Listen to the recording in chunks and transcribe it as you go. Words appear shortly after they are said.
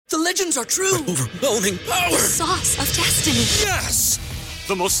The legends are true. Overwhelming power! Sauce of destiny. Yes!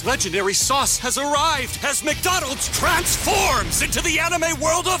 The most legendary sauce has arrived as McDonald's transforms into the anime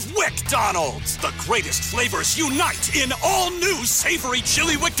world of WickDonald's. The greatest flavors unite in all new savory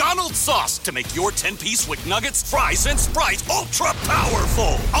chili McDonald's sauce to make your 10-piece Wick Nuggets, fries, and Sprite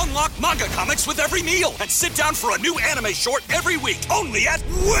ultra-powerful. Unlock manga comics with every meal and sit down for a new anime short every week only at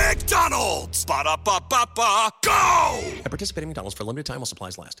WickDonald's. Ba-da-ba-ba-ba, go! At participating McDonald's for a limited time while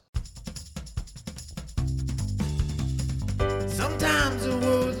supplies last. Sometimes the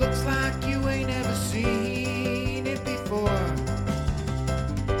world looks like you ain't ever seen it before.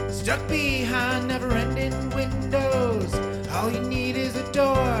 Stuck behind never-ending windows, all you need is a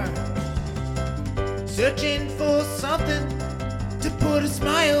door. Searching for something to put a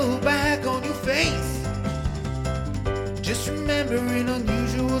smile back on your face. Just remember, in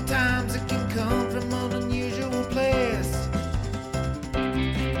unusual times, it can come from an unusual place.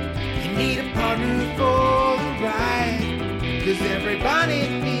 You need a partner for the ride, 'cause everybody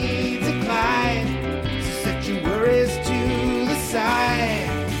needs a Clyde. So set your worries to the side.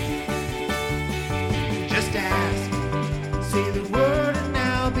 Just ask, say the word and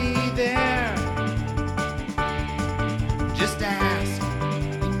I'll be there. Just ask,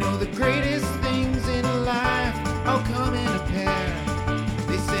 you know the greatest things in life all come in a pair.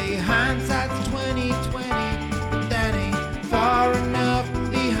 They say hindsight's 20/20, but that ain't far enough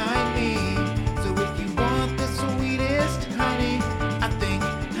behind me. So if you want the sweetest honey, I think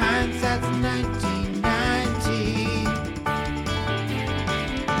hindsight's 1990.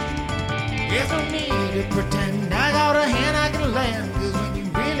 There's no need to pretend I got a hand I can lend, 'cause when you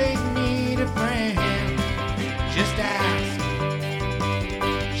really need a friend, just ask.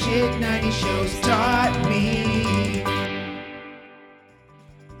 Shit 90 shows taught me.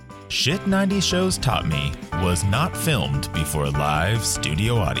 Shit 90 Shows Taught Me was not filmed before a live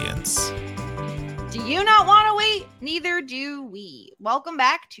studio audience. Do you not want to wait? Neither do we. Welcome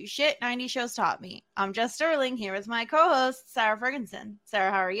back to Shit 90 Shows Taught Me. I'm Jess Sterling here with my co-host, Sarah Ferguson.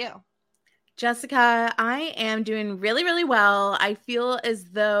 Sarah, how are you? Jessica, I am doing really, really well. I feel as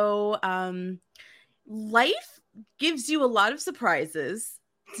though life gives you a lot of surprises,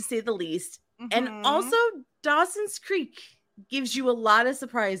 to say the least. And also Dawson's Creek gives you a lot of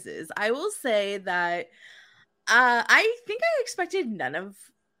surprises. I will say that I think I expected none of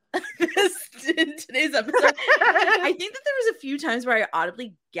this in today's episode. I think that there was a few times where I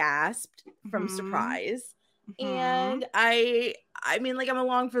audibly gasped from surprise. And I mean, like, I'm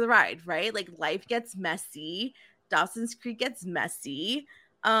along for the ride, right? Like, life gets messy. Dawson's Creek gets messy.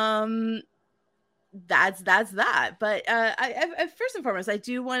 That's that. But I first and foremost, I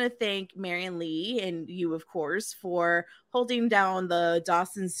do want to thank Marion Lee and you, of course, for holding down the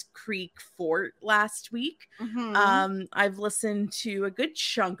Dawson's Creek fort last week. I've listened to a good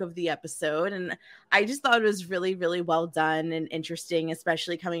chunk of the episode, and I just thought it was really, really well done and interesting,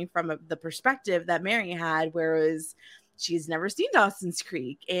 especially coming from the perspective that Mary had, whereas she's never seen Dawson's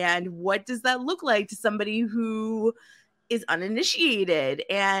Creek. And what does that look like to somebody who is uninitiated?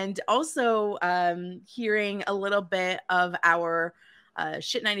 And also hearing a little bit of our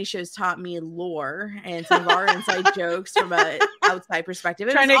Shit 90 Shows Taught Me lore and some of our inside jokes from an outside perspective.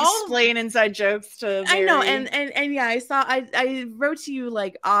 Trying to explain inside jokes to Mary. I know, and yeah, I wrote to you,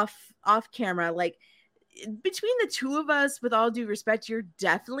 like, off camera, like, between the two of us, with all due respect, you're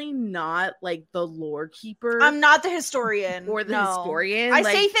definitely not like the lore keeper. I'm not the historian or the historian. I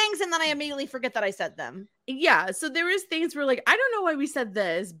say things and then I immediately forget that I said them. Yeah, so there is things where, like, I don't know why we said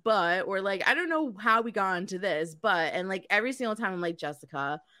this, but, or like, I don't know how we got into this, but, and like every single time I'm like,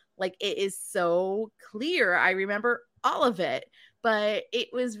 Jessica, like, it is so clear. I remember all of it. But it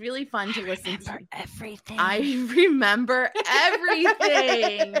was really fun to listen to. Everything. I remember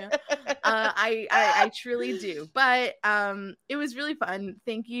everything. I truly do. But it was really fun.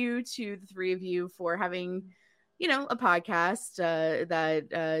 Thank you to the three of you for having, you know, a podcast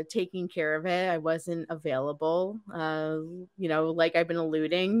that taking care of it. I wasn't available. You know, like I've been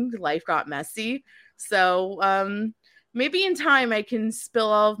alluding, life got messy. So maybe in time I can spill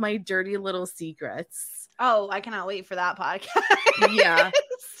all of my dirty little secrets. Oh, I cannot wait for that podcast. Yeah.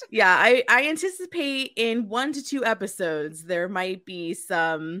 I anticipate in 1 to 2 episodes there might be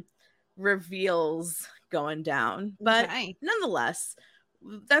some reveals going down, but nonetheless,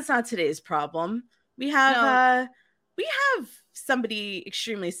 that's not today's problem. We have somebody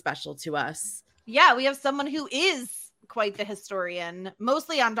extremely special to us. Yeah, we have someone who is quite the historian,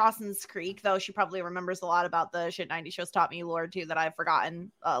 mostly on Dawson's Creek, though she probably remembers a lot about the Shit 90 Shows Taught Me lore too that I've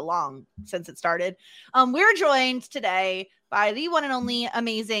forgotten long since it started. We're joined today by the one and only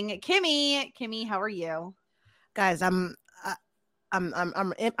amazing Kimmy. Kimmy, how are you? Guys,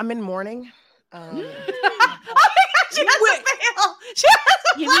 I'm in mourning. Oh my God, she has a veil. She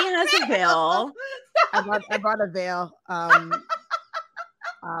Kimmy has a veil. I brought a veil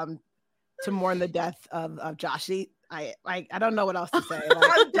to mourn the death of Joshie. I don't know what else to say.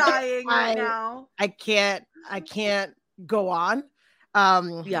 Like, I'm dying right now. I can't go on.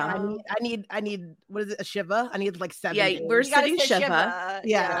 Yeah. I need what is it, a Shiva? I need like 7 Yeah, days. we're You gotta sitting sit Shiva.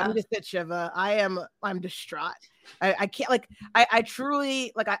 Yeah, I need to sit Shiva. I'm distraught. I can't, like, I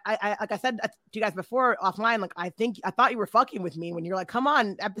truly, like, I like I said to you guys before offline, like, I thought you were fucking with me when you're like, come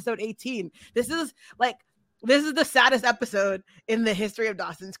on, episode 18. This is the saddest episode in the history of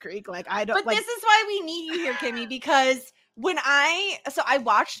Dawson's Creek. Like, I don't. But like, this is why we need you here, Kimmy, because when I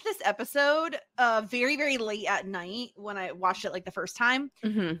watched this episode very, very late at night when I watched it like the first time,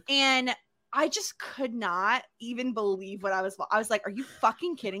 and I just could not even believe what I was like, are you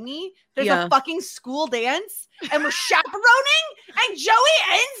fucking kidding me? There's a fucking school dance and we're chaperoning and Joey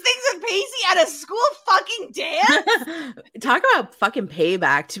ends things with Pacey at a school fucking dance. Talk about fucking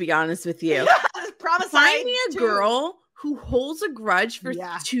payback, to be honest with you. Find me a girl who holds a grudge for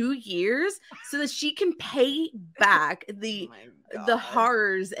 2 years so that she can pay back the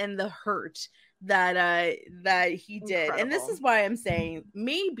horrors and the hurt that he did. Incredible. And this is why I'm saying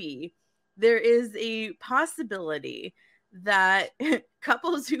maybe there is a possibility that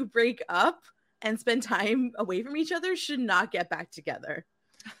couples who break up and spend time away from each other should not get back together.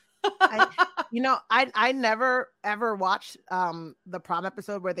 I never ever watched the prom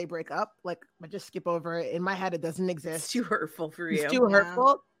episode where they break up. Like, I just skip over it. In my head, it doesn't exist. It's too hurtful for you. It's too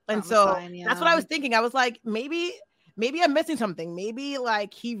hurtful. And so that's what I was yeah. thinking. I was like, maybe I'm missing something. Maybe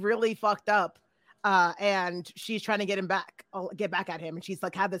like he really fucked up. And she's trying to get back at him, and she's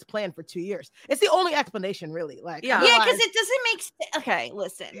like had this plan for 2 years. It's the only explanation, really. Like, yeah, because it doesn't make sense. Okay,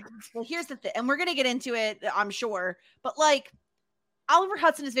 listen. Well, here's the thing, and we're gonna get into it, I'm sure. But like, Oliver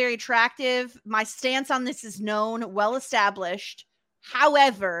Hudson is very attractive. My stance on this is known, well established.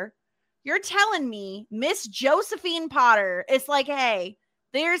 However, you're telling me Miss Josephine Potter is like, hey,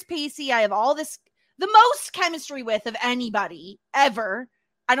 there's Pacey. I have the most chemistry with of anybody ever.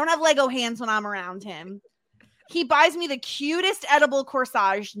 I don't have Lego hands when I'm around him. He buys me the cutest edible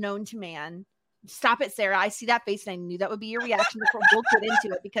corsage known to man. Stop it, Sarah. I see that face and I knew that would be your reaction. We'll get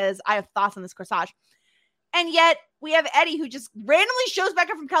into it because I have thoughts on this corsage. And yet we have Eddie who just randomly shows back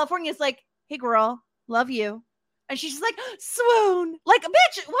up from California. It's like, hey girl, love you. And she's just like, swoon. Like,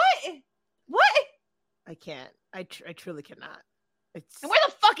 bitch, what? I can't. I truly cannot. And where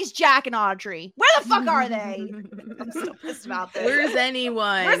the fuck is Jack and Audrey? Where the fuck are they? I'm so pissed about this. Where's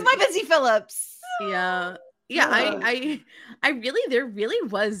anyone? Where's my Busy Phillips? Yeah. I really, there really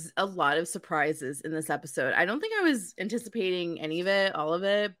was a lot of surprises in this episode. I don't think I was anticipating any of it, all of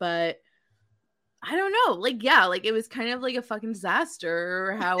it, but I don't know. Like, yeah, like it was kind of like a fucking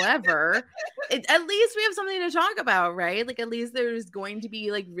disaster. However, at least we have something to talk about, right? Like, at least there's going to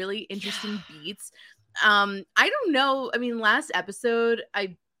be like really interesting beats. I don't know. I mean, last episode,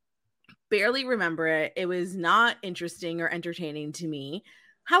 I barely remember it. It was not interesting or entertaining to me.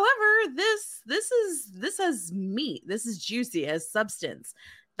 However, this has meat. This is juicy, has substance.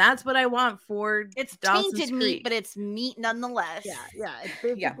 That's what I want for it's Dawson's tainted Creek. meat, but it's meat nonetheless. Yeah. It's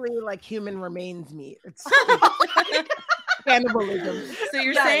basically like human remains meat. It's cannibalism. So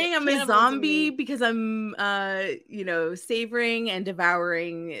you're saying I'm a zombie because I'm savoring and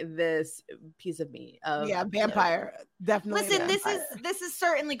devouring this piece of meat. Vampire. Definitely. Listen, this is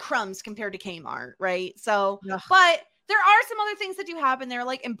certainly crumbs compared to Kmart, right? So but there are some other things that do happen. They're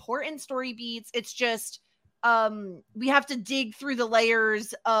like important story beats. It's just we have to dig through the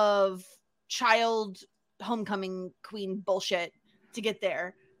layers of child homecoming queen bullshit to get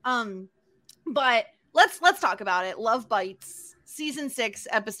there. But let's talk about it. Love Bites, season 6,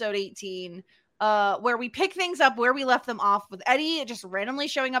 episode 18, where we pick things up where we left them off with Eddie just randomly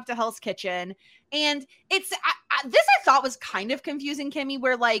showing up to Hell's Kitchen. And this I thought was kind of confusing, Kimmy,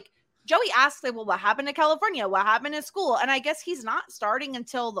 where like Joey asks, like, well, what happened to California? What happened at school? And I guess he's not starting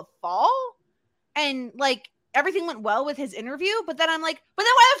until the fall. And like everything went well with his interview, but then I'm like, but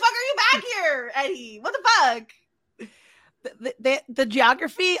then why the fuck are you back here, Eddie? What the fuck? The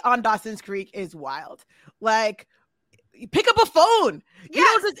geography on Dawson's Creek is wild. Like, you pick up a phone.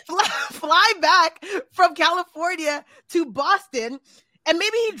 Yes. You don't just fly back from California to Boston, and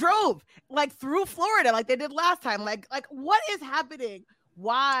maybe he drove like through Florida like they did last time. Like what is happening?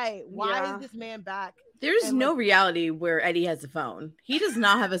 Why is this man back? There's no reality where Eddie has a phone. He does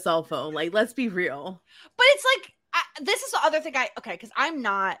not have a cell phone. Like, let's be real. But it's like, This is the other thing because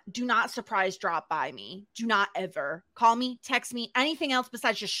do not surprise drop by me. Do not ever call me, text me, anything else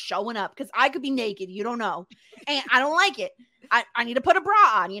besides just showing up, because I could be naked. You don't know. And I don't like it. I need to put a bra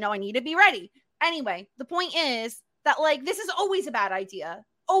on, I need to be ready. Anyway, the point is that like, this is always a bad idea.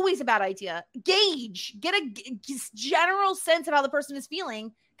 Always a bad idea. Get a general sense of how the person is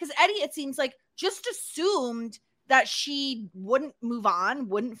feeling. Because Eddie, it seems like, just assumed that she wouldn't move on,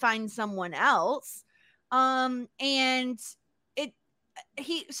 wouldn't find someone else. And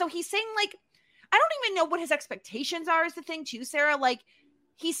he's saying like, I don't even know what his expectations are is the thing too, Sarah. Like,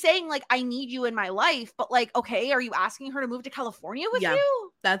 he's saying like, I need you in my life, but like, okay, are you asking her to move to California with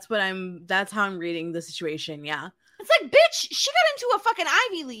you? That's how I'm reading the situation. Yeah. It's like, bitch, she got into a fucking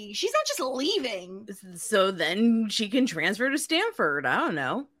Ivy League. She's not just leaving. So then she can transfer to Stanford. I don't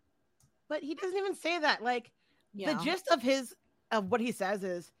know. But he doesn't even say that. Like, the gist of what he says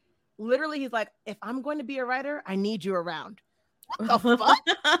is, literally, he's like, if I'm going to be a writer, I need you around. What the fuck?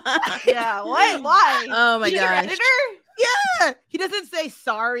 Yeah, what? Why? Oh my gosh. Editor? Yeah. He doesn't say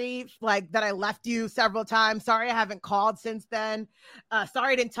sorry, like that I left you several times. Sorry I haven't called since then.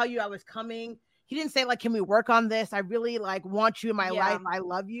 Sorry I didn't tell you I was coming. He didn't say like, can we work on this? I really like want you in my life. I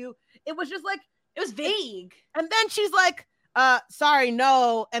love you. It was just like, it was vague. And then she's like, sorry,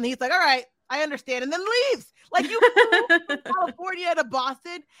 no. And he's like, all right, I understand. And then leaves. Like, you moved from California to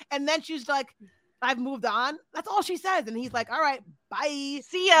Boston. And then she's like, I've moved on. That's all she says. And he's like, all right, bye.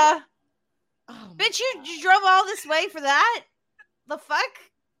 See ya. Oh, bitch, you drove all this way for that? The fuck?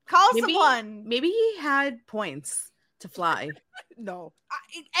 Call someone. Maybe he had points to fly. No.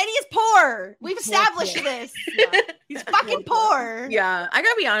 Eddie is poor. We've established this. Yeah. He's fucking poor. Yeah. I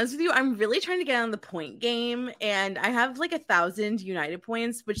gotta be honest with you. I'm really trying to get on the point game. And I have like 1,000 United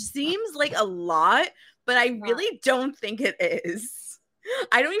points, which seems like a lot, but I really don't think it is.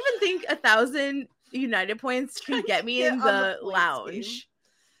 I don't even think 1,000 United points can get me in the lounge. Game.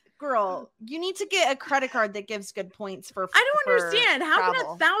 Girl, you need to get a credit card that gives good points for I don't understand. How travel. can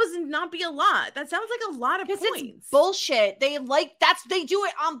 1,000 not be a lot? That sounds like a lot of points. It's bullshit. They do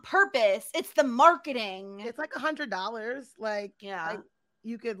it on purpose. It's the marketing. It's like $100. Like, yeah,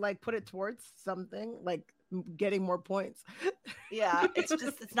 you could like put it towards something like getting more points. Yeah,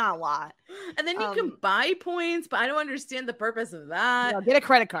 it's not a lot. And then you can buy points, but I don't understand the purpose of that. No, get a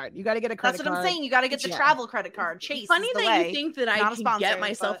credit card. You got to get a credit card. That's what I'm saying. You got to get the travel credit card. Chase. Funny is the that way. you think that I can get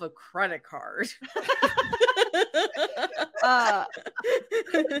myself a credit card.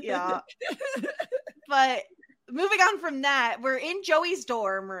 Yeah. But moving on from that, we're in Joey's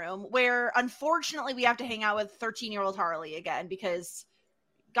dorm room where unfortunately we have to hang out with 13-year-old Harley again because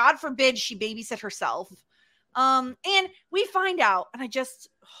God forbid she babysit herself. And we find out, and this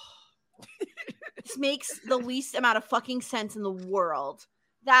makes the least amount of fucking sense in the world,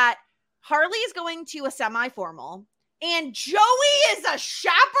 that Harley is going to a semi-formal and Joey is a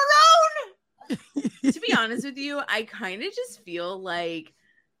chaperone. To be honest with you, I kind of just feel like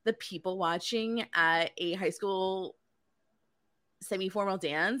the people watching at a high school semi-formal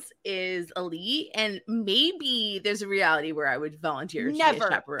dance is elite, and maybe there's a reality where I would volunteer to be a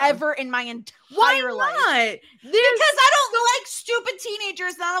chaperone. Ever in my entire life. Because I don't like stupid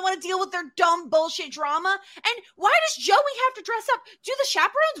teenagers and I don't want to deal with their dumb bullshit drama. And why does Joey have to dress up? Do the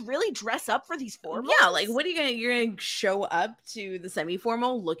chaperones really dress up for these formals? Yeah, like what are you're gonna show up to the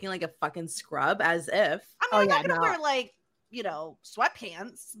semi-formal looking like a fucking scrub as if? I'm not gonna wear like,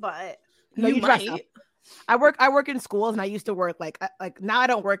 sweatpants, but no, you might. I work in schools, and I used to work like now I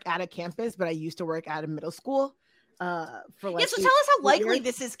don't work at a campus, but I used to work at a middle school. So tell us how likely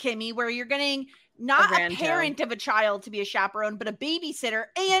this is, Kimmy, where you're getting not a parent of a child to be a chaperone, but a babysitter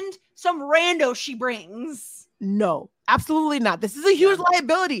and some rando she brings. No, absolutely not. This is a huge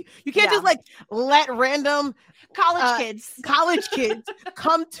liability. You can't just like let random college kids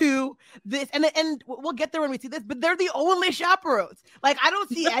come to this, and we'll get there when we see this, but they're the only chaperones. Like, I don't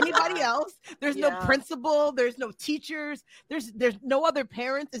see anybody else. There's no principal, there's no teachers, there's no other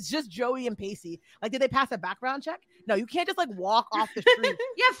parents. It's just Joey and Pacey. Like, did they pass a background check? No, you can't just like walk off the street.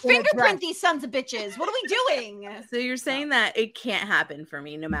 Fingerprint these sons of bitches. What are we doing? So you're saying that it can't happen for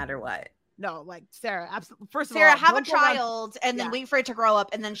me no matter what? No, like Sarah, absolutely. First of Sarah, all, have a child and then wait for it to grow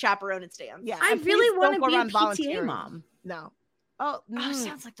up and then chaperone its dance. Yeah, I really want to be a PTA mom. No.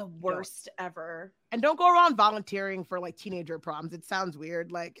 Sounds like the worst ever. And don't go around volunteering for like teenager proms. It sounds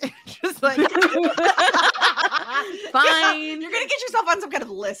weird. Like, just like fine. You're gonna get yourself on some kind of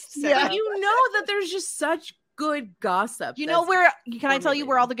list. Sarah. Yeah, you know that there's just such good gossip. You know where? Can I tell you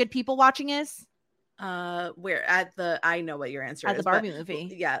where all the good people watching is? Where at the I know what your answer is. At the Barbie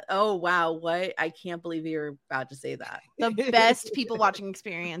movie. Yeah. Oh wow, what? I can't believe you're about to say that. The best people watching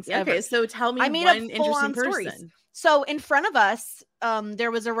experience ever. Okay, so tell me I made one a full-on interesting stories. person. So in front of us,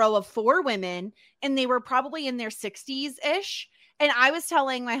 there was a row of 4 women, and they were probably in their 60s-ish. And I was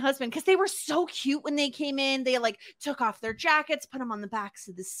telling my husband, because they were so cute when they came in, they like took off their jackets, put them on the backs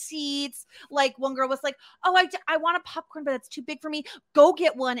of the seats. Like one girl was like, oh, I want a popcorn, but it's too big for me. Go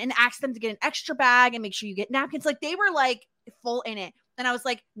get one and ask them to get an extra bag and make sure you get napkins. Like they were like full in it. And I was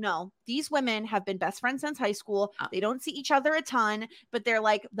like, no, these women have been best friends since high school. They don't see each other a ton, but they're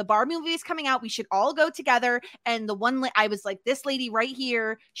like, the Barbie movie is coming out. We should all go together. And the one, I was like, this lady right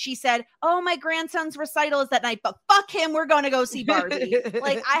here, she said, oh, my grandson's recital is that night, but fuck him. We're going to go see Barbie.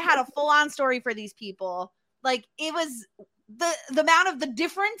 Like I had a full on story for these people. Like it was the amount of the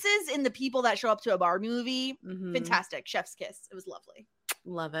differences in the people that show up to a Barbie movie. Fantastic. Chef's kiss. It was lovely.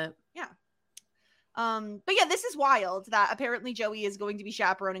 Love it. Yeah. But yeah, this is wild that apparently Joey is going to be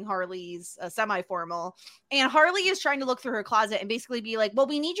chaperoning Harley's semi-formal, and Harley is trying to look through her closet and basically be like, well,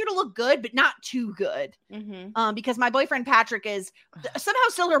 we need you to look good, but not too good. Because my boyfriend Patrick is somehow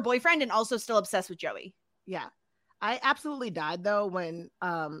still her boyfriend and also still obsessed with Joey. Yeah. I absolutely died though when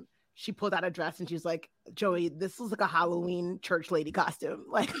she pulled out a dress and she's like, Joey, this was like a Halloween church lady costume.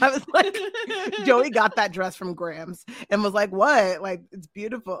 Like I was like, Joey got that dress from Grams and was like, what? Like it's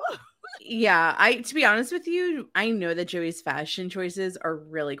beautiful. Yeah, to be honest with you, I know that Joey's fashion choices are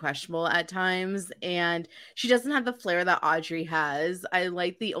really questionable at times, and she doesn't have the flair that Audrey has. I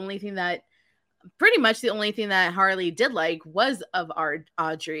like pretty much the only thing that Harley did like was of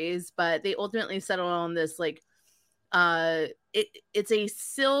Audrey's, but they ultimately settled on this like it's a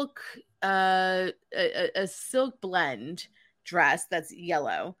silk a silk blend dress that's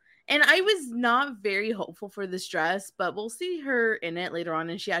yellow. And I was not very hopeful for this dress, but we'll see her in it later on.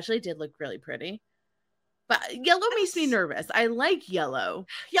 And she actually did look really pretty. But yellow makes me nervous. I like yellow.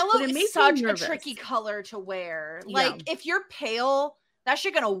 Yellow is such a tricky color to wear. Like, if you're pale, that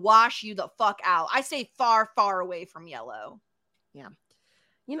shit gonna wash you the fuck out. I stay far, far away from yellow. Yeah.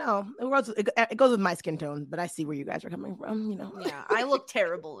 You know, it goes with my skin tone, but I see where you guys are coming from, you know. Yeah, I look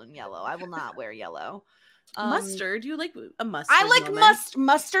terrible in yellow. I will not wear yellow. Mustard, you like a mustard? I like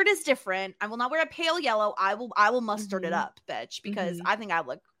mustard is different. I will not wear a pale yellow. I will mustard it up, bitch, because I think I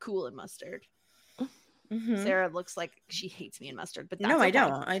look cool in mustard. Sarah looks like she hates me in mustard, but that's no, okay. I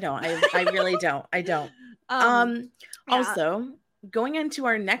don't. I really don't. I don't. Also, going into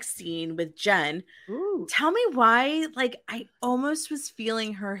our next scene with Jen, tell me why, like, I almost was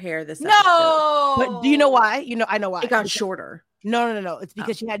feeling her hair this episode. But do you know why? You know, I know why. It got shorter. No. It's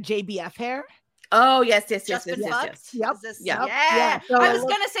because she had JBF hair. Oh, yes. Yep. Yeah. So I was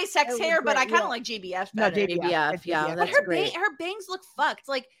gonna say sex hair, but I kind of like JBF better. No, JBF. Yeah, but that's great. her bangs look fucked.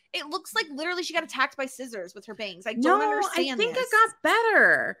 Like it looks like literally she got attacked by scissors with her bangs. I don't understand. I think this. it got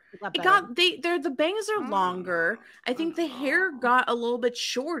better. The bangs are longer. longer. I think the hair got a little bit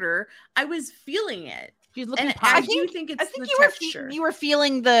shorter. I was feeling it. She's looking. And I do think it's the texture. You were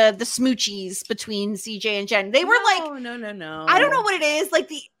feeling the smoochies between CJ and Jen. They were no. I don't know what it is. Like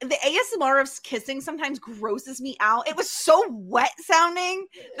the ASMR of kissing sometimes grosses me out. It was so wet sounding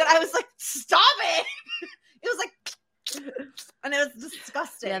that I was like, stop it. It was like, and it was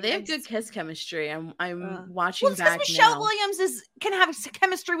disgusting. Yeah, they have good kiss chemistry. I'm watching back because Michelle now. Williams can have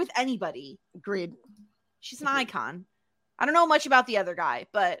chemistry with anybody. Agreed. She's an icon. I don't know much about the other guy,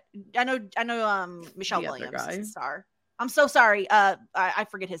 but I know Michelle Williams is a star. I'm so sorry. I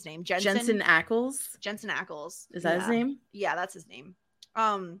forget his name. Jensen Ackles. Jensen Ackles. Is that his name? Yeah, that's his name.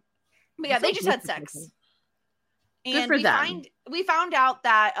 But yeah, they just had sex. And good for them. We found out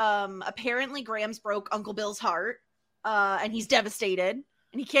that apparently Grams broke Uncle Bill's heart, and he's devastated,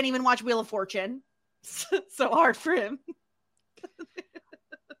 and he can't even watch Wheel of Fortune. So hard for him.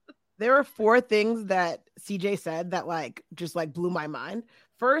 There were 4 things that CJ said that just blew my mind.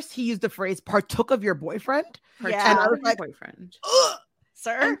 First, he used the phrase "partook of your boyfriend." Yeah, and I was like, boyfriend.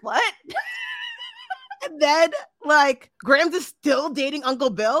 Sir, what? And then Grams is still dating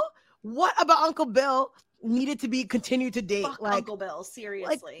Uncle Bill. What about Uncle Bill needed to be continued to date? Fuck Uncle Bill,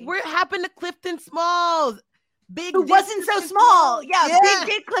 seriously. What happened to Clifton Smalls? Who wasn't so small? Yeah, big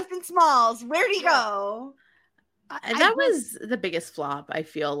Dick Clifton Smalls. Where'd he go? That was the biggest flop. I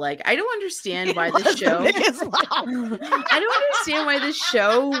feel like I don't understand why this show. I don't understand why this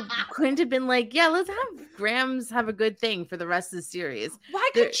show couldn't have been like, yeah, let's have Grams have a good thing for the rest of the series. Why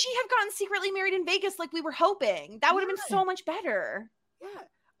couldn't she have gotten secretly married in Vegas like we were hoping? That would have been so much better. Yeah,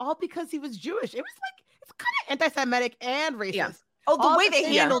 all because he was Jewish. It was it's kind of anti-Semitic and racist. Yeah. Oh, the All way the they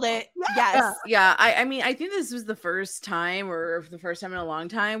things- handled it. Yeah. Yes. Yeah, I mean, I think this was the first time in a long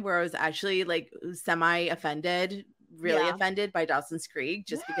time where I was actually like semi-offended, really Yeah. offended by Dawson's Creek,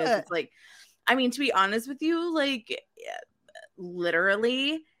 just because Yeah. it's like, I mean, to be honest with you, like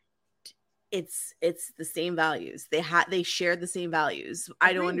literally it's the same values. They share the same values.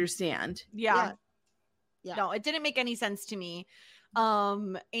 I don't Agreed. understand. Yeah. Yeah. No, it didn't make any sense to me.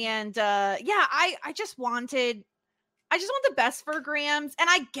 I just want the best for Grams. And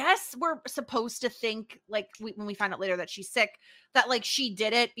I guess we're supposed to think, like, when we find out later that she's sick, that like she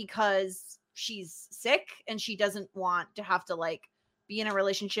did it because she's sick and she doesn't want to have to like be in a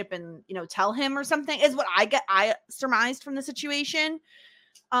relationship and, you know, tell him or something, is what I surmised from the situation.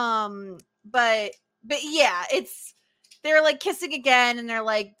 But yeah, they're like kissing again and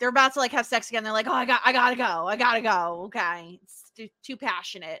they're about to like have sex again. They're like, oh, I gotta go. Okay. It's too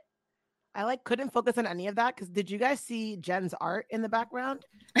passionate. I like couldn't focus on any of that because did you guys see Jen's art in the background?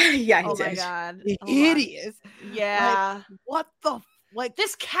 Yeah, I Oh my did. God. The Hold on. hideous. Yeah. What the like?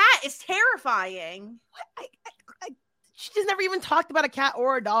 This cat is terrifying. She's never even talked about a cat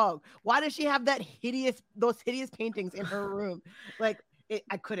or a dog. Why does she have those hideous paintings in her room? Like,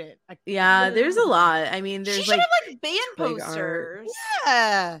 I couldn't. Yeah, there's a lot. I mean, She there's should like have like band twig art. posters.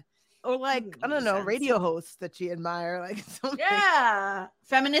 Yeah. Or like, I don't Makes know, sense. radio hosts that she admire. Like something. Yeah.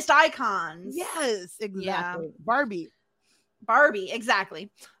 Feminist icons. Yes, exactly. Yeah. Barbie.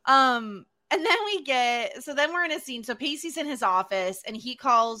 Exactly. And then then we're in a scene. So Pacey's in his office and he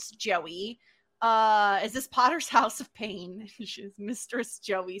calls Joey. Is this Potter's House of Pain? She's Mistress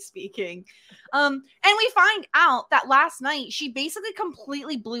Joey speaking. And we find out that last night she basically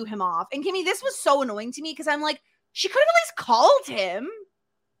completely blew him off. And Kimmy, this was so annoying to me because I'm like, she could have at least called him.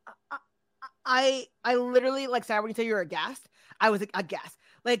 I literally, like, Sarah, when you say you're aghast, I was like aghast.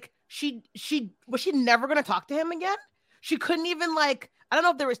 Like, was she never gonna talk to him again? She couldn't even, like, I don't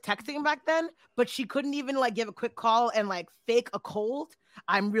know if there was texting back then, but she couldn't even like give a quick call and like fake a cold.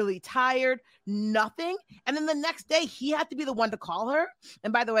 I'm really tired. Nothing. And then the next day he had to be the one to call her.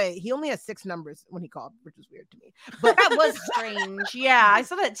 And by the way, he only has 6 numbers when he called, which was weird to me. But That was strange. Yeah, I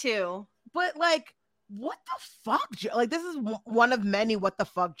saw that too. But like, what the fuck? Like, this is one of many what the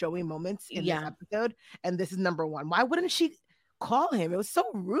fuck Joey moments in this episode. And this is number 1. Why wouldn't she call him? It was so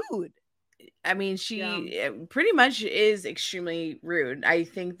rude. I mean, she pretty much is extremely rude. I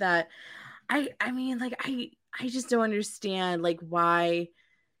think that I mean, like, I just don't understand like why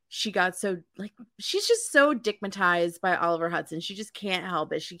she got so, like, she's just so digmatized by Oliver Hudson. She just can't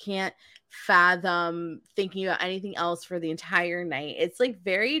help it. She can't fathom thinking about anything else for the entire night. It's like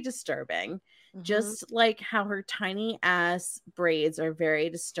very disturbing. Mm-hmm. Just like how her tiny ass braids are very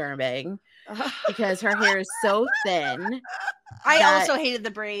disturbing because her hair is so thin. I also hated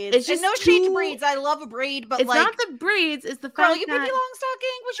the braids. It's just no shade to braids. I love a braid, but it's like, not the braids. It's the fact girl, you that Pippi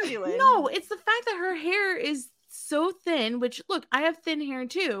Longstocking. What you doing? No, it's the fact that her hair is so thin. Which, look, I have thin hair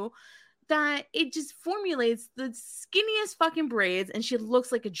too. That it just formulates the skinniest fucking braids, and she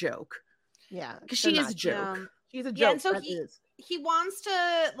looks like a joke. Yeah, because she is a joke. Yeah. She's a joke. Yeah, and so he wants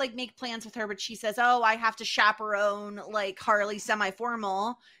to like make plans with her, but she says, "Oh, I have to chaperone like Harley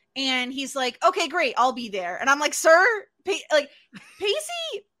semi-formal." And he's like, "Okay, great, I'll be there." And I'm like, "Sir, Pacey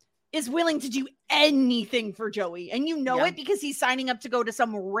is willing to do anything for Joey, and you know it because he's signing up to go to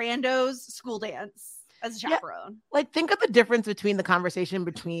some rando's school dance as a chaperone." Yeah. Like, think of the difference between the conversation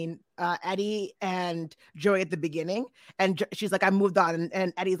between Eddie and Joey at the beginning. And she's like, "I moved on."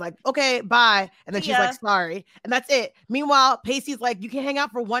 And Eddie's like, "Okay, bye." And then she's like, "Sorry." And that's it. Meanwhile, Pacey's like, "You can hang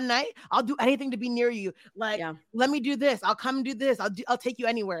out for one night. I'll do anything to be near you. Like, let me do this. I'll come and do this. I'll take you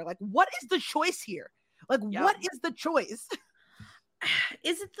anywhere." Like, what is the choice here? Like, what is the choice?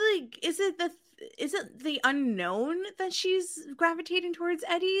 Is it the unknown that she's gravitating towards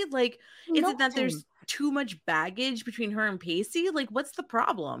Eddie? Like, is it that there's too much baggage between her and Pacey? Like, what's the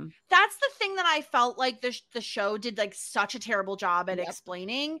problem? That's the thing that I felt like the show did like such a terrible job at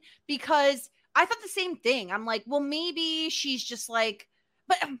explaining, because I thought the same thing. I'm like, well, maybe she's just like,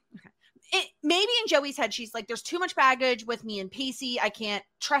 but maybe in Joey's head, she's like, there's too much baggage with me and Pacey. I can't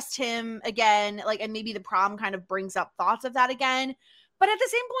trust him again. Like, and maybe the prom kind of brings up thoughts of that again. But at the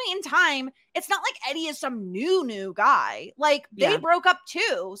same point in time, it's not like Eddie is some new guy. Like, they broke up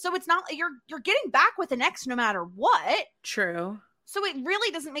too. So it's not like you're getting back with an ex no matter what. True. So it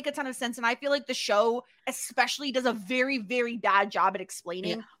really doesn't make a ton of sense. And I feel like the show especially does a very, very bad job at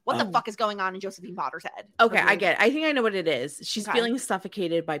explaining what the fuck is going on in Josephine Potter's head. Okay, I get it. I think I know what it is. She's feeling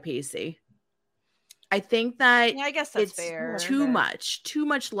suffocated by Pacey. I think that I guess that's fair. Too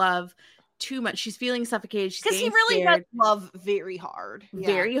much love, too much. She's feeling suffocated. Because he really does love very hard.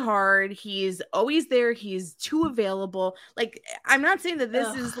 Very hard. He's always there. He's too available. Like, I'm not saying that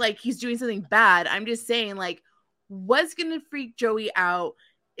this is like he's doing something bad. I'm just saying, like, what's going to freak Joey out?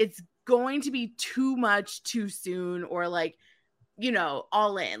 It's going to be too much too soon, or like, you know,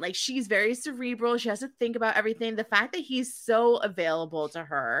 all in. Like, she's very cerebral. She has to think about everything. The fact that he's so available to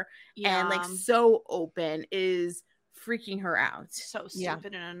her and like so open is freaking her out. So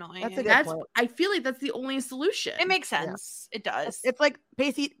stupid and annoying. That's a good point. I feel like that's the only solution. It makes sense. It does. It's like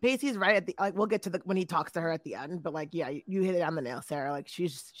Pacey's right at the, like, we'll get to when he talks to her at the end, but like, yeah, you hit it on the nail, Sarah. Like,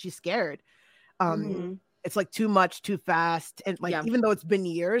 she's scared. It's like too much, too fast. And like, even though it's been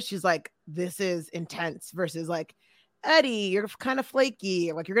years, she's like, this is intense versus like, Eddie, you're kind of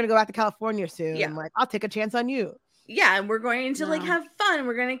flaky. Like, you're going to go back to California soon. Yeah. Like, I'll take a chance on you. Yeah. And we're going to like have fun.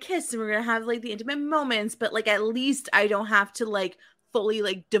 We're going to kiss and we're going to have like the intimate moments. But like, at least I don't have to like fully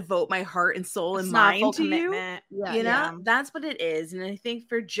like devote my heart and soul and mind to you. You know, that's what it is. And I think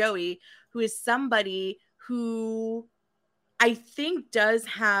for Joey, who is somebody who I think does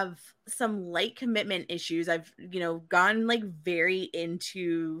have some light commitment issues. I've, you know, gone like very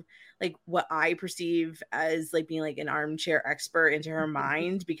into like what I perceive as like being like an armchair expert into her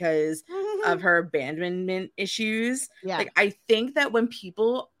mind because of her abandonment issues. Yeah. Like, I think that when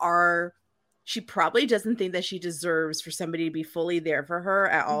people are, she probably doesn't think that she deserves for somebody to be fully there for her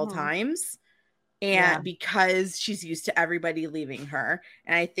at all times. And because she's used to everybody leaving her.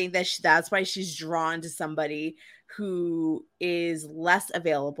 And I think that that's why she's drawn to somebody who is less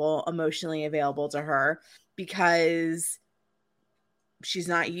available, emotionally available to her, because she's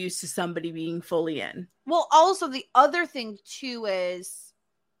not used to somebody being fully in. Well, also the other thing too is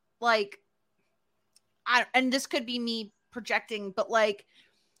like, and this could be me projecting, but like,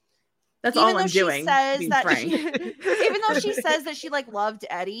 that's all I'm doing. Says that even though she says that she like loved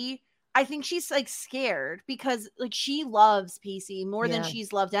Eddie, I think she's like scared because like she loves Pacey more than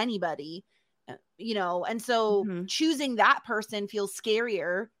she's loved anybody, you know, and so choosing that person feels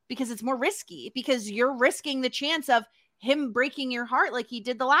scarier because it's more risky, because you're risking the chance of him breaking your heart like he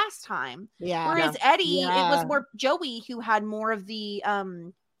did the last time. Yeah. Whereas Eddie, it was more Joey who had more of the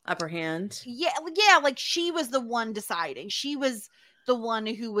upper hand. Yeah, like she was the one deciding. She was the one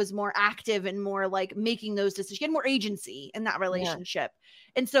who was more active and more like making those decisions. She had more agency in that relationship.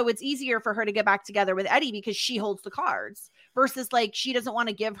 And so it's easier for her to get back together with Eddie because she holds the cards, versus like she doesn't want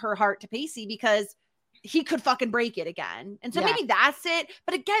to give her heart to Pacey because he could fucking break it again. And so maybe that's it.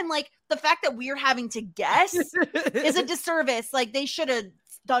 But again, like the fact that we're having to guess is a disservice. Like they should have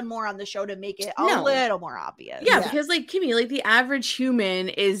done more on the show to make it a little more obvious. Yeah, because like Kimmy, like the average human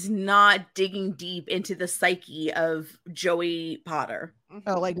is not digging deep into the psyche of Joey Potter.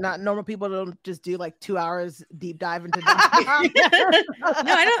 Oh, like not normal people don't just do like 2 hours deep dive into No,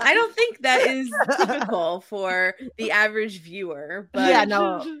 I don't think that is typical for the average viewer. But yeah,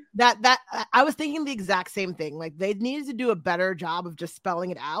 no, that I was thinking the exact same thing. Like they needed to do a better job of just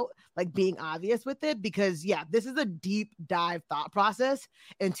spelling it out, like being obvious with it, because this is a deep dive thought process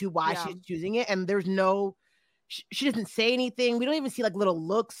into why she's choosing it. And there's no, she doesn't say anything. We don't even see like little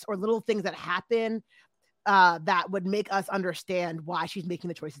looks or little things that happen that would make us understand why she's making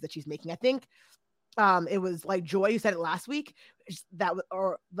the choices that she's making. I think it was like Joy who said it last week,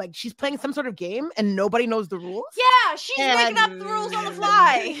 or like she's playing some sort of game and nobody knows the rules. Yeah, she's making up the rules on the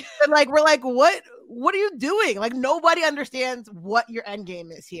fly. And like we're like, what are you doing? Like nobody understands what your end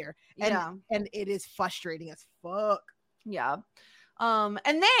game is here. And it is frustrating as fuck. Yeah.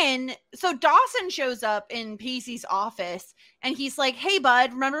 And then so Dawson shows up in Pacey's office and he's like, "Hey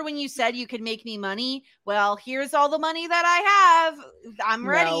bud, remember when you said you could make me money? Well, here's all the money that I have. I'm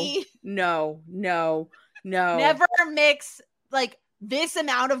ready." No. Never mix like this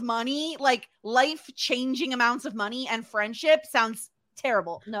amount of money, like life-changing amounts of money and friendship sounds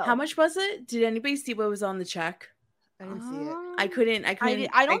terrible. No. How much was it? Did anybody see what was on the check? I didn't see it. I couldn't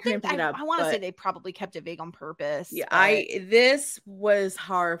pick it up. I want to say they probably kept it vague on purpose. Yeah, this was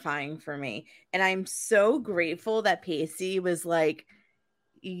horrifying for me. And I'm so grateful that Pacey was like,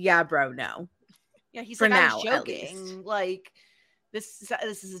 "Yeah, bro, no." Yeah, he's like, "I was joking. Like, this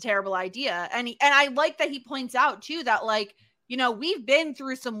is a terrible idea." And I like that he points out too that like, you know, we've been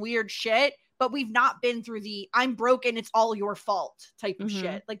through some weird shit, but we've not been through the "I'm broken, it's all your fault" type of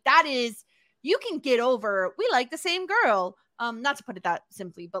shit. Like that is, you can get over, we like the same girl. Not to put it that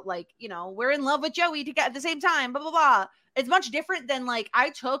simply, but like, you know, we're in love with Joey at the same time, blah, blah, blah. It's much different than like, I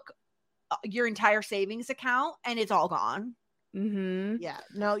took your entire savings account and it's all gone. Yeah,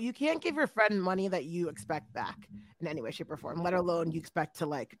 no, you can't give your friend money that you expect back in any way, shape, or form, let alone you expect to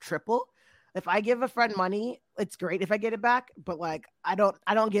like triple. If I give a friend money, it's great if I get it back, but like I don't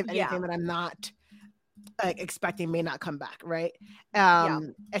give anything that I'm not like expecting may not come back, right?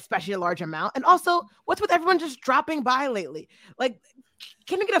 Especially a large amount. And also, what's with everyone just dropping by lately? Like,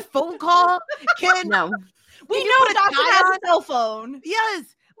 can we get a phone call? No. We know Dawson has a cell phone.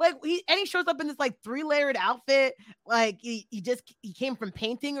 Yes. Like he shows up in this like 3-layered outfit. Like he came from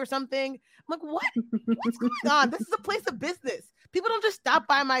painting or something. I'm like, what's going on? This is a place of business. People don't just stop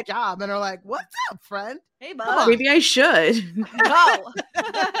by my job and are like, "What's up, friend? Hey, bud. Maybe I should." No.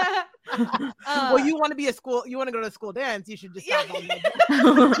 Well, you want to be you want to go to a school dance, you should just stop by my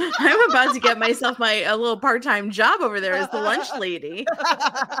job. I'm about to get myself a little part-time job over there as the lunch lady.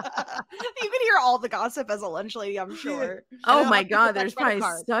 You can hear all the gossip as a lunch lady, I'm sure. Oh my God, there's probably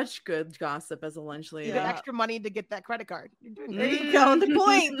such good gossip as a lunch lady. You get extra money to get that credit card. You're doing There great. you go, the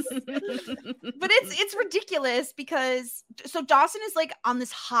points. But it's ridiculous because Dawson is like on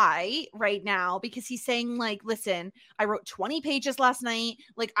this high right now because he's saying like, listen, I wrote 20 pages last night.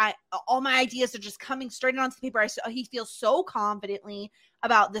 Like all my ideas are just coming straight onto the paper. He feels so confidently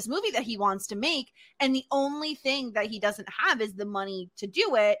about this movie that he wants to make. And the only thing that he doesn't have is the money to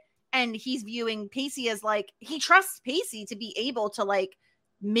do it. And he's viewing Pacey as like, he trusts Pacey to be able to like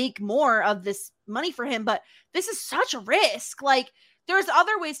make more of this money for him. But this is such a risk. Like there's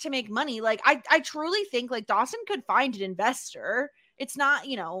other ways to make money. Like I truly think like Dawson could find an investor. It's not,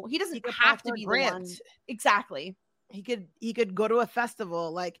 he doesn't have to be the one. Exactly. He could go to a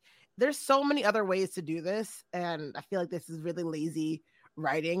festival. Like there's so many other ways to do this. And I feel like this is really lazy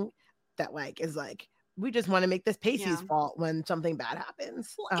writing that like is like, we just want to make this Pacey's fault when something bad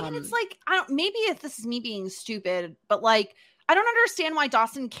happens. Well, and it's like, maybe if this is me being stupid, but like, I don't understand why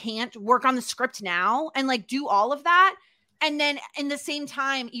Dawson can't work on the script now and like do all of that. And then in the same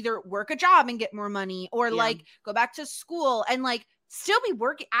time, either work a job and get more money or like go back to school and like still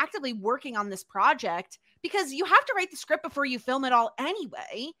be actively working on this project because you have to write the script before you film it all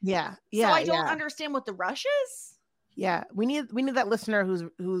anyway. Yeah. So I don't understand what the rush is. Yeah. We need that listener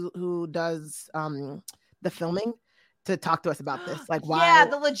who does the filming to talk to us about this. Like why? Yeah.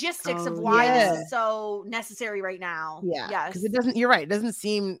 The logistics of why this is so necessary right now. Yeah. Yes. Because you're right. It doesn't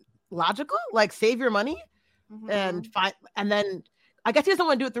seem logical. Like save your money and then I guess he doesn't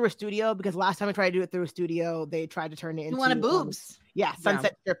want to do it through a studio because last time I tried to do it through a studio, they tried to turn it into wanted boobs.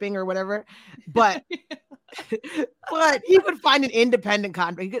 Sunset stripping or whatever. But but he would find an independent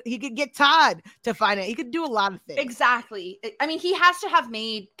contract. He could get Todd to find it. He could do a lot of things. Exactly. I mean, he has to have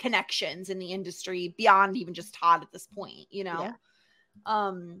made connections in the industry beyond even just Todd at this point, Yeah.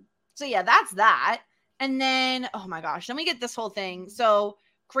 So yeah, that's that. And then, oh my gosh, then we get this whole thing. So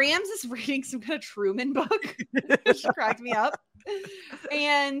Grams is reading some kind of Truman book, which cracked me up.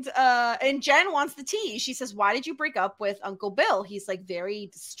 And Jen wants the tea. She says, "Why did you break up with Uncle Bill?" He's like very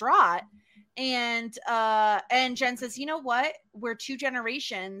distraught. And Jen says, "You know what? We're 2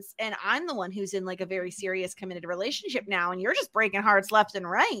 generations, and I'm the one who's in like a very serious committed relationship now, and you're just breaking hearts left and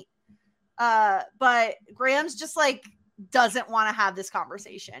right." But Grams just like doesn't want to have this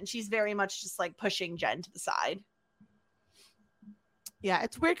conversation. She's very much just like pushing Jen to the side. Yeah,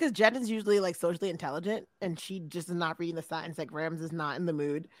 it's weird because Jen is usually like socially intelligent and she just is not reading the signs. Like Rams is not in the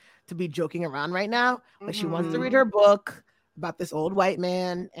mood to be joking around right now. Like she wants to read her book about this old white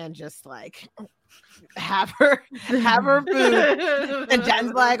man and just like have her food. And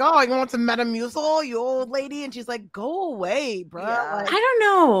Jen's like, "Oh, you want some Metamucil, you old lady?" And she's like, "Go away, bro." Yeah. Like, I don't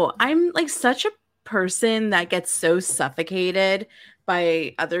know. I'm like such a person that gets so suffocated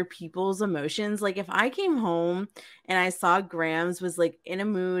by other people's emotions. Like if I came home and I saw Grams was like in a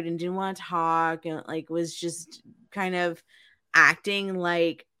mood and didn't want to talk and like was just kind of acting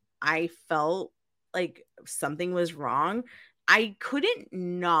like I felt like something was wrong, I couldn't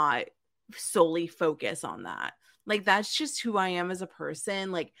not solely focus on that. Like that's just who I am as a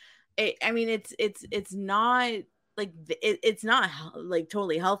person. Like it's not like it's not like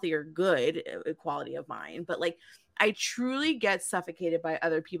totally healthy or good quality of mine, but like I truly get suffocated by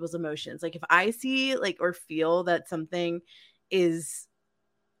other people's emotions. Like if I see like or feel that something is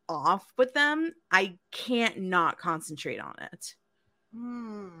off with them, I can't not concentrate on it.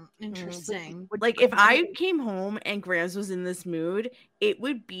 Interesting. Like if I came home and Grams was in this mood, it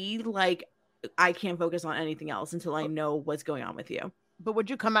would be like I can't focus on anything else until I know what's going on with you. But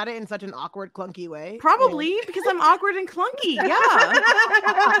would you come at it in such an awkward, clunky way? Probably because I'm awkward and clunky. Yeah.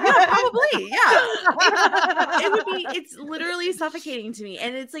 Yeah, probably. Yeah. It would be, it's literally suffocating to me.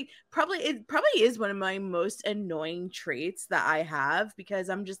 And it's like, it probably is one of my most annoying traits that I have because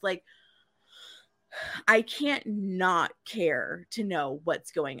I'm just like, I can't not care to know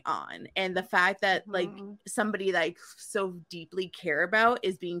what's going on. And the fact that like somebody that I so deeply care about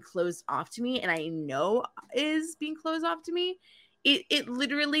is being closed off to me, and I know is being closed off to me, it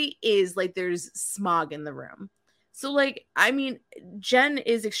literally is like there's smog in the room. So like, I mean, Jen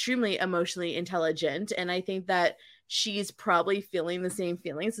is extremely emotionally intelligent, and I think that she's probably feeling the same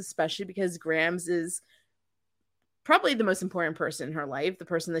feelings, especially because Grams is probably the most important person in her life, the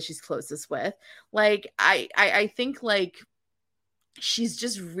person that she's closest with. Like, I think like she's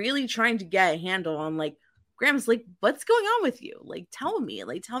just really trying to get a handle on like, Grams, like, what's going on with you? Like, tell me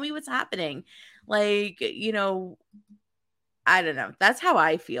what's happening. Like, you know, I don't know. That's how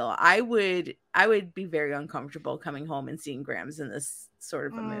I feel. I would be very uncomfortable coming home and seeing Grams in this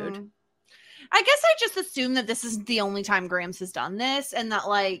sort of a mood. I guess I just assume that this isn't the only time Grams has done this, and that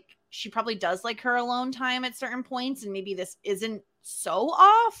like she probably does like her alone time at certain points, and maybe this isn't so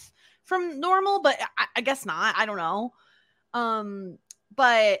off from normal, but I guess not. I don't know.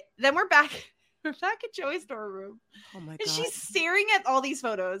 But then we're back at Joey's storeroom. Oh my god. And she's staring at all these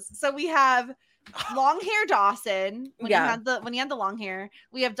photos. So we have long hair Dawson when he had the long hair.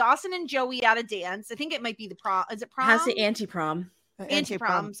 We have Dawson and Joey at a dance. I think it might be the prom. Is it prom? Has the anti-prom.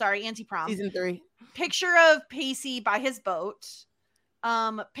 Anti-prom. Sorry, anti-prom. Season 3. Picture of Pacey by his boat.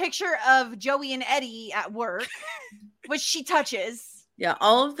 Picture of Joey and Eddie at work, which she touches. Yeah,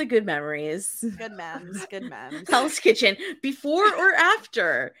 all of the good memories. Good memes. Hell's Kitchen. Before or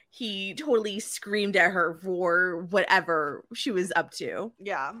after he totally screamed at her for whatever she was up to.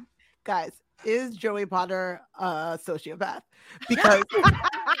 Yeah. Guys, is Joey Potter a sociopath? Because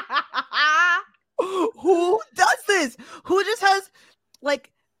who does this? Who just has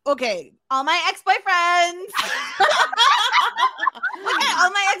like, okay, all my ex-boyfriends. Look at all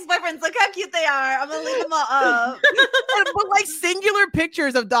my ex-boyfriends. Look how cute they are. I'm gonna leave them all up. But like singular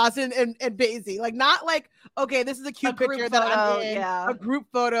pictures of Dawson and Pacey. Like not like, okay, this is a cute picture that I'm in. Yeah. A group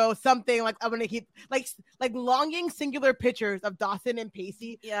photo, something like I'm gonna keep like longing singular pictures of Dawson and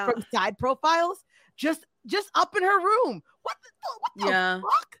Pacey from side profiles. Just up in her room. What the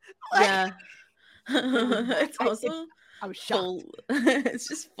fuck? Like, yeah. It's also I was shocked. It's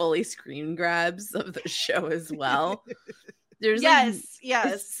just fully screen grabs of the show as well. There's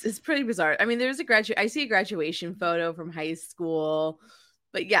yes. It's pretty bizarre. I mean, there's I see a graduation photo from high school,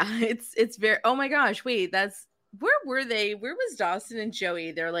 but yeah, it's very. Oh my gosh, wait, where were they? Where was Dawson and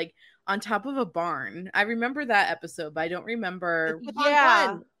Joey? They're like on top of a barn. I remember that episode, but I don't remember.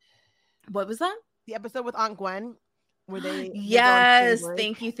 Yeah. What was that? The episode with Aunt Gwen. Yes,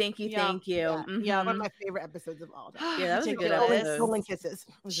 thank you. Yeah, one of my favorite episodes of all time. Yeah, that was a good episode. Stolen Kisses.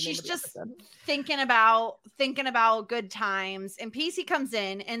 She's just thinking about good times, and Pacey comes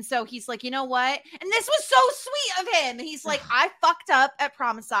in, and so he's like, you know what? And this was so sweet of him. He's like, I fucked up at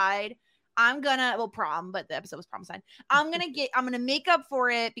Promicide. I'm gonna prom, but the episode was Promicide. I'm gonna make up for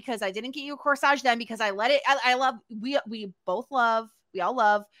it because I didn't get you a corsage then because I let it. We all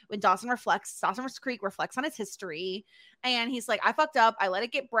love when Dawson's Creek reflects on his history. And he's like, I fucked up. I let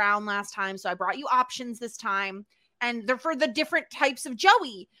it get brown last time. So I brought you options this time. And they're for the different types of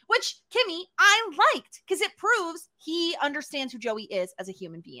Joey, which Kimmy, I liked because it proves he understands who Joey is as a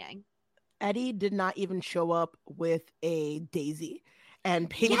human being. Eddie did not even show up with a daisy. And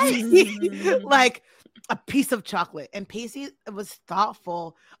Pacey, like a piece of chocolate. And Pacey was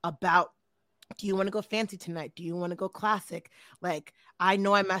thoughtful about, do you want to go fancy tonight? Do you want to go classic? Like, I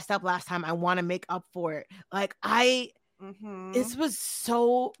know I messed up last time. I want to make up for it. Like, this was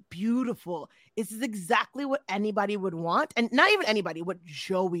so beautiful. This is exactly what anybody would want. And not even anybody, what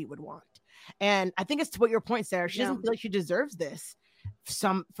Joey would want. And I think it's to what your point, Sarah. She doesn't feel like she deserves this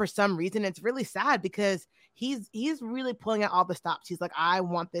for some reason. It's really sad because he's really pulling out all the stops. He's like, I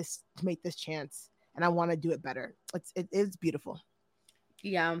want this to make this chance and I want to do it better. It's beautiful.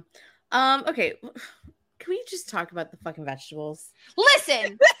 Yeah. Okay. Can we just talk about the fucking vegetables?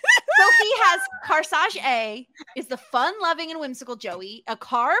 Listen. So he has Corsage A is the fun-loving and whimsical Joey, a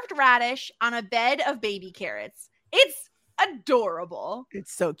carved radish on a bed of baby carrots. It's adorable.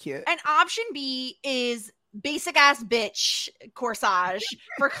 It's so cute. And option B is basic ass bitch Corsage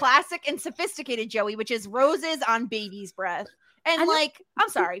for classic and sophisticated Joey, which is roses on baby's breath. And I'm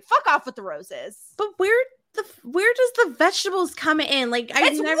sorry, fuck off with the roses. But where does the vegetables come in? Like,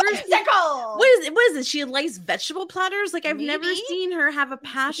 I've never seen, what is it? She likes vegetable platters? Like, I've never seen her have a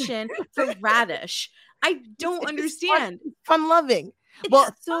passion for radish. I don't understand. Fun loving.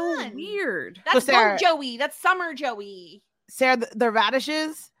 It's so weird. That's Sarah, Joey. That's summer Joey. Sarah, the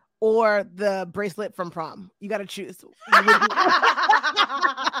radishes or the bracelet from prom? You got to choose.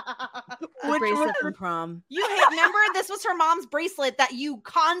 Bracelet from prom. You hate remember this was her mom's bracelet that you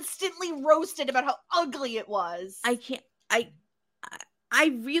constantly roasted about how ugly it was. I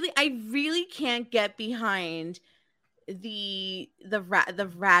really can't get behind the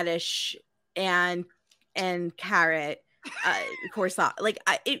radish and carrot corsage. Like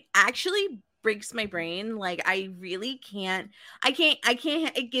it actually breaks my brain. Like I really can't. I can't.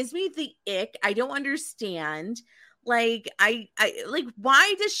 It gives me the ick. I don't understand. Like I like,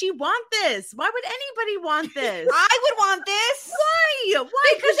 why does she want this? Why would anybody want this? I would want this. Why?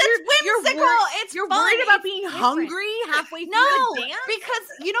 Because it's whimsical. You're fun. worried about It's being different. hungry halfway through No, the dance? because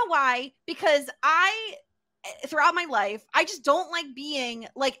you know why? Because throughout my life, I just don't like being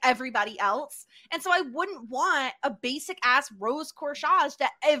like everybody else. And so I wouldn't want a basic ass rose corsage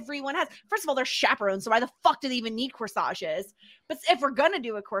that everyone has. First of all, they're chaperones, so why the fuck do they even need corsages? But if we're gonna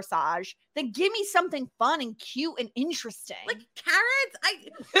do a corsage, then give me something fun and cute and interesting. Like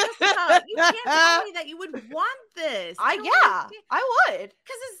carrots? Jessica, you can't tell me that you would want this. I would.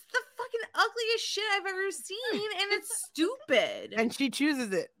 Because it's the fucking ugliest shit I've ever seen, and it's stupid. And she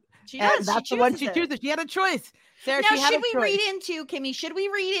chooses it. She And does. that's She the one chooses she it. chooses. She had a choice. Sarah, Now, she had should a we choice. read into, Kimmy, should we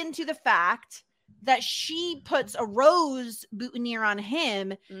read into the fact that she puts a rose boutonniere on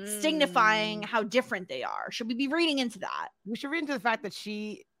him, signifying how different they are? Should we be reading into that? We should read into the fact that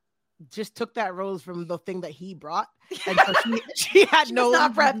she just took that rose from the thing that he brought, and so she had She no was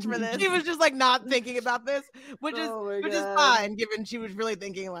not prepped for this. She was just like not thinking about this, which is God. fine, given she was really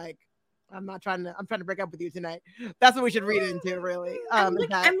thinking like, I'm trying to break up with you tonight. That's what we should read into, really. I'm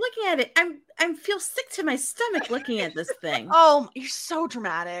looking at it. I feel sick to my stomach looking at this thing. Oh, you're so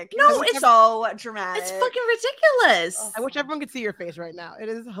dramatic. No, it's so dramatic. It's fucking ridiculous. I wish everyone could see your face right now. It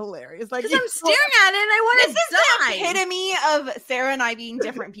is hilarious. Like Because I'm staring at it and I want This is to the die. epitome of Sarah and I being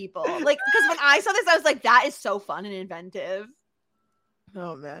different people. Like, because when I saw this, I was like, that is so fun and inventive.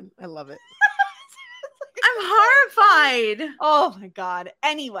 Oh man, I love it. I'm horrified. Oh my God.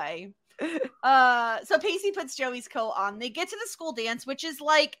 Anyway. So Pacey puts Joey's coat on. They get to the school dance, which is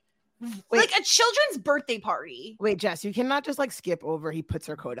like a children's birthday party. Wait, Jess, you cannot just like skip over. He puts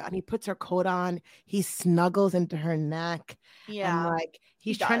her coat on. He puts her coat on. He snuggles into her neck. Yeah. And like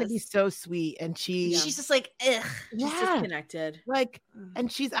he's trying to be so sweet, and she's just like, ugh. Just disconnected. Like,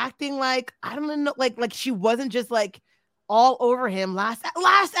 and she's acting like, I don't know, like she wasn't just like all over him last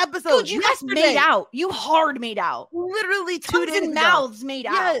episode. Dude, you guys made out. You hard made out. Literally 2 Tongues days and ago. mouths made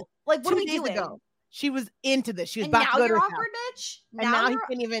out. Yes, Like, what 2 are we days doing? ago. She was into this. She was And about now to go to you're his awkward, house. bitch. And now he you're-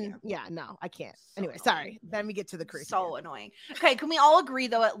 can't even. Yeah, no, I can't. Anyway, annoying. sorry. Let me get to the crease. So annoying. Okay, can we all agree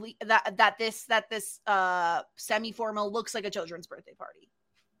though at least that this semi-formal looks like a children's birthday party?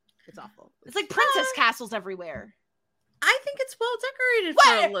 It's awful. It's like princess castles everywhere. I think it's well decorated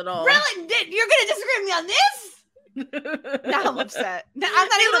What? for a little. Really? You're gonna disagree with me on this? Now I'm upset. I'm not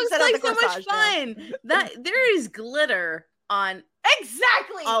It even looks upset like at the so much corsage, though. fun. That there is glitter on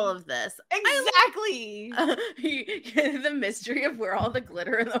Exactly. all of this. Exactly. The mystery of where all the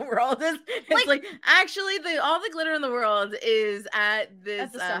glitter in the world is. It's like actually all the glitter in the world is at this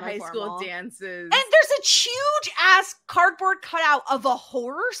At the high school semi-formal. dances. And there's a huge ass cardboard cutout of a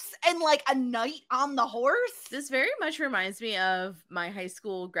horse and like a knight on the horse. This very much reminds me of my high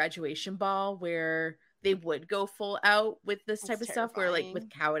school graduation ball where they would go full out with this type That's of stuff, where like with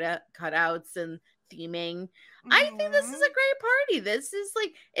terrifying. cutouts and theming. I think this is a great party. This is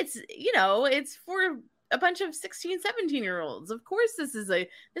like, it's, it's for a bunch of 16, 17-year-olds. Of course, this is a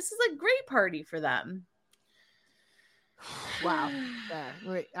great party for them. Wow.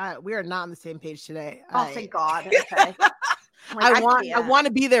 We are not on the same page today. Oh, thank God. Okay. I want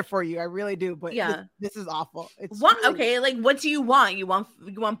to be there for you. I really do. But Yeah. this is awful. It's What? really- Okay, like what do you want? You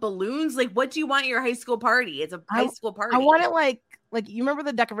want balloons? Like what do you want at your high school party? It's a high school party. I want it like you remember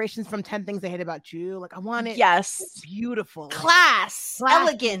the decorations from 10 Things I Hate About You? Like I want it Yes. beautiful. Like, Class,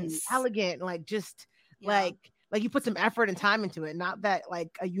 classy, elegant, like just Yeah. like you put some effort and time into it, not that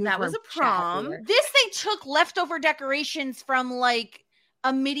like a uniform. That was a chat prom. there. This they took leftover decorations from like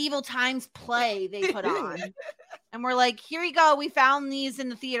a medieval times play they put on. And we're like, here you go. We found these in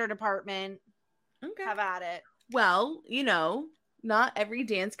the theater department. Okay. Have at it. Well, not every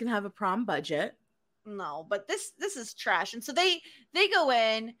dance can have a prom budget. No, but this is trash. And so they go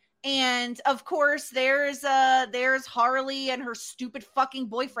in, and of course there's Harley and her stupid fucking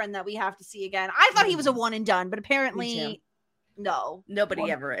boyfriend that we have to see again. I thought he was a one and done, but Me apparently no.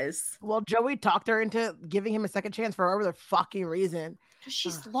 Nobody ever is. Well, Joey talked her into giving him a second chance for whatever the fucking reason.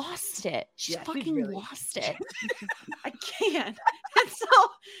 She's lost it. She's Yeah, she's fucking really- lost it. I can't. And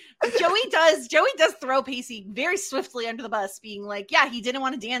so Joey does throw Pacey very swiftly under the bus, being like, yeah, he didn't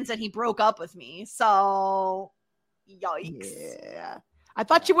want to dance and he broke up with me. So yikes. Yeah. I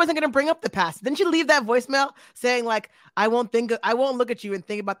thought she wasn't gonna bring up the past. Didn't she leave that voicemail saying like, I won't look at you and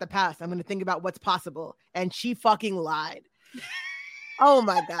think about the past. I'm gonna think about what's possible. And she fucking lied. Oh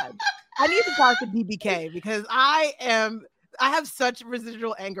my God. I need to talk to BBK because I have such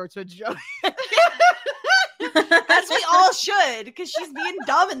residual anger to Joey. As we all should, because she's being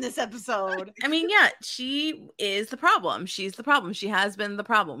dumb in this episode. I mean, yeah, she is the problem. She's the problem. She has been the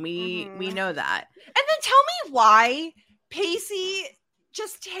problem. We know that. And then tell me why Pacey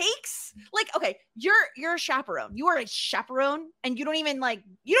just takes like, okay, you're a chaperone. You are a chaperone, and you don't even go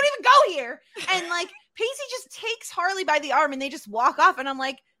here. And like Pacey just takes Harley by the arm, and they just walk off. And I'm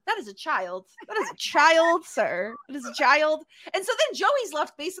like, that is a child. That is a child, sir. It is a child. And so then Joey's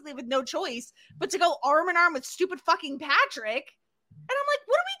left basically with no choice but to go arm in arm with stupid fucking Patrick. And I'm like,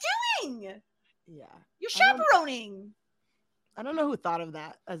 what are we doing? Yeah. You're chaperoning. I don't know who thought of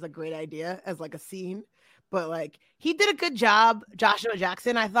that as a great idea, as like a scene, but like he did a good job, Joshua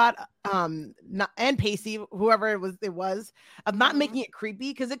Jackson, I thought, and Pacey, whoever it was, of not making it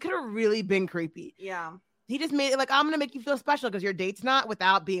creepy, because it could have really been creepy. Yeah. He just made it like, I'm gonna make you feel special because your date's not,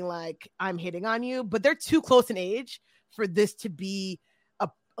 without being like, I'm hitting on you. But they're too close in age for this to be a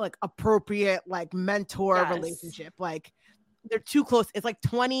like appropriate like mentor relationship. Like they're too close. It's like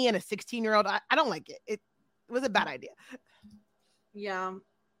 20 and a 16-year-old. I don't like it. It was a bad idea. Yeah,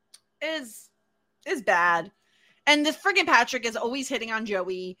 is bad. And this friggin' Patrick is always hitting on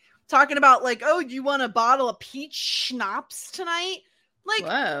Joey, talking about like, oh, you want a bottle of peach schnapps tonight? Like,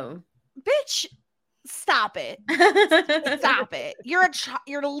 whoa, bitch. Stop it. Stop it. You're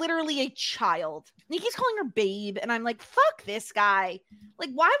literally a child. And he keeps calling her babe. And I'm like, fuck this guy. Like,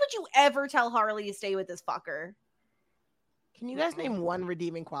 why would you ever tell Harley to stay with this fucker? Can you guys name one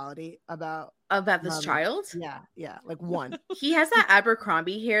redeeming quality about this child? Yeah. Like one. He has that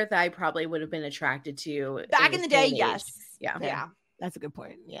Abercrombie hair that I probably would have been attracted to. Back in the day, yes. Yeah. That's a good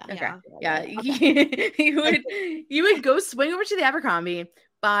point. Yeah. Okay. Yeah. You would go swing over to the Abercrombie,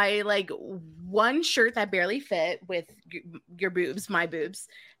 buy like one shirt that barely fit with your boobs, my boobs,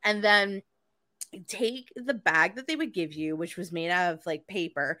 and then take the bag that they would give you, which was made out of like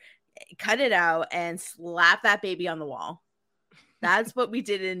paper, cut it out and slap that baby on the wall. That's what we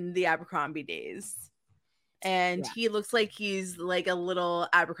did in the Abercrombie days. And he looks like he's like a little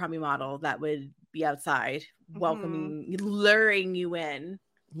Abercrombie model that would be outside welcoming, luring you in.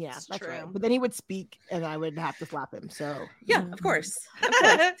 Yeah, that's true. Right. But then he would speak and I would have to slap him. So yeah, of course.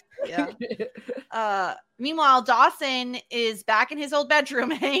 Yeah. Meanwhile, Dawson is back in his old bedroom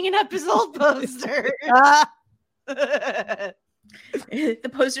hanging up his old poster. The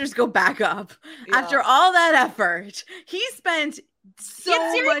posters go back up after all that effort. He spent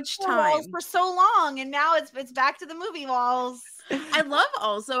so much time for so long, and now it's back to the movie walls. I love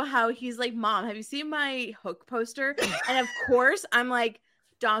also how he's like, Mom, have you seen my Hook poster? And of course I'm like,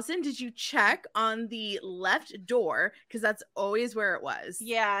 Dawson, did you check on the left door? Because that's always where it was.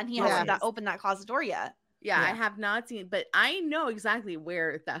 Yeah, and he hasn't opened that closet door yet. Yeah, I have not seen, but I know exactly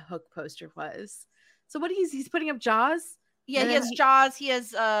where that Hook poster was. So what he's putting up Jaws? Yeah, he has Jaws. He has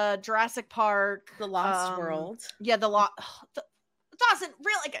Jurassic Park, The Lost World. Yeah, Dawson,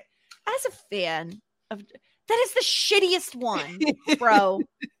 really, like, as a fan of that is the shittiest one, bro.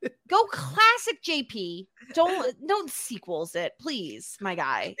 Go classic JP. Don't sequels it, please, my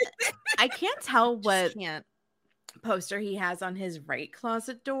guy. I can't tell what poster he has on his right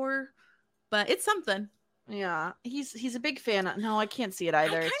closet door, but it's something. Yeah, he's a big fan. No, I can't see it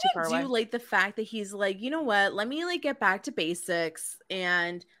either. It's too far away. I do like the fact that he's like, you know what? Let me like get back to basics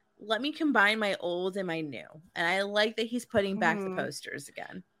and let me combine my old and my new. And I like that he's putting back the posters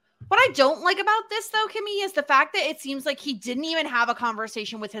again. What I don't like about this, though, Kimmy, is the fact that it seems like he didn't even have a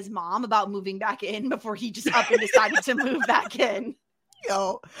conversation with his mom about moving back in before he just up and decided to move back in.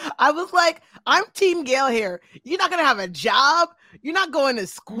 Yo, I was like, I'm Team Gail here. You're not going to have a job. You're not going to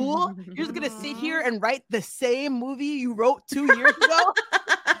school. You're just going to sit here and write the same movie you wrote 2 years ago.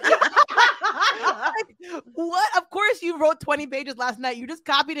 Like, what? Of course you wrote 20 pages last night. You just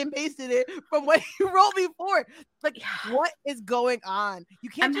copied and pasted it from what you wrote before. Like, what is going on?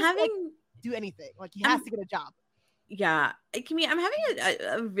 You can't do anything. Like, he has to get a job. Yeah. I'm having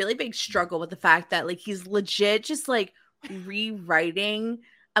a really big struggle with the fact that like he's legit just like rewriting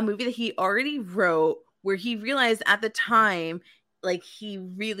a movie that he already wrote, where he realized at the time like he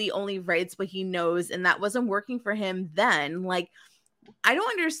really only writes what he knows, and that wasn't working for him then. Like, I don't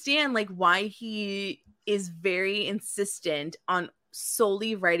understand like why he is very insistent on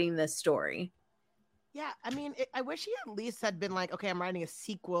solely writing this story. Yeah, I mean, I wish he at least had been like, okay, I'm writing a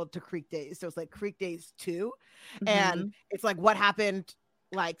sequel to Creek Days. So it's like Creek Days 2. And it's like what happened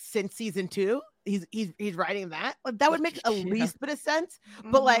like since season 2. he's writing that. Like that would make a least bit of sense.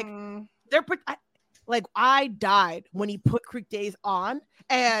 But like I died when he put Creek Days on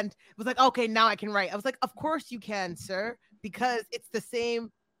and was like, okay, now I can write. I was like, of course you can, sir, because it's the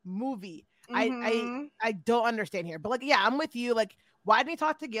same movie. I don't understand here. But like, yeah, I'm with you. Like, why didn't he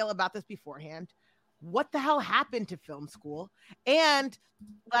talk to Gail about this beforehand? What the hell happened to film school? And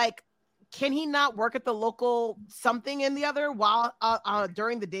like, can he not work at the local something in the other while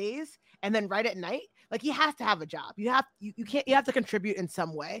during the days and then write at night? Like, he has to have a job. You have to contribute in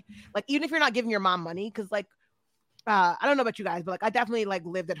some way. Like, even if you're not giving your mom money, because like I don't know about you guys, but like I definitely like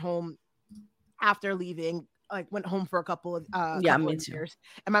lived at home after leaving. Like went home for a couple of years,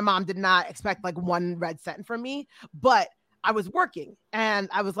 and my mom did not expect like 1 red cent from me, but I was working and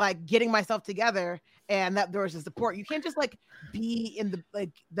I was like getting myself together, and that there was a support. You can't just like be in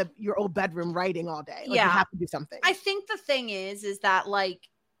your old bedroom writing all day. Like, you have to do something. I think the thing is that like,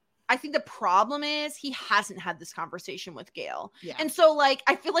 I think the problem is he hasn't had this conversation with Gail. Yeah. And so like,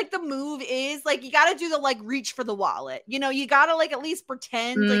 I feel like the move is like, you got to do the like reach for the wallet, you know, you got to like at least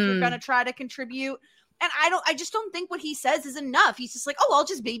pretend like you're going to try to contribute. And I just don't think what he says is enough. He's just like, oh, I'll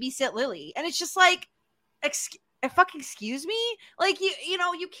just babysit Lily. And it's just like, excuse me? Like, you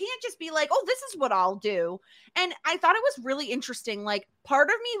know, you can't just be like, oh, this is what I'll do. And I thought it was really interesting. Like, part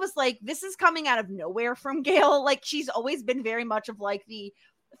of me was like, this is coming out of nowhere from Gail. Like, she's always been very much of like the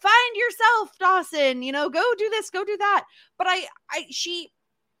find yourself, Dawson, you know, go do this, go do that. But it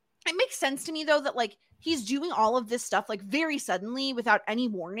makes sense to me though, that like, he's doing all of this stuff like very suddenly without any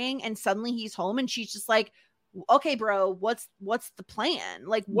warning. And suddenly he's home and she's just like, okay, bro, what's the plan?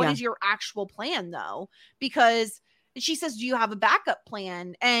 Like, what is your actual plan though? Because she says, do you have a backup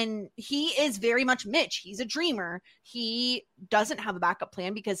plan? And he is very much Mitch. He's a dreamer. He doesn't have a backup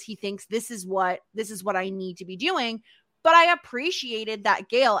plan because he thinks this is what I need to be doing. But I appreciated that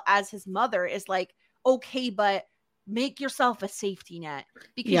Gail, as his mother, is like, okay, but make yourself a safety net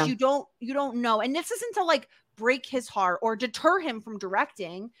because you don't know. And this isn't to like break his heart or deter him from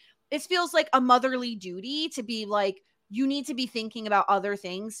directing. It feels like a motherly duty to be like, you need to be thinking about other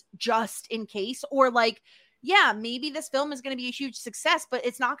things just in case, or like, yeah, maybe this film is going to be a huge success, but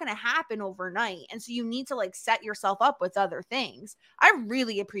it's not going to happen overnight. And so you need to like set yourself up with other things. I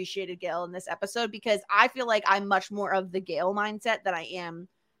really appreciated Gail in this episode because I feel like I'm much more of the Gail mindset than I am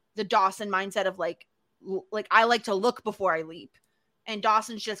the Dawson mindset of like I like to look before I leap. And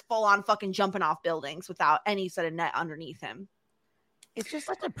Dawson's just full on fucking jumping off buildings without any sort of net underneath him. It's just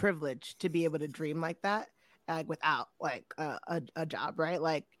such a privilege to be able to dream like that, without like a job, right?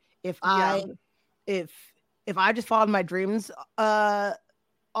 Like if I just followed my dreams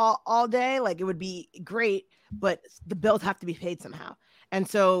all day, like it would be great, but the bills have to be paid somehow. And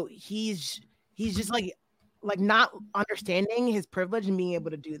so he's just like not understanding his privilege and being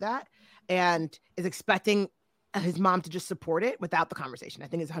able to do that, and is expecting his mom to just support it without the conversation. I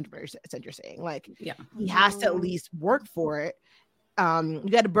think it's 100% you're saying. Like, he has to at least work for it. You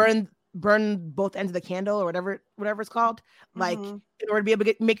got to burn both ends of the candle or whatever it's called, like in order to be able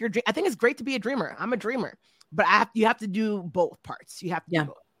to make your dream. I think it's great to be a dreamer. I'm a dreamer, but you have to do both parts. You have to do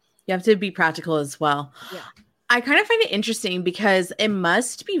both. You have to be practical as well. Yeah. I kind of find it interesting because it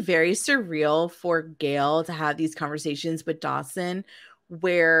must be very surreal for Gail to have these conversations with Dawson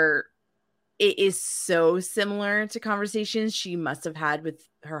where it is so similar to conversations she must have had with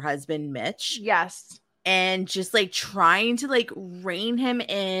her husband, Mitch. Yes. And just like trying to like rein him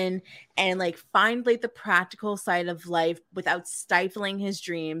in and like find like the practical side of life without stifling his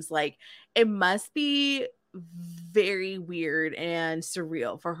dreams. Like, it must be very weird and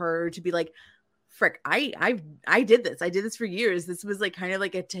surreal for her to be like, frick, I did this. I did this for years. This was like kind of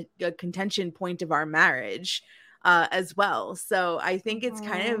like a contention point of our marriage as well. So I think it's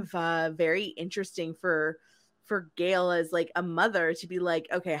kind of very interesting for Gail as like a mother to be like,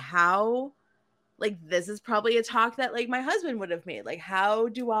 okay, how, like, this is probably a talk that like my husband would have made. Like, how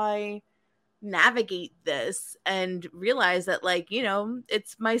do I navigate this and realize that, like, you know,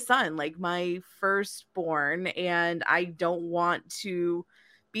 it's my son, like my firstborn, and I don't want to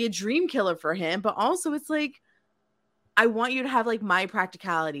be a dream killer for him, but also it's like, I want you to have like my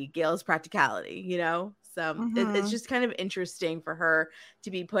practicality, Gail's practicality, you know? So it's just kind of interesting for her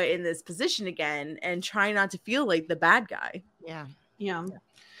to be put in this position again and try not to feel like the bad guy. Yeah.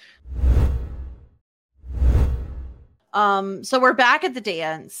 So we're back at the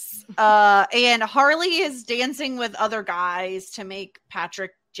dance, and Harley is dancing with other guys to make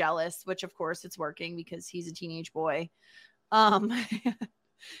Patrick jealous, which of course it's working because he's a teenage boy.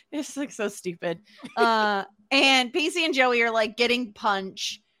 It's like so stupid. And Pacey and Joey are like getting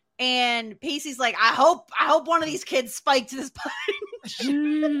punch, And Pacey's like, I hope one of these kids spiked this punch.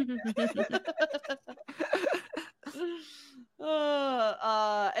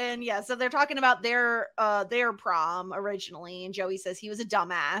 And yeah, so they're talking about their prom originally, and Joey says he was a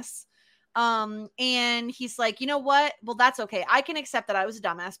dumbass. And he's like, you know what? Well, that's okay. I can accept that I was a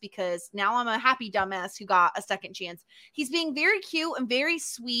dumbass because now I'm a happy dumbass who got a second chance. He's being very cute and very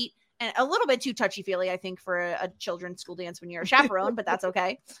sweet and a little bit too touchy-feely, I think, for a children's school dance when you're a chaperone, but that's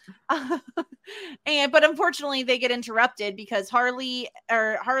okay. But unfortunately, they get interrupted because Harley's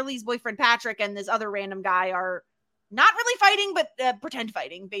boyfriend Patrick and this other random guy are not really fighting, but pretend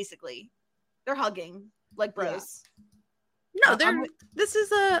fighting. Basically, they're hugging like bros. Yeah. No, this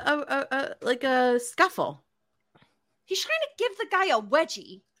is a scuffle. He's trying to give the guy a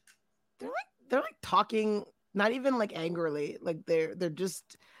wedgie. They're like talking, not even like angrily. Like they're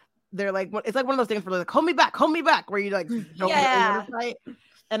like, it's like one of those things where they're like, hold me back, where you like don't really want to fight.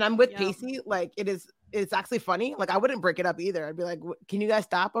 And I'm with Pacey. Like it's actually funny. Like I wouldn't break it up either. I'd be like, can you guys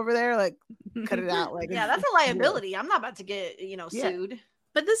stop over there? Like cut it out. Like that's a liability. I'm not about to get sued.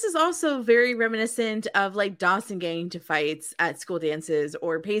 But this is also very reminiscent of like Dawson getting to fights at school dances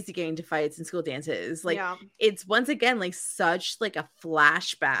or Pacey getting to fights in school dances. Like it's once again like such like a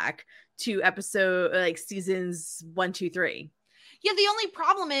flashback to episode like seasons 1, 2, 3. Yeah, the only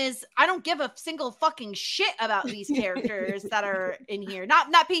problem is I don't give a single fucking shit about these characters that are in here.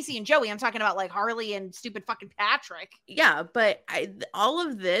 Not Pacey and Joey. I'm talking about like Harley and stupid fucking Patrick. Yeah, but all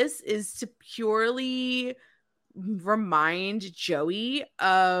of this is to purely remind Joey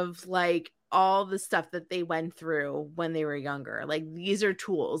of like all the stuff that they went through when they were younger. Like these are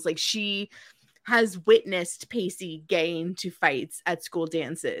tools. Like she has witnessed Pacey getting into fights at school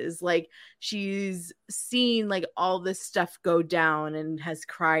dances. Like she's seen like all this stuff go down and has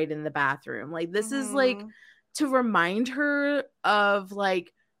cried in the bathroom. Like this is like to remind her of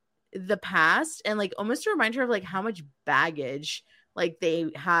like the past and like almost to remind her of like how much baggage like they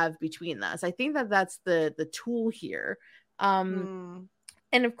have between us. I think that that's the tool here. And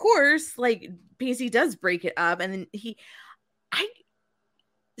of course, like Pacey does break it up and then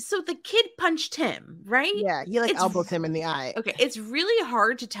so the kid punched him, right? Yeah, he like elbows him in the eye. Okay, it's really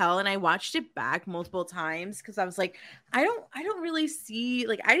hard to tell, and I watched it back multiple times because I was like, I don't really see,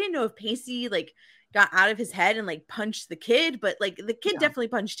 like, I didn't know if Pacey like got out of his head and like punched the kid, but like the kid definitely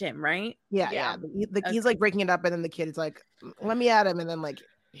punched him, right? Yeah. He's like breaking it up, and then the kid is like, "Let me at him," and then like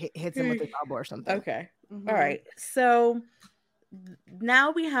hits him with his elbow or something. Okay, all right. So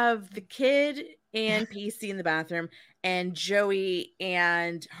now we have the kid and Pacey in the bathroom and Joey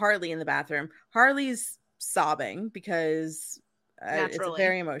and Harley in the bathroom. Harley's sobbing because it's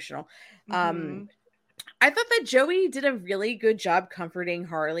very emotional. I thought that Joey did a really good job comforting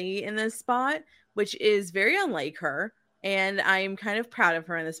Harley in this spot, which is very unlike her. And I'm kind of proud of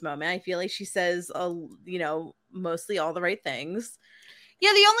her in this moment. I feel like she says, mostly all the right things.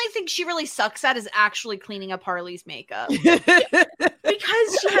 Yeah, the only thing she really sucks at is actually cleaning up Harley's makeup.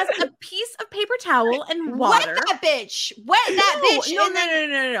 Because she has a piece of paper towel and water. Wet that bitch.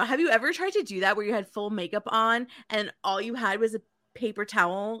 No. Have you ever tried to do that where you had full makeup on and all you had was a paper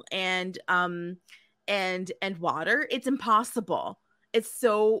towel and water? It's impossible. It's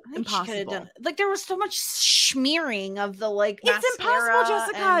so impossible. Like there was so much smearing of the like. It's impossible,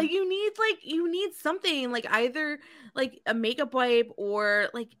 Jessica. You need something like either like a makeup wipe or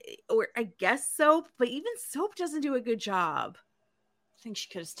I guess soap. But even soap doesn't do a good job. I think she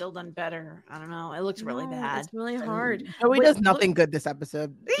could have still done better. I don't know. It looks really bad. It's really hard. Joey does nothing good this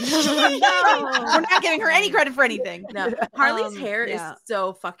episode. No, we're not giving her any credit for anything. No, Harley's hair is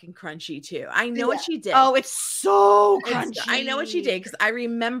so fucking crunchy too. I know what she did. Oh, it's so crunchy. I know what she did because I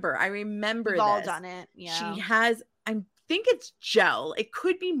remember. We've all done it. Yeah, she has. I think it's gel. It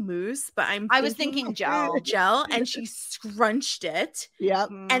could be mousse, but I was thinking gel. And she scrunched it. Yep.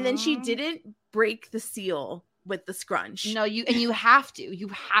 And then she didn't break the seal with the scrunch. No, you have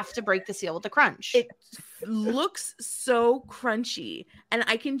to break the seal with the crunch. It looks so crunchy and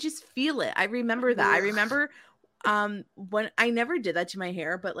I can just feel it. I remember that. I remember when I never did that to my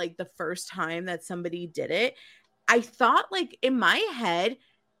hair, but like the first time that somebody did it, I thought like in my head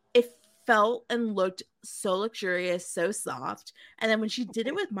it felt and looked so luxurious, so soft. And then when she did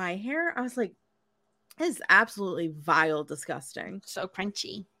it with my hair, I was like, this is absolutely vile, disgusting. So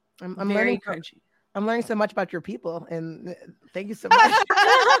crunchy. I'm very crunchy. I'm learning so much about your people, and thank you so much.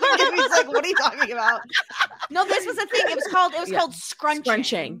 He's like, what are you talking about? No, this was a thing. It was called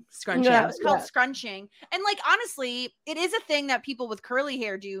scrunching. Scrunching. Yeah, it was called scrunching. And like, honestly, it is a thing that people with curly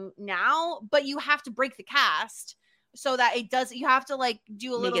hair do now, but you have to break the cast so that it does. You have to like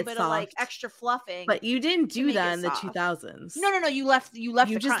do a Make little it bit of like soft. extra fluffing. But you didn't to do make that it in the soft. 2000s. No. You left You the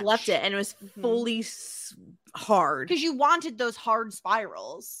just crunch. left it, and it was fully hard. because you wanted those hard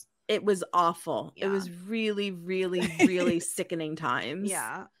spirals. It was awful. Yeah. It was really, really, really sickening times.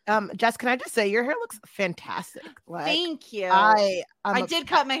 Yeah. Jess, can I just say your hair looks fantastic? Like, Thank you. I did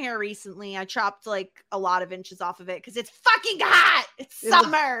cut my hair recently. I chopped like a lot of inches off of it because it's fucking hot. It's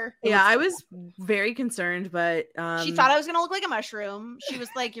summer. Yeah, I was very concerned, but She thought I was gonna look like a mushroom. She was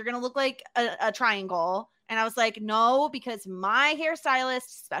like, "You're gonna look like a triangle," and I was like, "No," because my hairstylist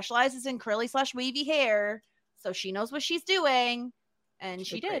specializes in curly/wavy hair, so she knows what she's doing, and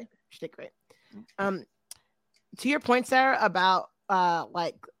she did. She did great. To your point, Sarah, about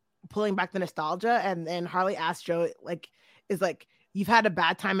like pulling back the nostalgia, and then Harley asked Joe, like, is like, you've had a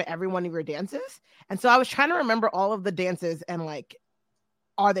bad time at every one of your dances, and so I was trying to remember all of the dances and like,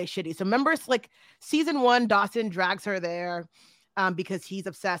 are they shitty? So remember, it's like season 1, Dawson drags her there because he's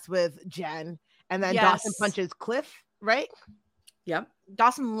obsessed with Jen, and then Dawson punches Cliff, right? Yep.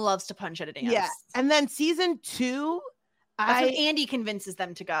 Dawson loves to punch at a dance. Yeah, and then season 2. That's when Andy convinces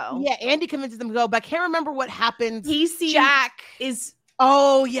them to go. Yeah, Andy convinces them to go, but I can't remember what happens. Jack is.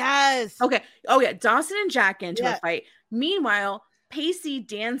 Oh, yes. Okay. Oh, yeah. Dawson and Jack get into a fight. Meanwhile, Pacey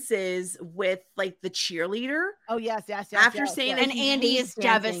dances with like the cheerleader. Oh, yes. After saying that, and Andy is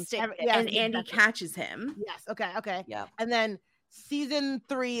devastated. And Andy catches him. Yes. Okay. Yeah. And then season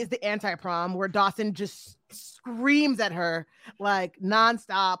 3 is the anti-prom, where Dawson just screams at her like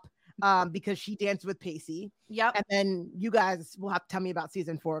nonstop. Because she danced with Pacey. Yep. And then you guys will have to tell me about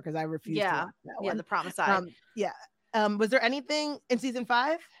season 4 because I refuse to watch that one. The promiside. Was there anything in season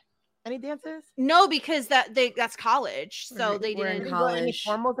 5? Any dances? No, because that's college. So they Were didn't in college. Any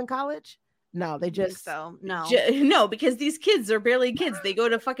formals in college? No, they just no, because these kids are barely kids. They go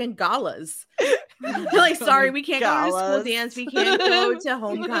to fucking galas. They're like, sorry, we can't go to school dance. We can't go to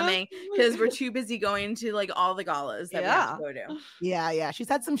homecoming because we're too busy going to like all the galas that we have to go to. Yeah. She's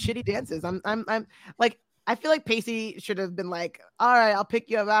had some shitty dances. I'm like, I feel like Pacey should have been like, all right, I'll pick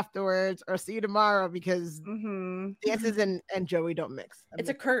you up afterwards or see you tomorrow, because dances and Joey don't mix. It's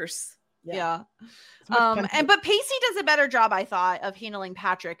a curse. Yeah. But Pacey does a better job, I thought, of handling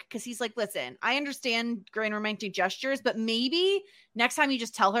Patrick, because he's like, listen, I understand grand romantic gestures, but maybe next time you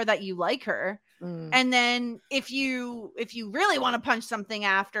just tell her that you like her. And then if you really want to punch something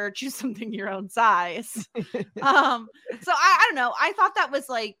after, choose something your own size. So I don't know. I thought that was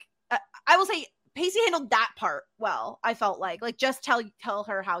like, I will say Pacey handled that part well. I felt like just tell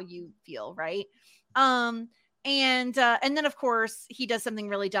her how you feel, right? And then of course he does something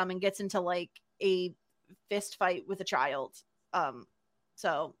really dumb and gets into like a fist fight with a child.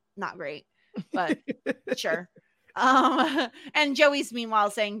 So not great, but sure. And Joey's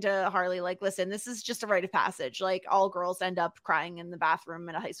meanwhile saying to Harley, like, listen, this is just a rite of passage. Like, all girls end up crying in the bathroom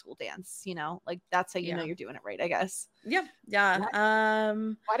in a high school dance, you know, like that's how you know you're doing it right, I guess. Yep. Yeah.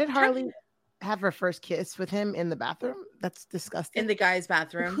 Why did Harley have her first kiss with him in the bathroom? That's disgusting. In the guy's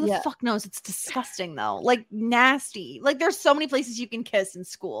bathroom. Who the fuck knows? It's disgusting though. Like, nasty. Like, there's so many places you can kiss in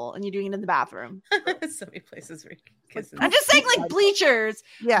school, and you're doing it in the bathroom. So many places where you can kiss. I'm just saying, like bleachers,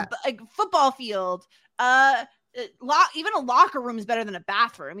 like football field, even a locker room is better than a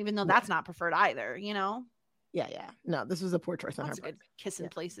bathroom, even though that's not preferred either, you know? Yeah. No, this was a poor choice on her part. Good kissing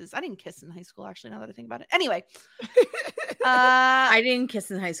places. I didn't kiss in high school, actually, now that I think about it. Anyway. I didn't kiss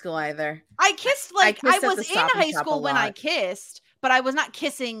in high school either. I kissed I was in high school when I kissed, but I was not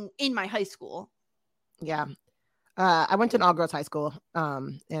kissing in my high school. Yeah. I went to an all-girls high school,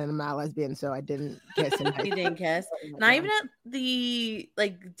 and I'm not a lesbian, so I didn't kiss in high school. You didn't kiss? Not even at the,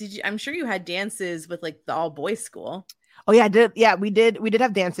 like, did you? I'm sure you had dances with, like, the all-boys school. Oh, yeah, I did. Yeah, we did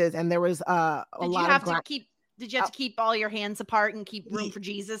have dances, and there was a lot of... Did you have to keep all your hands apart and keep room for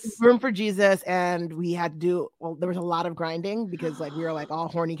Jesus? Room for Jesus, and we had to do. Well, there was a lot of grinding because, like, we were like all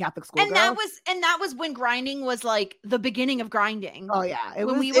horny Catholic school. And that was when grinding was like the beginning of grinding. Oh yeah,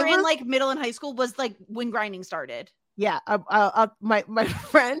 when we were in like middle and high school was like when grinding started. Yeah, my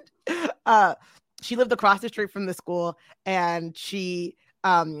friend, she lived across the street from the school, and she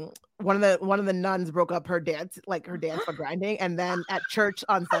one of the nuns broke up her dance for grinding, and then at church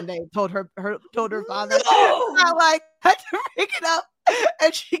on Sunday told her father, I like had to break it up,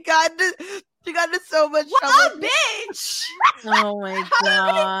 and she got into so much trouble. Bitch! Oh my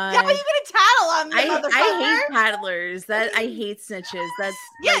god! How are you gonna tattle on me, motherfucker? I hate tattlers. I hate snitches. That's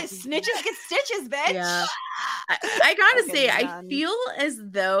snitches get stitches, bitch. Yeah. I gotta say, I feel as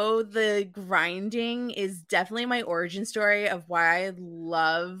though the grinding is definitely my origin story of why I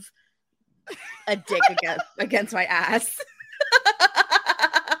love a dick against my ass.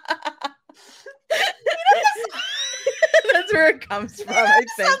 That's where it comes from, I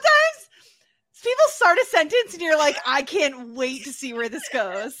think. Sometimes people start a sentence and you're like, I can't wait to see where this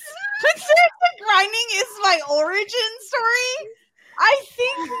goes. But seriously, grinding is my origin story. I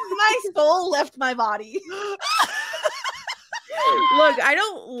think my soul left my body. Look, I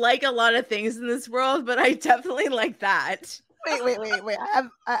don't like a lot of things in this world, but I definitely like that. Wait. I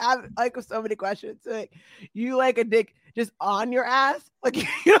have like so many questions. Like, you like a dick just on your ass? Like, you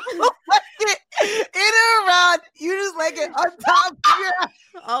don't like it in or around. You just like it on top of your ass.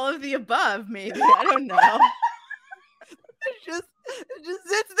 All of the above, maybe. I don't know. It just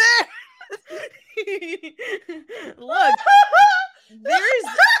sits there. Look, there's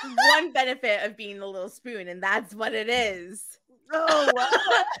one benefit of being the little spoon, and that's what it is. Oh, wow.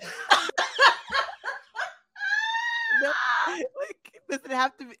 No, like, does it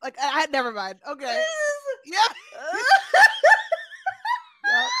have to be like? I never mind. Okay. Yep.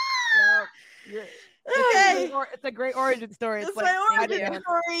 Yep. Okay. It's a great origin story. That's It's like my origin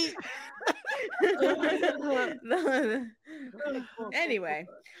story. Anyway,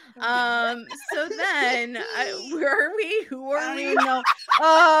 so then where are we? Who I are don't we? even know.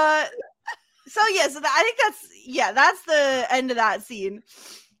 So I think that's the end of that scene.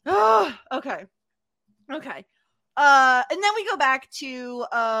 Oh, okay. And then we go back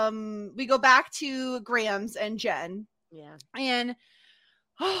to Grams and Jen. Yeah. And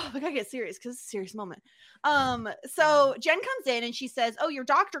we gotta get serious because it's a serious moment. So Jen comes in and she says, "Oh, your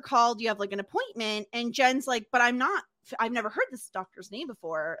doctor called. You have like an appointment." And Jen's like, "But I've never heard this doctor's name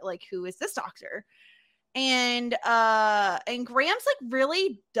before. Like, who is this doctor?" And Grams like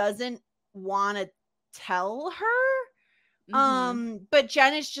really doesn't want to tell her. But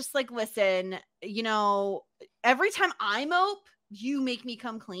Jen is just like, "Listen, you know, every time I mope, you make me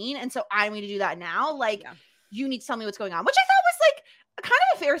come clean, and so I'm going to do that now. Like, you need to tell me what's going on," which I thought was like kind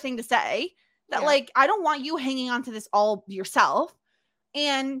of a fair thing to say. That like, I don't want you hanging on to this all yourself.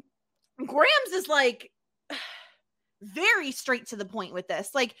 And Grams is like very straight to the point with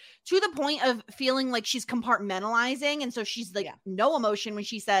this, like to the point of feeling like she's compartmentalizing, and so she's like no emotion when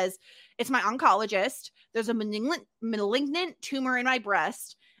she says, "It's my oncologist. There's a malignant tumor in my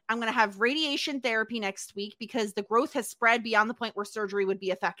breast. I'm going to have radiation therapy next week because the growth has spread beyond the point where surgery would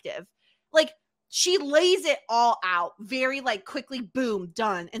be effective." Like, she lays it all out very like quickly, boom,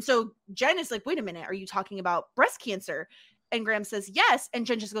 done. And so Jen is like, "Wait a minute, are you talking about breast cancer?" And Graham says, "Yes." And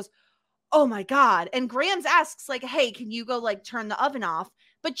Jen just goes, "Oh my God." And Grams asks like, "Hey, can you go like turn the oven off?"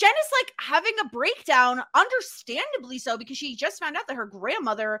 But Jen is like having a breakdown, understandably so, because she just found out that her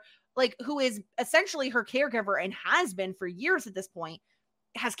grandmother, like who is essentially her caregiver and has been for years at this point,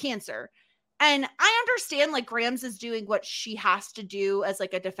 has cancer. And I understand like Grams is doing what she has to do as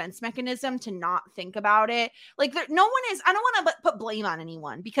like a defense mechanism to not think about it. Like no one is, I don't want to put blame on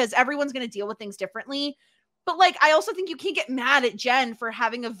anyone because everyone's going to deal with things differently. But like, I also think you can't get mad at Jen for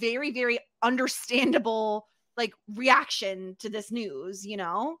having a very, very understandable like reaction to this news, you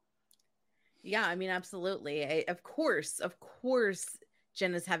know? Yeah, I mean, absolutely. Of course,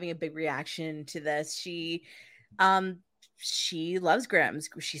 Jen is having a big reaction to this. She loves Grams.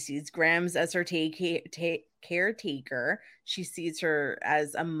 She sees Grams as her caretaker. She sees her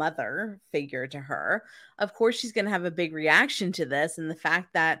as a mother figure to her. Of course, she's going to have a big reaction to this. And the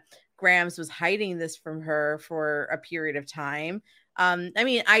fact that Grams was hiding this from her for a period of time. I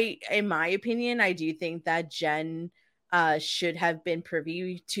mean, in my opinion, I do think that Jen should have been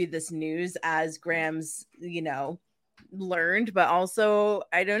privy to this news as Grams, you know, learned. But also,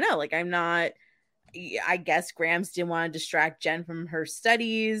 I don't know, like I guess Grams didn't want to distract Jen from her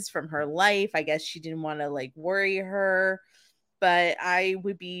studies, from her life. I guess she didn't want to like worry her. But I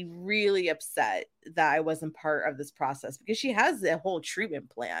would be really upset that I wasn't part of this process because she has a whole treatment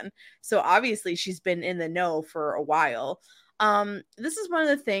plan. So obviously she's been in the know for a while. This is one of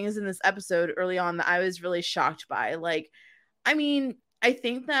the things in this episode early on that I was really shocked by. Like, I mean, I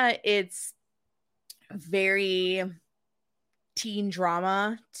think that it's very teen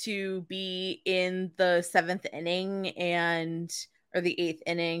drama to be in the 7th inning or the 8th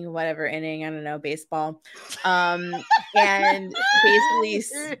inning, whatever inning, I don't know, baseball. And basically,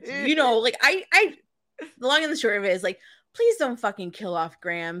 you know, like I the long and the short of it is like, please don't fucking kill off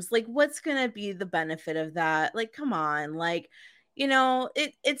Grams. Like, what's going to be the benefit of that? Like, come on. Like, you know,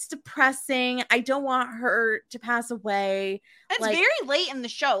 it's depressing. I don't want her to pass away. It's like, very late in the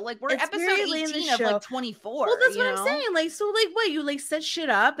show. Like, we're episode 18 of like 24. Well, that's what I'm saying. Like, so like what, you like set shit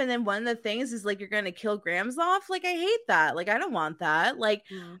up and then one of the things is like you're gonna kill Grams off. Like, I hate that. Like, I don't want that. Like,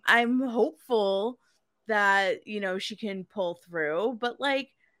 I'm hopeful that, you know, she can pull through, but like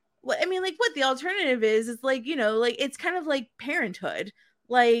I mean, like, what the alternative is like, you know, like it's kind of like Parenthood,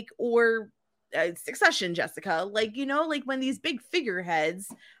 like, or Succession, Jessica. Like, you know, like when these big figureheads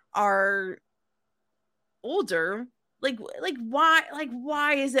are older, like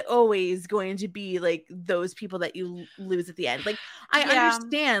why is it always going to be like those people that you lose at the end? Like, I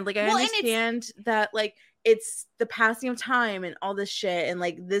understand that like it's the passing of time and all this shit, and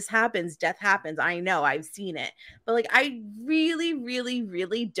like this happens, death happens. I know, I've seen it, but like I really, really,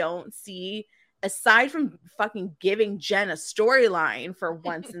 really don't see, aside from fucking giving Jen a storyline for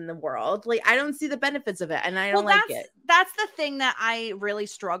once in the world, like I don't see the benefits of it, and I don't like it. That's the thing that I really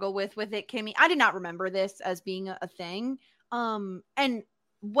struggle with it, Kimmy. I did not remember this as being a thing. And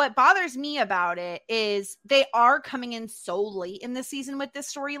what bothers me about it is they are coming in so late in the season with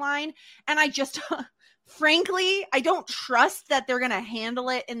this storyline, and I just frankly, I don't trust that they're going to handle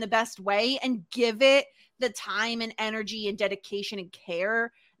it in the best way and give it the time and energy and dedication and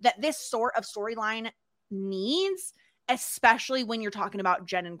care that this sort of storyline needs, especially when you're talking about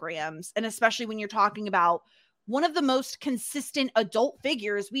Jen and Grams, and especially when you're talking about one of the most consistent adult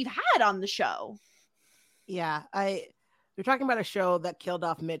figures we've had on the show. Yeah, you're talking about a show that killed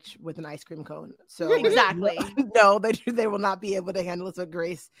off Mitch with an ice cream cone. So exactly. No, they will not be able to handle this with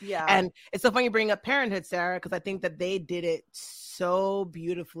grace. Yeah. And it's so funny you bring up Parenthood, Sarah, because I think that they did it so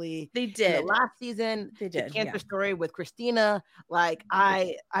beautifully. They did. In the last season, they did. The cancer story with Christina. Like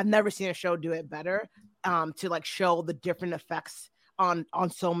I've never seen a show do it better. To like show the different effects on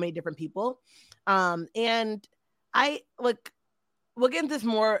so many different people. And I like we'll get into this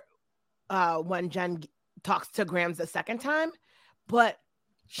more when Jen talks to Grams the second time, but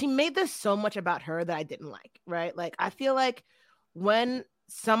she made this so much about her that I didn't like, right? Like I feel like when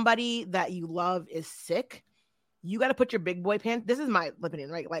somebody that you love is sick, you got to put your big boy pants. This is my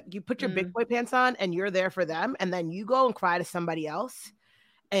opinion, right? Like you put your big boy pants on and you're there for them, and then you go and cry to somebody else.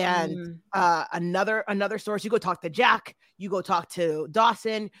 And another source, you go talk to Jack, you go talk to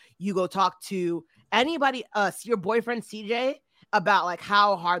Dawson, you go talk to anybody, your boyfriend CJ, about like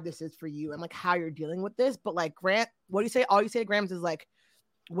how hard this is for you and like how you're dealing with this. But like Grant, what do you say? All you say to Grams is like,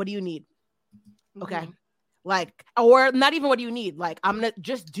 what do you need? Okay. Like, or not even what do you need? Like, I'm going to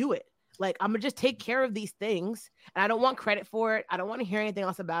just do it. Like, I'm gonna just take care of these things, and I don't want credit for it. I don't want to hear anything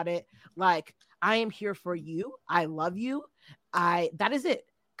else about it. Like, I am here for you. I love you. That is it.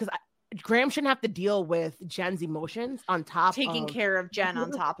 Because Graham shouldn't have to deal with Jen's emotions on top taking care of Jen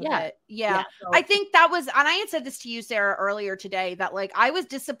on top of it. Yeah. So. I think that was, and I had said this to you, Sarah, earlier today, that like I was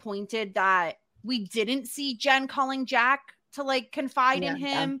disappointed that we didn't see Jen calling Jack to like confide in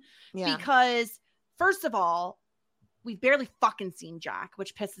him because first of all, we've barely fucking seen Jack,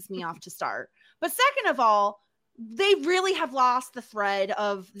 which pisses me off to start. But second of all, they really have lost the thread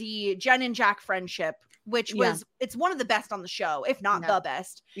of the Jen and Jack friendship, which was, it's one of the best on the show, if not the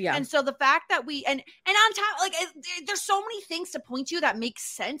best. Yeah. And so the fact that we, and on top, like there's so many things to point to that makes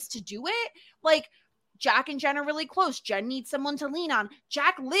sense to do it. Like Jack and Jen are really close. Jen needs someone to lean on.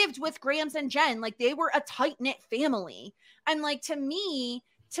 Jack lived with Grams and Jen. Like they were a tight knit family. And like, to me,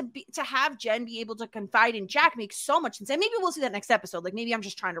 to have Jen be able to confide in Jack makes so much sense. And maybe we'll see that next episode. Like maybe I'm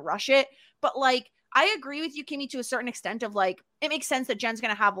just trying to rush it, but like, I agree with you, Kimmy, to a certain extent of like, it makes sense that Jen's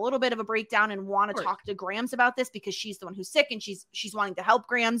going to have a little bit of a breakdown and want to talk to Grams about this because she's the one who's sick and she's wanting to help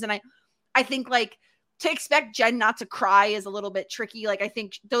Grams. And I think like to expect Jen not to cry is a little bit tricky. Like I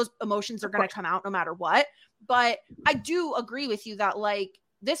think those emotions are going to come out no matter what, but I do agree with you that like,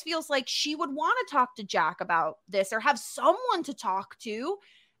 this feels like she would want to talk to Jack about this or have someone to talk to.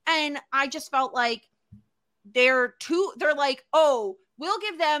 And I just felt like they're like, oh, we'll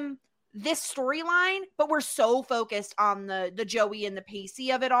give them this storyline, but we're so focused on the Joey and the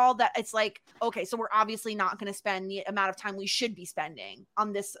Pacey of it all that it's like, okay, so we're obviously not going to spend the amount of time we should be spending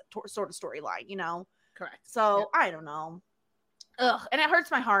on this sort of storyline, you know? Correct. So I don't know. Ugh. And it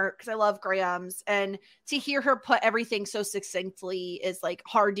hurts my heart because I love Grams, and to hear her put everything so succinctly is like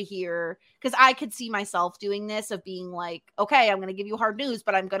hard to hear because I could see myself doing this of being like, okay, I'm going to give you hard news,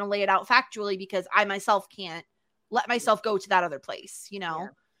 but I'm going to lay it out factually because I myself can't let myself go to that other place, you know? Yeah.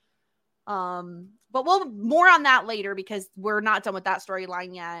 But we'll more on that later because we're not done with that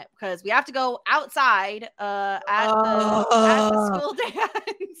storyline yet because we have to go outside at the school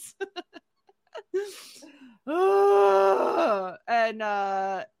dance.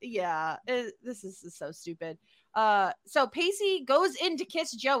 This is so stupid. So Pacey goes in to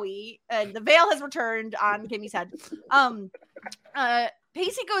kiss Joey, and the veil has returned on Kimmy's head.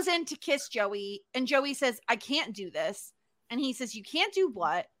 Pacey goes in to kiss Joey, and Joey says, "I can't do this," and he says, "You can't do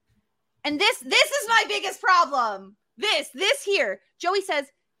what?" And this is my biggest problem. This here. Joey says,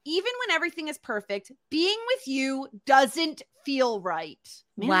 "Even when everything is perfect, being with you doesn't feel right."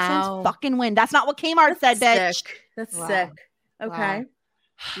 Man, wow. Fucking win. That's not what Kmart said, bitch. That's sick. Okay. Wow.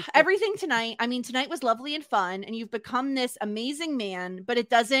 everything tonight. I mean, tonight was lovely and fun, and you've become this amazing man, but it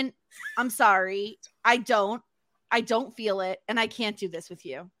doesn't, I'm sorry. I don't feel it, and I can't do this with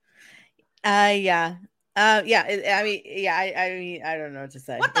you. Yeah. I mean, I don't know what to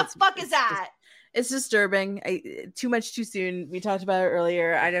say. What the fuck is that? It's disturbing. Too much too soon. We talked about it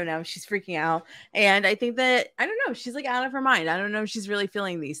earlier. I don't know. She's freaking out. And I think that, I don't know, she's like out of her mind. I don't know if she's really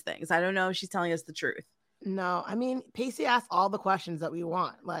feeling these things. I don't know if she's telling us the truth. No, I mean, Pacey asked all the questions that we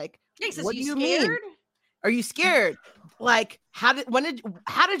want. Like, what do you mean? Are you scared? Like, how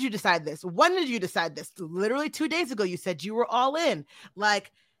did you decide this? When did you decide this? Literally 2 days ago, you said you were all in.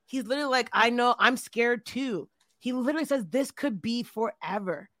 Like, he's literally like, I know, I'm scared too. He literally says this could be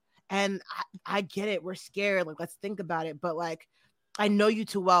forever. And I get it. We're scared. Like, let's think about it. But like, I know you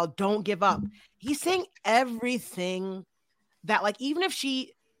too well. Don't give up. He's saying everything that, like, even if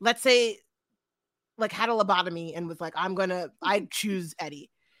she, let's say, like, had a lobotomy and was like, I choose Eddie.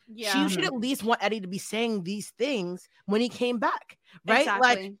 Yeah. She should at least want Eddie to be saying these things when he came back. Right?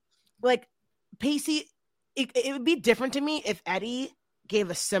 Exactly. Like Pacey, it would be different to me if Eddie gave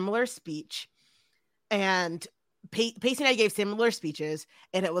a similar speech and Pacey and I gave similar speeches,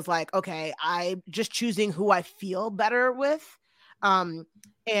 and it was like, okay, I'm just choosing who I feel better with. And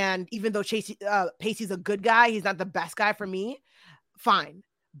even though Pacey's a good guy, he's not the best guy for me. Fine.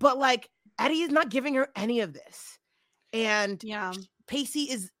 But like, Eddie is not giving her any of this. And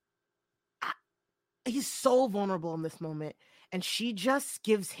Pacey he's so vulnerable in this moment. And she just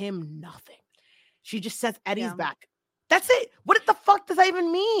gives him nothing. She just says Eddie's back. That's it. What the fuck does that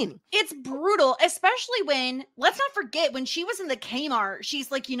even mean? It's brutal, especially when, let's not forget, when she was in the Kmart, she's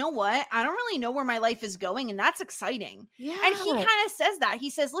like, you know what? I don't really know where my life is going, and that's exciting. Yeah. And he kind of says that. He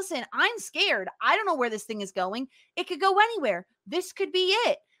says, listen, I'm scared. I don't know where this thing is going. It could go anywhere. This could be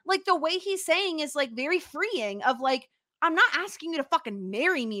it. Like, the way he's saying is like very freeing of like, I'm not asking you to fucking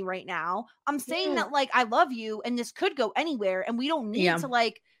marry me right now. I'm saying that like, I love you and this could go anywhere, and we don't need to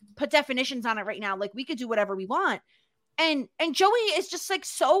like put definitions on it right now. Like, we could do whatever we want. And Joey is just like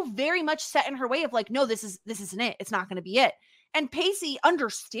so very much set in her way of like, no, this isn't it. It's not going to be it. And Pacey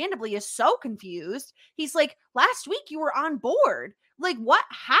understandably is so confused. He's like, last week you were on board. Like, what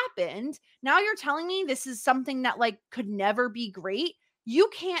happened? Now you're telling me this is something that like could never be great. You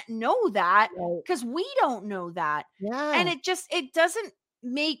can't know that because we don't know that. Yeah. And it doesn't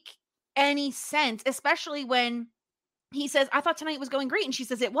make any sense, especially when he says, I thought tonight was going great. And she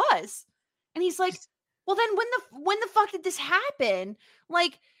says it was. And he's like, well, then when the fuck did this happen?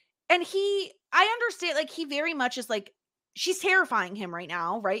 Like, and I understand, like, he very much is like, she's terrifying him right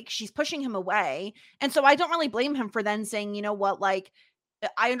now, right? She's pushing him away. And so I don't really blame him for then saying, you know what, like,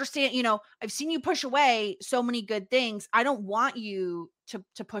 I understand, you know, I've seen you push away so many good things. I don't want you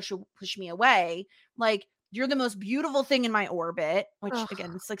to push me away. Like, you're the most beautiful thing in my orbit, which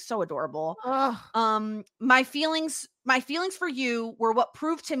again, it's like so adorable. My feelings for you were what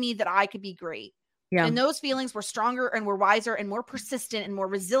proved to me that I could be great. Yeah. And those feelings were stronger and were wiser and more persistent and more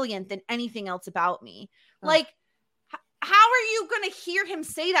resilient than anything else about me. Like, how are you going to hear him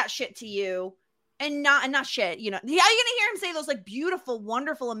say that shit to you and not shit, you know? How are you going to hear him say those like beautiful,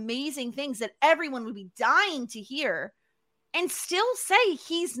 wonderful, amazing things that everyone would be dying to hear and still say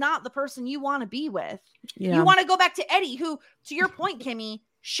he's not the person you want to be with? Yeah. You want to go back to Eddie, who, to your point, Kimmy,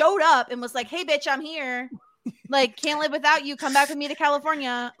 showed up and was like, hey, bitch, I'm here. Like, can't live without you. Come back with me to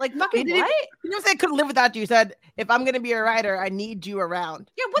California. Like, fucking what? You don't say I couldn't live without you. You said, if I'm going to be a writer, I need you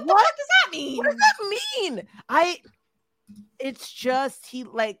around. Yeah, what the fuck does that mean? What does that mean? It's just,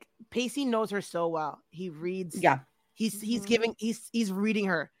 Pacey knows her so well. He reads. Yeah. He's reading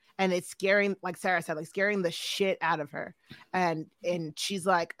her, and it's scaring, like Sarah said, like scaring the shit out of her. And she's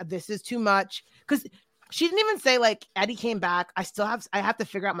like, this is too much. Because she didn't even say like Eddie came back. I have to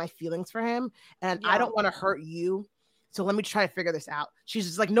figure out my feelings for him, and I don't want to hurt you. So let me try to figure this out. She's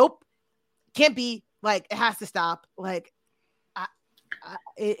just like, nope, can't be. Like, it has to stop. Like,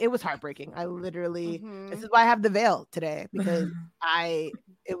 it was heartbreaking. I literally, this is why I have the veil today, because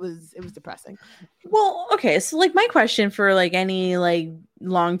it was depressing. Well, okay. So like my question for like any like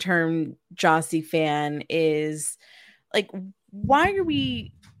long-term Jossie fan is like, why are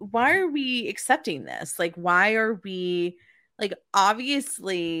we accepting this? Like, why are we like,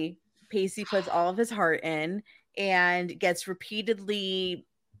 obviously Pacey puts all of his heart in and gets repeatedly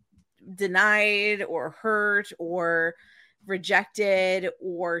denied or hurt or rejected,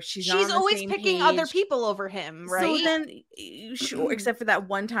 or she's always picking page. Other people over him, right? So then, sure, except for that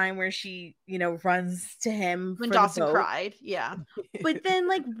one time where she, you know, runs to him when Dawson cried. Yeah. But then,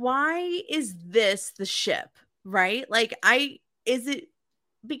 like, why is this the ship, right? Like, is it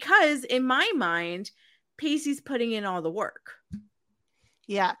because in my mind, Pacey's putting in all the work?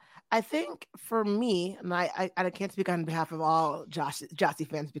 Yeah, I think for me, and I can't speak on behalf of all Jossie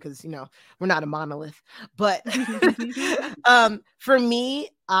fans because we're not a monolith, but for me,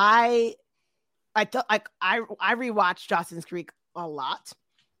 I thought like I rewatched Dawson's Creek a lot,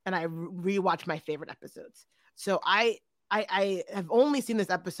 and I rewatched my favorite episodes. So I have only seen this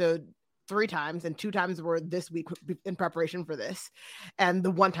episode 3 times, and 2 times were this week in preparation for this, and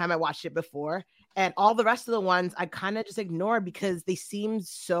the one time I watched it before. And all the rest of the ones I kind of just ignore because they seem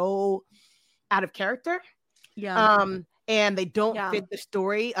so out of character. Yeah. And they don't fit the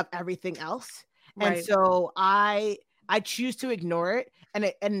story of everything else. Right. And so I choose to ignore it.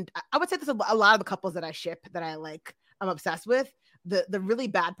 And I would say this a lot of the couples that I ship that I'm obsessed with. The really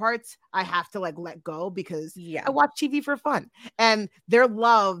bad parts I have to let go because I watch TV for fun. And their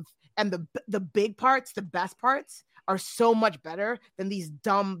love and the big parts, the best parts, are so much better than these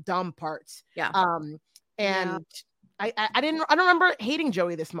dumb parts. I don't remember hating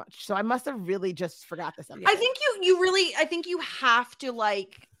Joey this much, so I must have really just forgot this episode. I think you have to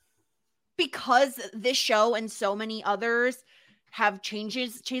because this show and so many others have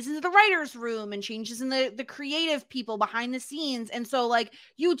changes in the writers' room and changes in the creative people behind the scenes, and so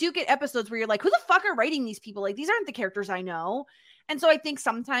you do get episodes where you're like, who the fuck are writing these people? These aren't the characters I know. And so I think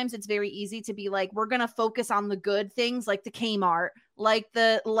sometimes it's very easy to be we're going to focus on the good things, like the Kmart, like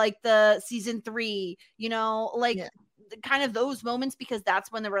the season 3, kind of those moments, because that's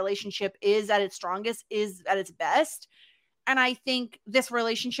when the relationship is at its strongest, is at its best. And I think this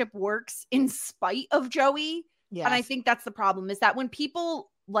relationship works in spite of Joey. Yes. And I think that's the problem, is that when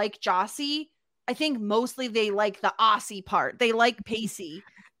people like Jossie, I think mostly they like the Aussie part. They like Pacey.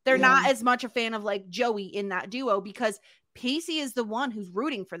 They're not as much a fan of Joey in that duo, because Pacey is the one who's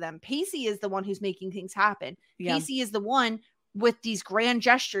rooting for them. Pacey is the one who's making things happen. Pacey is the one with these grand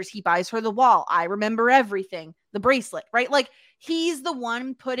gestures. He buys her the wall. I remember everything. The bracelet, right? He's the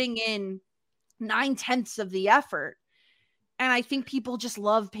one putting in 9/10 of the effort. And I think people just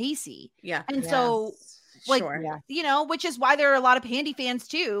love Pacey. Yeah. And so which is why there are a lot of Pandy fans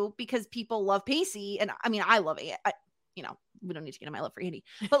too, because people love Pacey. And I mean, I love it. We don't need to get into my love for Andy,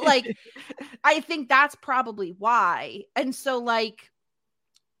 but I think that's probably why. And so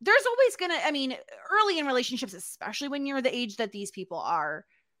there's always early in relationships, especially when you're the age that these people are,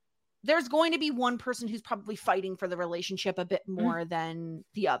 there's going to be one person who's probably fighting for the relationship a bit more than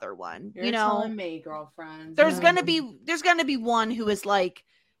the other one. You're telling me, girlfriend. There's going to be one who is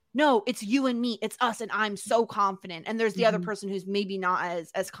no, it's you and me, it's us, and I'm so confident. And there's the other person who's maybe not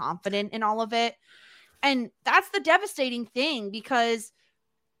as confident in all of it. And that's the devastating thing, because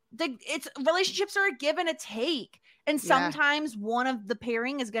relationships are a give and a take. And sometimes one of the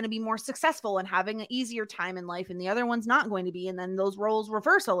pairing is going to be more successful and having an easier time in life, and the other one's not going to be. And then those roles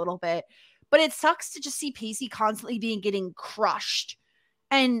reverse a little bit. But it sucks to just see Pacey constantly getting crushed,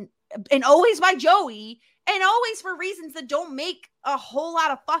 and always by Joey, and always for reasons that don't make a whole lot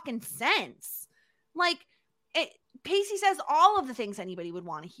of fucking sense. Pacey says all of the things anybody would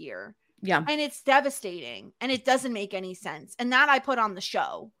want to hear. Yeah. And it's devastating, and it doesn't make any sense. And that I put on the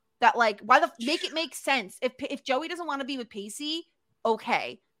show, that make it make sense. If Joey doesn't want to be with Pacey,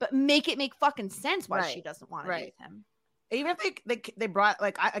 okay, but make it make fucking sense why she doesn't want to be with him. Even if they brought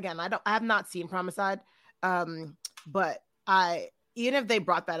I have not seen Promicide, but even if they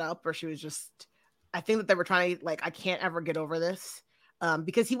brought that up, or she was just, I think that they were trying to I can't ever get over this.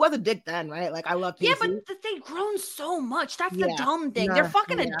 Because he was a dick then, right? I love Pacey. Yeah, but they've grown so much. That's the dumb thing. They're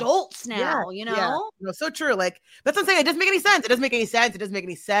fucking adults now, No, so true. That's what I'm saying. It doesn't make any sense. It doesn't make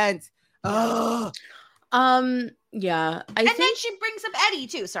any sense. Oh. Yeah. Then she brings up Eddie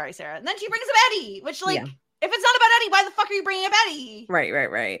too. Sorry, Sarah. And then she brings up Eddie, which if it's not about Eddie, why the fuck are you bringing up Eddie?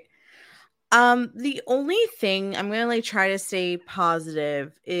 Right. The only thing I'm gonna try to stay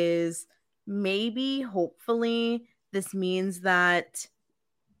positive is maybe, hopefully, this means that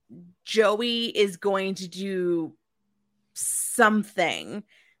Joey is going to do something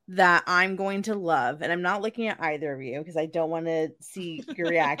that I'm going to love. And I'm not looking at either of you because I don't want to see your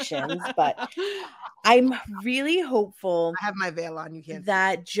reactions, but I'm really hopeful. I have my veil on. You can't.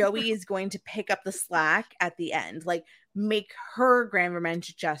 That Joey is going to pick up the slack at the end, make her grand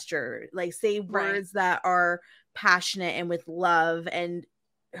romantic gesture, say words that are passionate and with love, and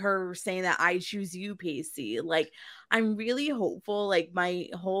her saying that I choose you, Pacey. I'm really hopeful. My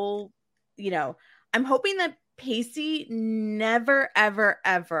whole, I'm hoping that Pacey never, ever,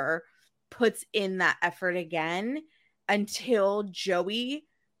 ever puts in that effort again until Joey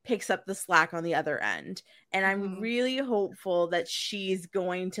picks up the slack on the other end. And I'm really hopeful that she's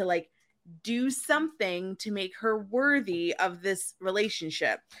going to do something to make her worthy of this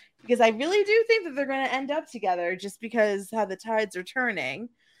relationship. because I really do think that they're going to end up together just because how the tides are turning.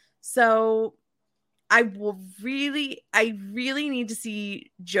 So I really need to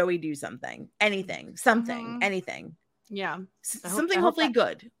see Joey do something, anything. Yeah. Something hopefully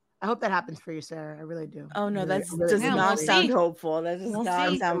good. I hope that happens for you, Sarah. I really do. Oh no, that really does not we'll sound see. hopeful. That does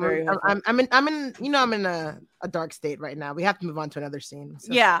not sound very hopeful. I'm in a dark state right now. We have to move on to another scene.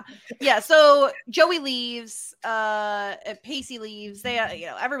 So. Yeah. So Joey leaves, Pacey leaves, they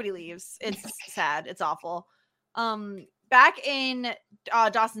everybody leaves. It's sad, it's awful. Back in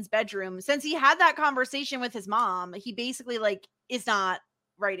Dawson's bedroom, since he had that conversation with his mom, he basically like is not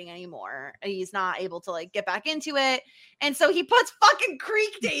writing anymore. He's not able to like get back into it, and so he puts fucking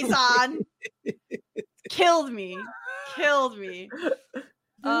Creek Days on. Killed me.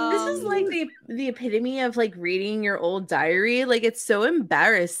 This is like the epitome of like reading your old diary. Like it's so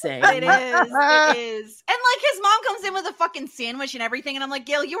embarrassing. It is. And like his mom comes in with a fucking sandwich and everything, and I'm like,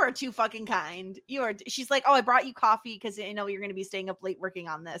 Gail, you are too fucking kind. She's like, oh, I brought you coffee because I know you're gonna be staying up late working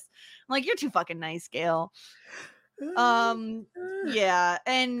on this. I'm like, you're too fucking nice, Gail. Yeah,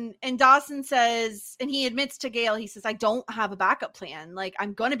 and Dawson says, and he admits to Gail, he says, I don't have a backup plan. Like,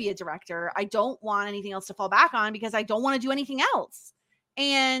 I'm gonna be a director. I don't want anything else to fall back on because I don't want to do anything else.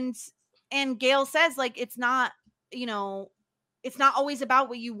 And Gail says, like, it's not always about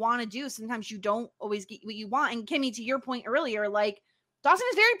what you want to do. Sometimes you don't always get what you want. And Kimmy, to your point earlier, like, Dawson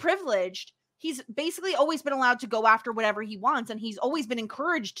is very privileged. He's basically always been allowed to go after whatever he wants, and he's always been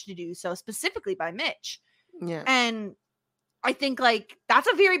encouraged to do so, specifically by Mitch. Yeah. And I think like that's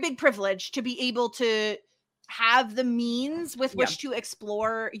a very big privilege to be able to have the means with which to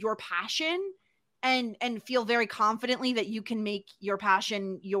explore your passion and feel very confidently that you can make your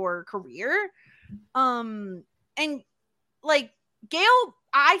passion your career. And like Gail,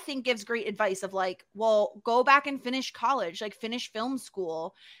 I think gives great advice of like, well, go back and finish college, like finish film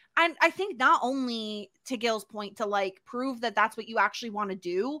school. And I think not only to Gail's point to like prove that that's what you actually want to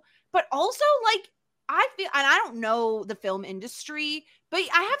do, but also like I feel, and I don't know the film industry, but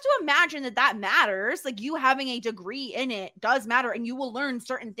I have to imagine that matters. Like you having a degree in it does matter, and you will learn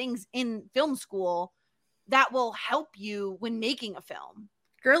certain things in film school that will help you when making a film.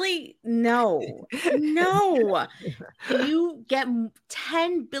 Girly, no. You get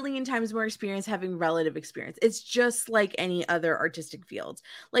 10 billion times more experience having relative experience. It's just like any other artistic field.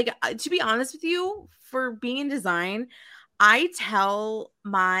 Like, to be honest with you, for being in design, I tell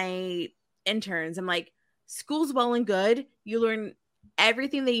my interns, I'm like, school's well and good. You learn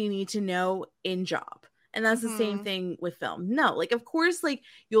everything that you need to know in job. And that's the same thing with film. No, like, of course, like,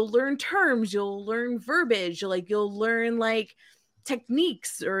 you'll learn terms, you'll learn verbiage, you'll learn like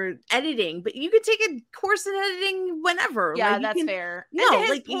techniques or editing, but you could take a course in editing whenever. Yeah, like, that's fair. No, and to his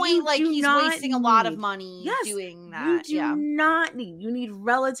like, point, like he's wasting a lot of money doing that. You do not need. You need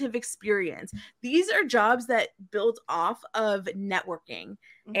relative experience. These are jobs that build off of networking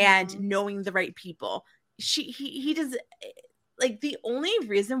and knowing the right people. He does, like, the only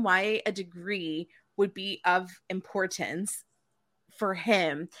reason why a degree would be of importance for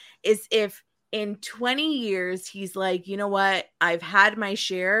him is if in 20 years he's like, you know what, I've had my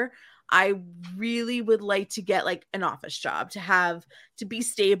share. I really would like to get like an office job, to be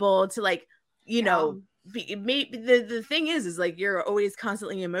stable, to like, you know, maybe the thing is like you're always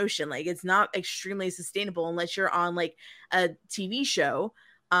constantly in motion. Like it's not extremely sustainable unless you're on like a TV show.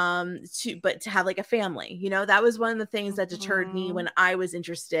 But to have like a family, you know, that was one of the things that deterred me when I was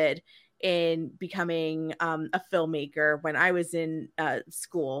interested in becoming a filmmaker when I was in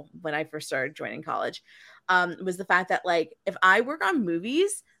school, when I first started joining college, was the fact that like, if I work on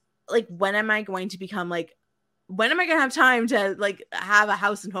movies, like when am I going to have time to like have a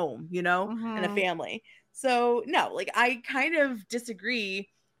house and home, you know, and a family? So no, like I kind of disagree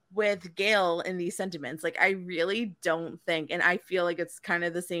with Gail in these sentiments. Like I really don't think, and I feel like it's kind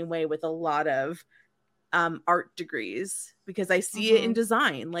of the same way with a lot of art degrees, because I see it in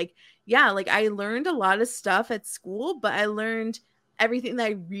design. Like, yeah, like I learned a lot of stuff at school, but I learned everything that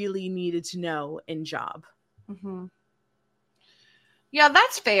I really needed to know in job. Yeah,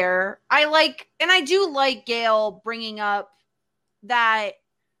 that's fair. I do like Gail bringing up that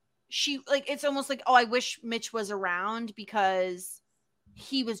she, like, it's almost like, oh, I wish Mitch was around because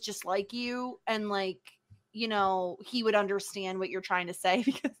he was just like you, and like, you know, he would understand what you're trying to say.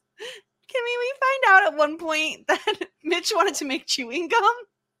 Because Kimmy, we find out at one point that Mitch wanted to make chewing gum.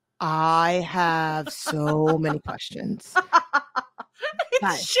 I have so many questions.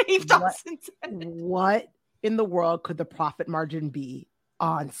 Shaved Dawson's head. What in the world could the profit margin be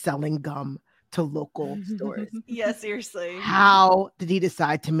on selling gum to local stores? Yeah, seriously. How did he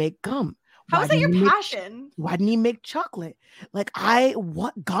decide to make gum? How is that your passion? Why didn't he make chocolate? Like,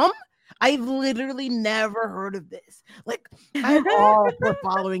 what gum? I've literally never heard of this. Like, I'm all for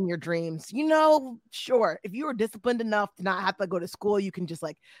following your dreams. Sure, if you were disciplined enough to not have to go to school, you can just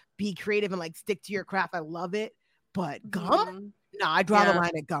like be creative and like stick to your craft. I love it. But gum? No, I draw the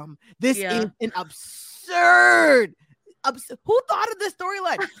line at gum. This is an absurd. Who thought of this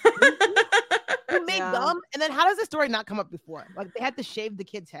storyline? Who made gum? And then how does the story not come up before? Like, they had to shave the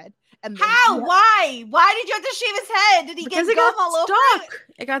kid's head. And how? Why? Why did you have to shave his head? Did he get gum all over it?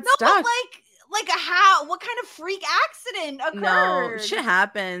 It got stuck. But like how? What kind of freak accident occurred? No, shit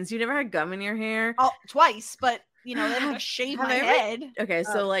happens. You never had gum in your hair? Oh, twice, but they had to shave my head. Okay,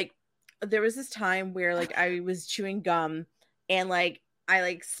 so like there was this time where like I was chewing gum and like I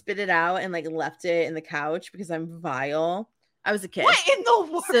like spit it out and like left it in the couch because I'm vile. I was a kid. What in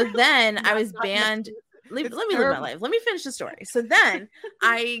the world? So then I was banned. Let me live my life. Let me finish the story. So then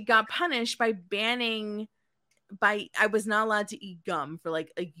I got punished by I was not allowed to eat gum for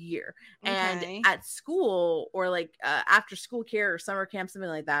like a year. And at school or like after school care or summer camp, something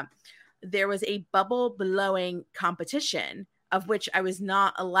like that, there was a bubble blowing competition of which I was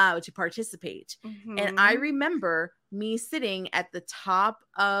not allowed to participate. Mm-hmm. And I remember me sitting at the top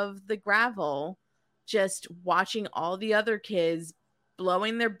of the gravel, just watching all the other kids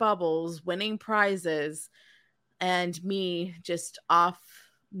blowing their bubbles, winning prizes, and me just off,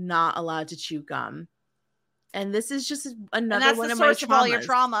 not allowed to chew gum. And this is just another one of my traumas. Of all your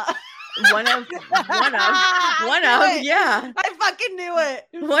trauma. One of, yeah. I fucking knew it.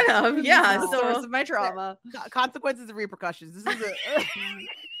 One of, yeah. The source of my trauma. Consequences and repercussions. This is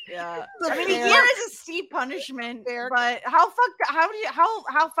yeah. I mean, a year is a steep punishment, but how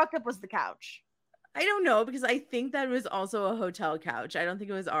fucked up was the couch? I don't know, because I think that was also a hotel couch. I don't think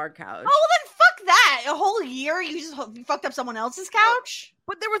it was our couch. Oh, well then fuck that. A whole year you just fucked up someone else's couch?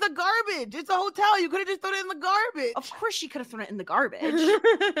 But there was a garbage. It's a hotel. You could have just thrown it in the garbage. Of course she could have thrown it in the garbage.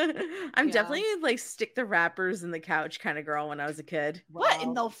 I'm definitely like stick the wrappers in the couch kind of girl when I was a kid. What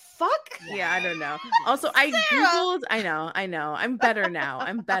in the fuck? Yeah, I don't know. Also, I Googled, I know. I'm better now.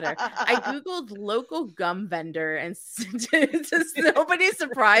 I'm better. I Googled local gum vendor and nobody's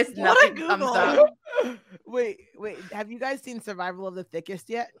surprised nothing comes up. Wait. Have you guys seen Survival of the Thickest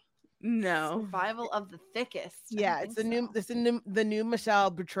yet? No. Survival of the Thickest. Yeah, it's the new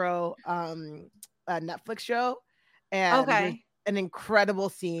Michelle Buteau Netflix show, and an incredible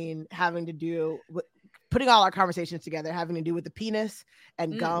scene having to do with putting all our conversations together, having to do with the penis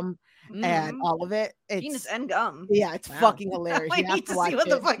and gum and all of it. Penis and gum. Yeah, it's fucking hilarious. I need to see what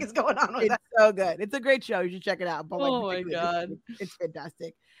the fuck is going on with that. It's so good. It's a great show. You should check it out. But my god, it's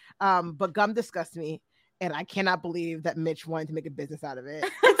fantastic. But gum disgusts me. And I cannot believe that Mitch wanted to make a business out of it.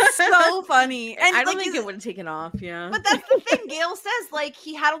 It's so funny. And I don't think it would have taken off, yeah. But that's the thing. Gail says, like,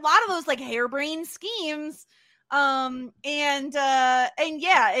 he had a lot of those like harebrained schemes. And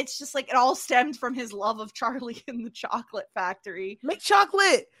yeah, it's just like it all stemmed from his love of Charlie and the Chocolate Factory. Make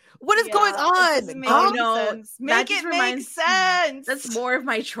chocolate. What is going on? Oh no, sense. Make sense. That's more of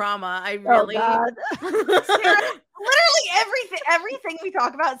my trauma. I really Sarah, literally everything we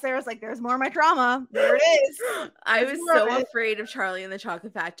talk about, Sarah's like, there's more of my trauma. There it is. I was so afraid of Charlie and the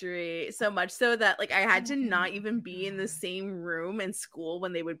Chocolate Factory, so much so that like I had to not even be in the same room in school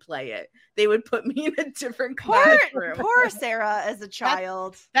when they would play it. They would put me in a different classroom. Poor Sarah as a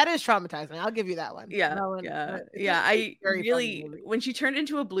child. That is traumatizing. I'll give you that one. Yeah. I really, when she turned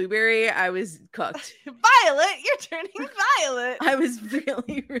into a blueberry, I was cooked. Violet, you're turning violet. I was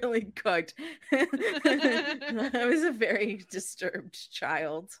really, really cooked. I was a very disturbed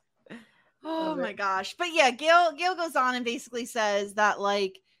child. Oh my gosh. But yeah, Gail goes on and basically says that,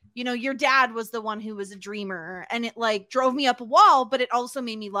 like, you know, your dad was the one who was a dreamer, and it like drove me up a wall, but it also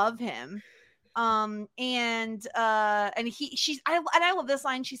made me love him. I love this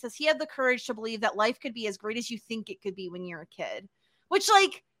line. She says he had the courage to believe that life could be as great as you think it could be when you're a kid. Which,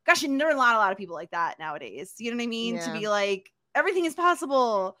 like, gosh, there are a lot of people like that nowadays. You know what I mean? Yeah. To be like, everything is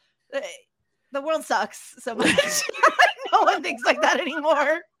possible. The world sucks so much. No one thinks like that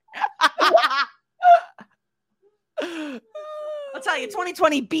anymore. I'll tell you,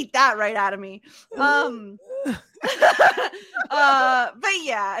 2020 beat that right out of me. But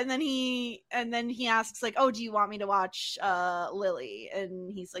yeah, and then he asks like, "Oh, do you want me to watch Lily?" And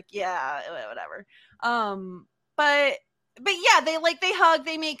he's like, "Yeah, whatever." But yeah, they hug,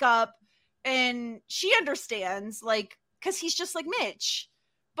 they make up, and she understands, like, because he's just like Mitch.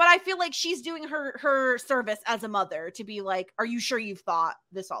 But I feel like she's doing her service as a mother to be like, are you sure you've thought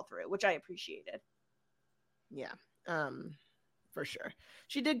this all through? Which I appreciated. Yeah, for sure.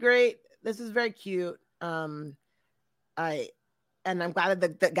 She did great. This is very cute. I I'm glad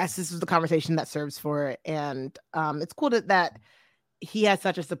that I guess this is the conversation that serves for it. And it's cool that he has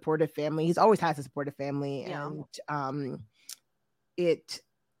such a supportive family. He's always had a supportive family, and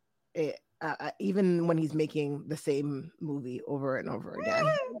even when he's making the same movie over and over again,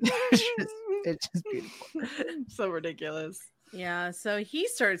 it's just beautiful. So ridiculous. Yeah, so he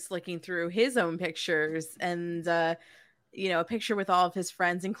starts looking through his own pictures and a picture with all of his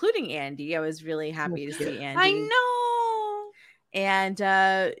friends, including Andy. I was really happy to see Andy. I know. And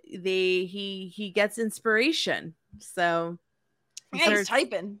he gets inspiration. So he's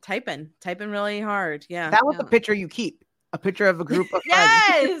typing really hard. Yeah. That was the picture you keep. A picture of a group of friends.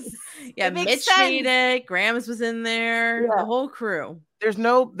 Yes. Yeah, Mitch made it. Grams was in there. Yeah. The whole crew. There's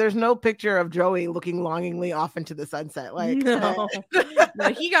no picture of Joey looking longingly off into the sunset. Like no,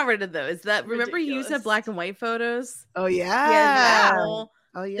 he got rid of those. Remember he used to have black and white photos. Oh yeah.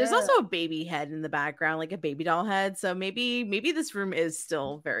 Oh yeah. There's also a baby head in the background, like a baby doll head. So maybe this room is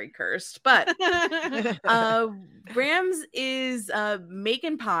still very cursed. But Grams is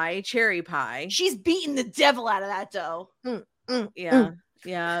making cherry pie. She's beating the devil out of that dough.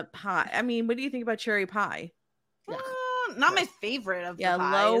 Yeah, pie. I mean, what do you think about cherry pie? Not my favorite of the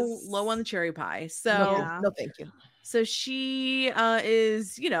pies. low on the cherry pie. So no, thank you. So she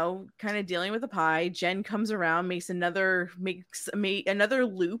is, kind of dealing with the pie. Jen comes around, makes another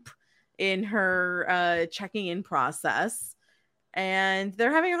loop in her checking in process, and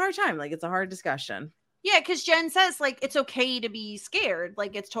they're having a hard time. Like, it's a hard discussion. Yeah, because Jen says, like, it's okay to be scared.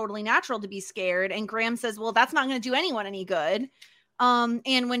 Like, it's totally natural to be scared. And Graham says, well, that's not going to do anyone any good.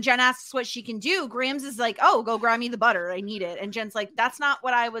 And when Jen asks what she can do, Grams is like, oh, go grab me the butter. I need it. And Jen's like, that's not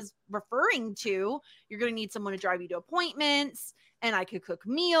what I was referring to. You're going to need someone to drive you to appointments. And I could cook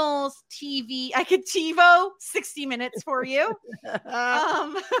meals, TV. I could TiVo 60 minutes for you.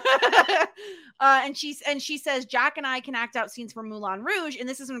 And she says, Jack and I can act out scenes for Moulin Rouge. And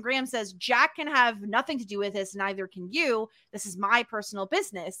this is when Graham says, Jack can have nothing to do with this. Neither can you. This is my personal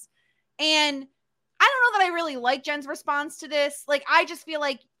business. And I don't know that I really like Jen's response to this. Like, I just feel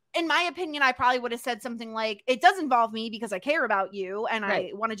like, in my opinion, I probably would have said something like, it does involve me because I care about you and I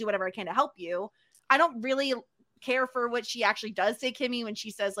want to do whatever I can to help you. I don't really care for what she actually does say, Kimmy, when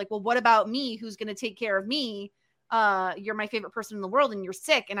she says, like, well, what about me? Who's going to take care of me? You're my favorite person in the world and you're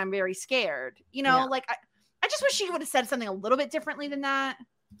sick and I'm very scared. Like, I just wish she would have said something a little bit differently than that.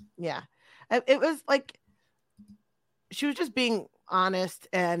 Yeah. It was like, she was just being honest,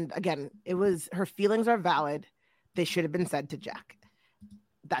 and again, it was, her feelings are valid. They should have been said to Jack.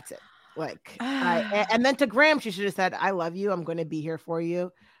 That's it. Like, and then to Graham, she should have said, I love you. I'm going to be here for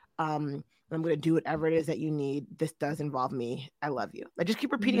you. I'm going to do whatever it is that you need. This does involve me. I love you. I just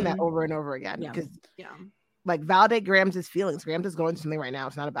keep repeating that over and over again because like, validate Graham's feelings. Graham is going through something right now.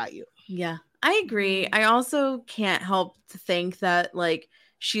 It's not about you. Yeah, I agree. I also can't help to think that, like,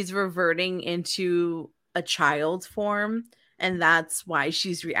 she's reverting into a child's form. And that's why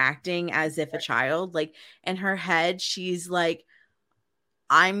she's reacting as if a child. Like, in her head, she's like,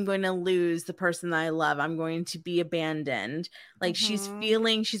 I'm going to lose the person that I love. I'm going to be abandoned. Like, she's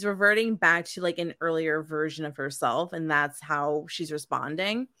reverting back to, like, an earlier version of herself. And that's how she's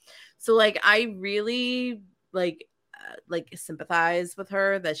responding. So, like, I really, like sympathize with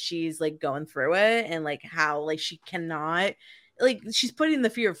her that she's, like, going through it. And, like, how, like, she cannot, like, she's putting the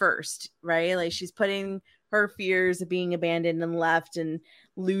fear first, right? Like, she's putting her fears of being abandoned and left and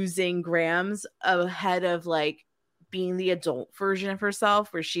losing Grams ahead of, like, being the adult version of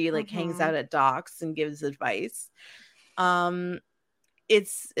herself where she, like, hangs out at docks and gives advice.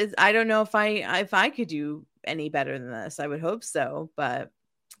 It's I don't know if I could do any better than this. I would hope so, but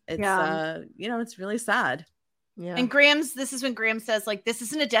it's it's really sad. Yeah. And this is when Graham says, like, this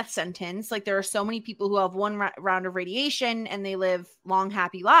isn't a death sentence. Like, there are so many people who have one round of radiation and they live long,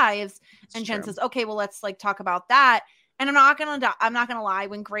 happy lives. And Jen says, okay, well, let's, like, talk about that. And I'm not gonna lie.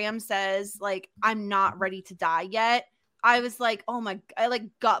 When Graham says, like, I'm not ready to die yet, I was like, oh my, I, like,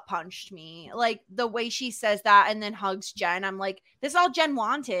 gut punched me. Like, the way she says that and then hugs Jen. I'm like, this is all Jen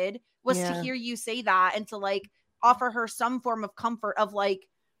wanted was to hear you say that and to, like, offer her some form of comfort of, like,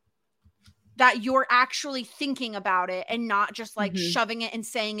 that you're actually thinking about it and not just, like, shoving it and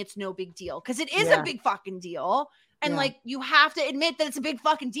saying it's no big deal. Because it is a big fucking deal. And like, you have to admit that it's a big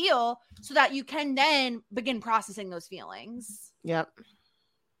fucking deal so that you can then begin processing those feelings. Yep.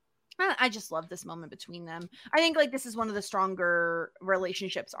 I just love this moment between them. I think, like, this is one of the stronger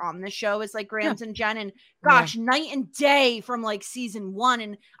relationships on the show is, like, Grams and Jen. And gosh, night and day from, like, season 1.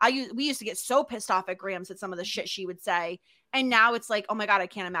 And we used to get so pissed off at Grams at some of the shit she would say. And now it's like, oh my God, I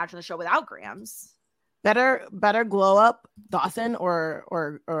can't imagine the show without Grams. Better glow up, Dawson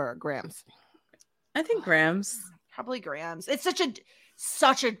or Grams? I think Grams. Probably Graham's. It's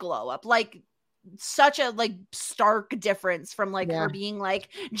such a glow up, like such a like stark difference from like her being like,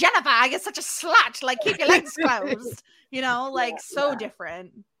 Jennifer, you're such a slut, like keep your legs closed, you know, like so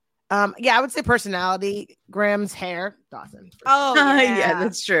different. Yeah, I would say personality. Graham's hair, Dawson. Oh yeah,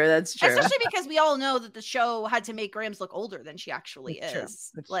 that's true. That's true. Especially because we all know that the show had to make Graham's look older than she actually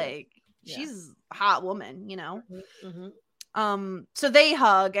is. Like she's a hot woman, you know. Mm-hmm. So they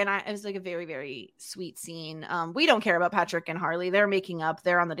hug, and it was like a very, very sweet scene. We don't care about Patrick and Harley. They're making up.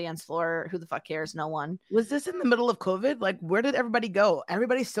 They're on the dance floor. Who the fuck cares? No one. Was this in the middle of COVID? Like, where did everybody go?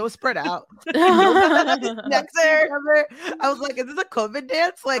 Everybody's so spread out. Next to each other. I was like, is this a COVID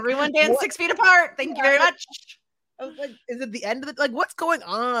dance? Like, everyone dance 6 feet apart. Thank you very much. I was like, is it the end of it? Like, what's going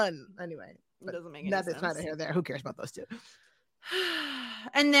on? Anyway, it doesn't make any sense. That's neither here nor there. Who cares about those two?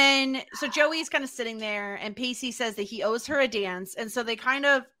 And then so Joey's kind of sitting there, and Pacey says that he owes her a dance, and so they kind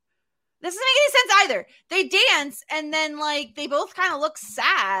of, this doesn't make any sense either. They dance, and then like they both kind of look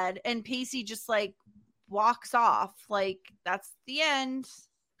sad, and Pacey just like walks off. Like that's the end.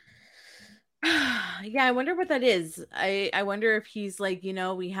 Yeah, I wonder what that is. I wonder if he's like, you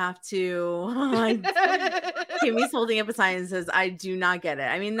know, we have to. Kimmy's holding up a sign and says, "I do not get it."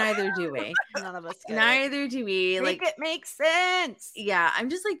 I mean, neither do we. None of us get neither do we. Make it make sense. Yeah, I'm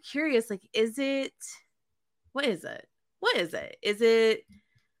just like curious. Like, is it? What is it? What is it? Is it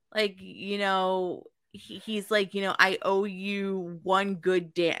like, you know? He's like, you know, I owe you one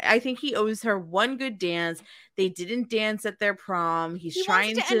good dance. I think he owes her one good dance. They didn't dance at their prom. He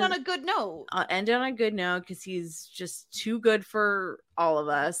trying wants to end on a good note. End on a good note because he's just too good for all of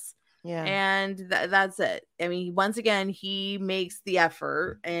us. Yeah. And that's it. I mean, once again, he makes the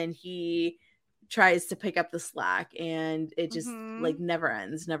effort and he tries to pick up the slack, and it just like never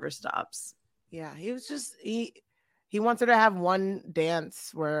ends, never stops. Yeah. He was just, he wants her to have one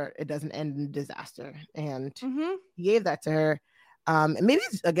dance where it doesn't end in disaster. And he gave that to her. And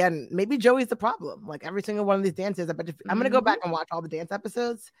maybe Joey's the problem. Like every single one of these dances, but I'm going to go back and watch all the dance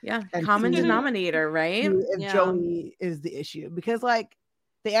episodes. Yeah. Common denominator, right? If Joey is the issue, because like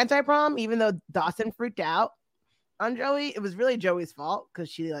the anti-prom, even though Dawson freaked out on Joey, it was really Joey's fault because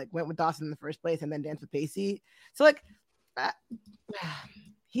she like went with Dawson in the first place and then danced with Pacey. So like,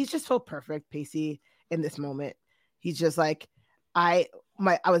 he's just so perfect, Pacey, in this moment. He's just like, I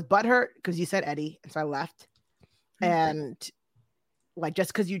was butthurt because you said Eddie, and so I left. And like,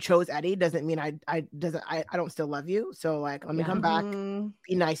 just because you chose Eddie doesn't mean I don't still love you. So like, let me come back,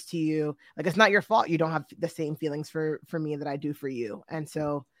 be nice to you. Like, it's not your fault you don't have the same feelings for me that I do for you. And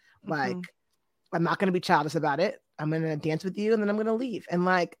so like, I'm not gonna be childish about it. I'm gonna dance with you, and then I'm gonna leave. And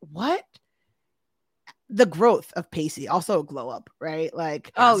like, what? The growth of Pacey, also a glow up, right?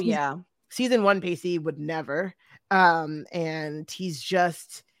 Like, season 1 Pacey would never. And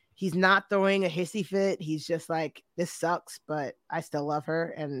he's not throwing a hissy fit. He's just like, this sucks, but I still love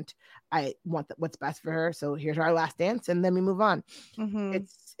her and I want what's best for her. So here's our last dance, and then we move on.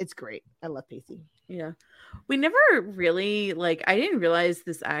 It's great. I love Pacey. Yeah. We never really I didn't realize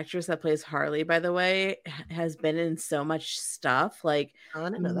this actress that plays Harley, by the way, has been in so much stuff. Like, I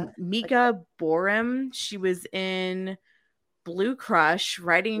didn't know that. Mika Borum, she was in Blue Crush,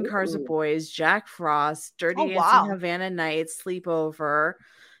 Riding in Cars with Boys, Jack Frost, Dirty Dancing Havana Nights, Sleepover.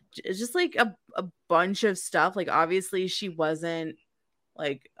 It's just like a bunch of stuff. Like, obviously she wasn't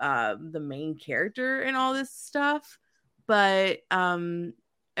like the main character in all this stuff, but I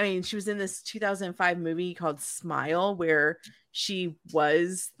mean, she was in this 2005 movie called Smile where she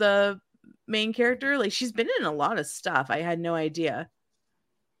was the main character. Like, she's been in a lot of stuff. I had no idea.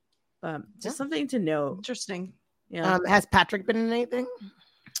 Just something to know. Interesting. Yeah. Has Patrick been in anything?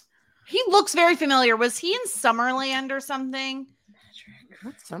 He looks very familiar. Was he in Summerland or something?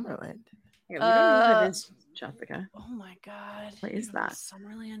 What's Summerland? Yeah, we don't know what that is, Jessica. Oh my god. What is that?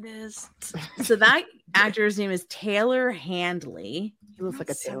 Summerland is. So that actor's name is Taylor Handley. He looks like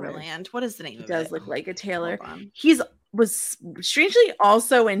a tailor. Summerland. What is the name He of does it? look like a tailor. Hold on. Was strangely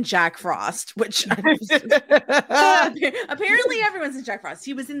also in Jack Frost, which apparently everyone's in Jack Frost.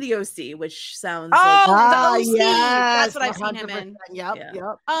 He was in the OC, which sounds the OC. Yes, That's what I've seen him in. Yep.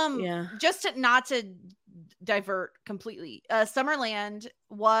 Just not to divert completely. Summerland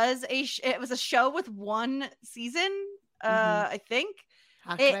was a show with one season. I think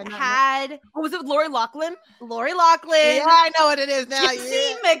it had. Oh, was it with Lori Loughlin? Lori Loughlin. Yeah, I know what it is now.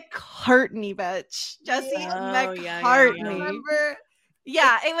 Jesse McCartney, bitch. Jesse McCartney.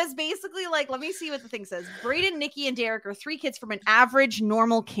 Yeah, it was basically like, let me see what the thing says. Braden, Nikki, and Derek are 3 kids from an average,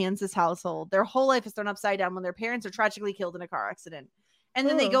 normal Kansas household. Their whole life is thrown upside down when their parents are tragically killed in a car accident. And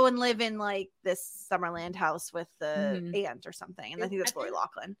then they go and live in like this Summerland house with the aunt or something. And I think that's Lori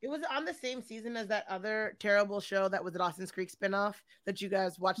Loughlin. It was on the same season as that other terrible show that was the Dawson's Creek spinoff that you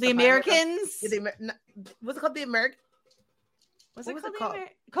guys watched. The Americans? Was it called The American? What was it called?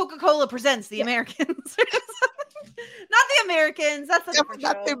 Coca-Cola Presents The Americans. Not The Americans. That's a different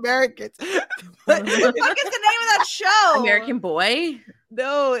not show. The Americans. What the fuck is the name of that show? American Boy.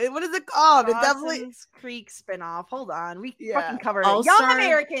 No, what is it called? Dawson's It's definitely Creek spinoff. Hold on, we fucking covered All it. Young Star-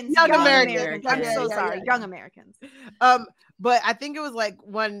 Americans. Young Young Americans. Americans. I'm Yeah, so yeah, sorry. yeah. Young Americans. But I think it was like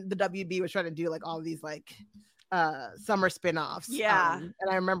when the WB was trying to do like all these like summer spin-offs. Yeah. And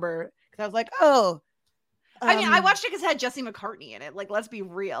I remember because I was like, oh. I mean, I watched it because it had Jesse McCartney in it. Like, let's be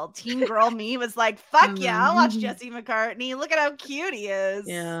real. Teen girl me was like, fuck yeah, I'll watch Jesse McCartney. Look at how cute he is.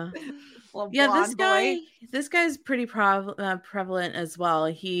 Yeah. Little Yeah, blonde this guy's pretty prevalent as well.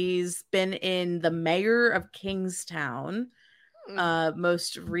 He's been in The Mayor of Kingstown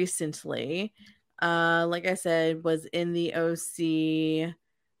most recently. Like I said, was in the OC.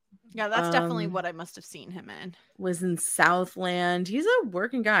 Yeah, that's definitely what I must have seen him in. Was in Southland. He's a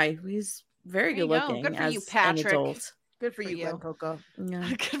working guy. He's very good looking. Good for as you, Patrick. An adult. Good for you, Glen Coco. Yeah.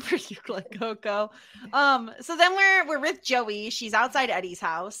 Good for you, Glen Coco. So then we're with Joey. She's outside Eddie's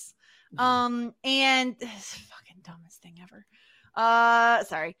house. And it's fucking dumbest thing ever.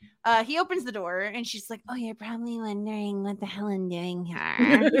 Sorry. He opens the door and she's like, "Oh, you're probably wondering what the hell I'm doing here."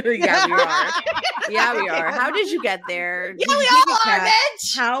 Yeah, we are. Yeah, we are. How did you get there? Yeah, we all are,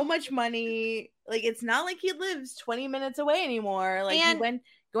 bitch. How much money? Like, it's not like he lives 20 minutes away anymore. Like, he went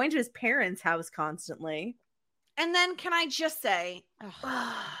going to his parents' house constantly. And then can I just say,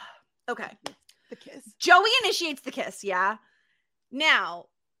 okay, The kiss. Joey initiates the kiss. Yeah. Now,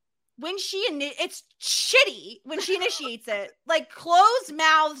 when it's shitty when she initiates it, like closed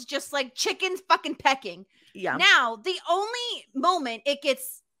mouths, just like chickens fucking pecking. Yeah. Now, the only moment it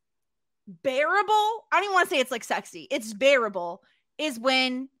gets bearable, I don't even want to say it's like sexy, it's bearable, is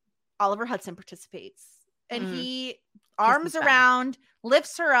when Oliver Hudson participates and he arms around,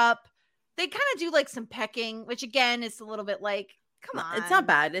 lifts her up. They kind of do like some pecking, which again is a little bit like, come on. It's not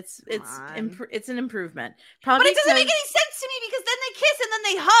bad. It's an improvement. Probably, but it doesn't make any sense to me because then they kiss and then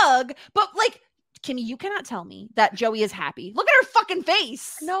they hug. But like, Kimmy, you cannot tell me that Joey is happy. Look at her fucking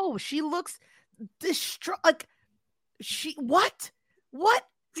face. No, she looks distraught. Like, what?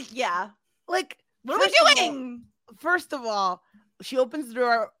 Yeah. Like, what are we doing? First of all, she opens the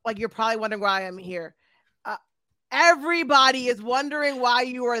door. Like, you're probably wondering why I'm here. Everybody is wondering why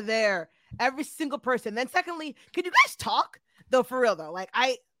you are there. Every single person. Then secondly, could you guys talk? Though, for real though, like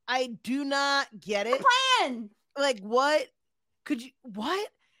I do not get it. Plan. Like, what could you what?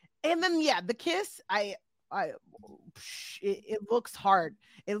 And then the kiss. It looks hard.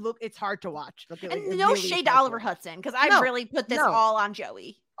 It's hard to watch. And no really shade to Oliver Hudson because I really put this all on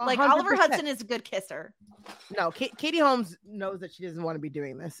Joey. Like 100%. Oliver Hudson is a good kisser. No, Katie Holmes knows that she doesn't want to be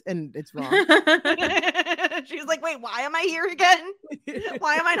doing this, and it's wrong. She's like, wait, why am I here again?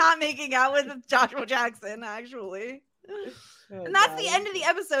 Why am I not making out with Joshua Jackson? Actually. And that's the end of the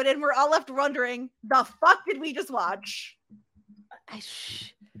episode, and we're all left wondering, the fuck did we just watch?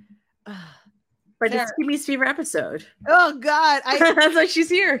 But it's Kimmy's favorite episode. Oh God, that's why she's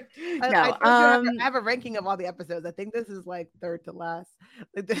here. I have a ranking of all the episodes. I think this is like third to last.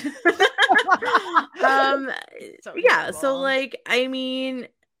 So like, I mean,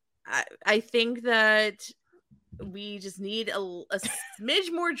 I think that we just need a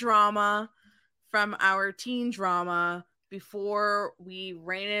smidge more drama from our teen drama before we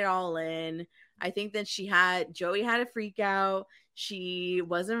rein it all in. I think that Joey had a freak out. She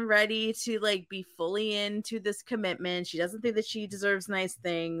wasn't ready to like be fully into this commitment. She doesn't think that she deserves nice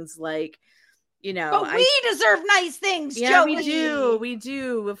things. Like, you know, but we deserve nice things. Yeah, Joey. we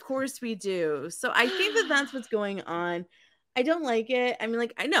do. Of course we do. So I think that that's what's going on. I don't like it. I mean,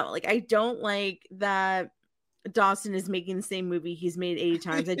 like, I know, like, I don't like that Dawson is making the same movie he's made 80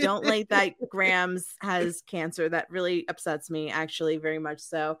 times. I don't like that Grams has cancer. That really upsets me, actually, very much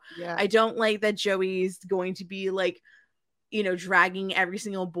so. Yeah. I don't like that Joey's going to be like, you know, dragging every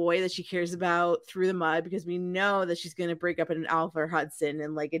single boy that she cares about through the mud, because we know that she's going to break up with an Oliver Hudson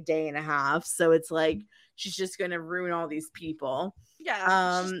in like a day and a half. So it's like, she's just going to ruin all these people.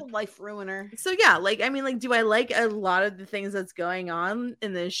 Yeah. It's just a life ruiner. So yeah, like, I mean, like, do I like a lot of the things that's going on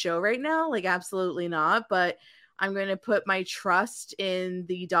in this show right now? Like, absolutely not. But I'm going to put my trust in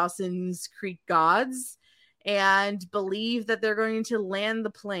the Dawson's Creek gods and believe that they're going to land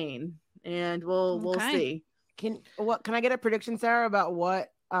the plane, and we'll see. Can I get a prediction, Sarah, about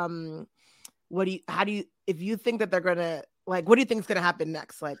how do you if you think that they're gonna Like, what do you think is gonna happen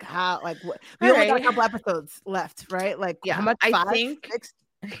next? Like, how? Like, what? We only got a couple episodes left, right? Like, Yeah, how much? I 5, think 6?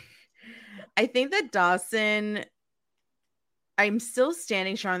 I think that Dawson. I'm still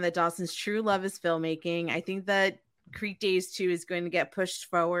standing strong that Dawson's true love is filmmaking. I think that Creek Days 2 is going to get pushed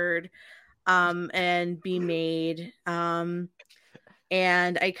forward and be made. And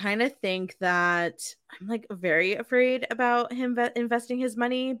I kind of think that I'm like very afraid about him investing his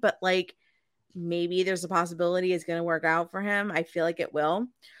money, but like maybe there's a possibility it's going to work out for him. I feel like it will.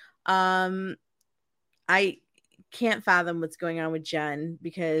 I can't fathom what's going on with Jen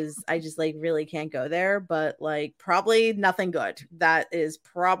because I just like really can't go there, but like probably nothing good. That's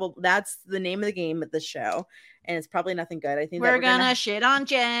the name of the game at the show, and it's probably nothing good. I think we're gonna shit on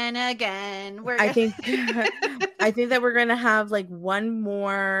Jen again. I think that we're gonna have like one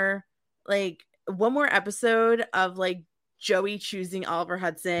more episode of like Joey choosing Oliver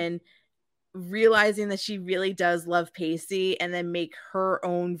Hudson, realizing that she really does love Pacey, and then make her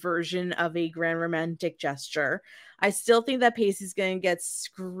own version of a grand romantic gesture. I still think that Pacey's going to get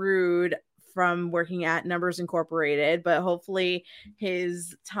screwed from working at Numbers Incorporated, but hopefully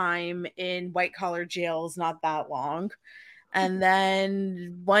his time in white collar jail is not that long. And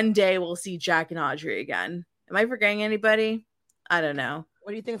then one day we'll see Jack and Audrey again. Am I forgetting anybody? I don't know.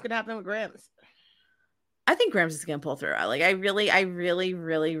 What do you think is going to happen with Grams? I think Grams is going to pull through. Like, I really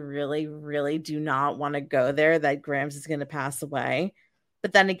do not want to go there that Grams is going to pass away.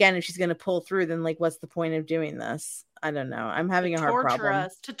 But then again, if she's going to pull through, then like, what's the point of doing this? I don't know. I'm having a hard problem.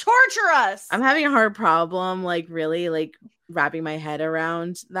 To torture us. I'm having a hard problem, like really like wrapping my head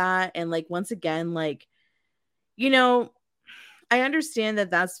around that. And like, once again, like, you know, I understand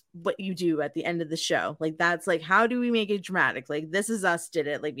that that's what you do at the end of the show. Like, that's like, how do we make it dramatic? Like, This Is Us did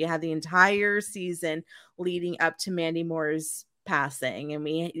it. Like, we had the entire season leading up to Mandy Moore's passing, and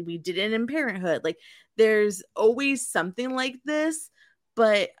we did it in Parenthood. Like, there's always something like this,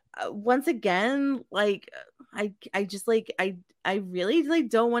 but once again, like, I just like, I really like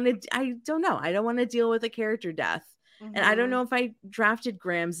don't want to. I don't know. I don't want to deal with a character death. Mm-hmm. And I don't know if I drafted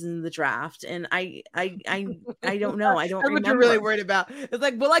Grams in the draft, and I don't know. I don't. That's what you're really worried about. It's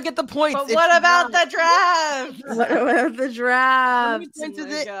like, will I get the points? But what about the draft? What about the draft? How many points is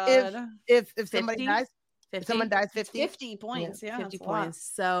it if somebody dies? 50? If someone dies, 50 points. Yeah, 50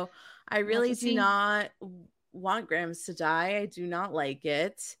 points. So I really do not want Grams to die. I do not like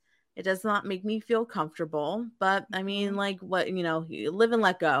it. It does not make me feel comfortable. But I mean, like, what, you know, live and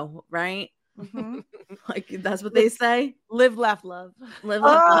let go, right? Mm-hmm. Like, that's what they say. Live, laugh, love. Live,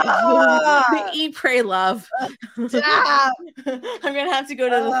 laugh, love. Eat, pray, love. I'm gonna have to go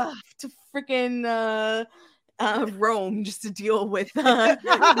to freaking Rome just to deal with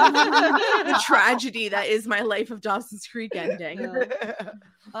the tragedy that is my life of Dawson's Creek ending.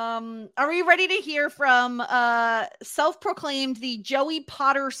 Are we ready to hear from self-proclaimed the Joey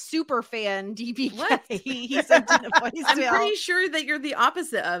Potter super fan DBK? What? He sent in a voicemail. I'm pretty sure that you're the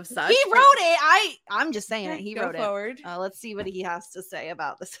opposite of such. He wrote it. I'm just saying it. He Go wrote forward. it. Let's see what he has to say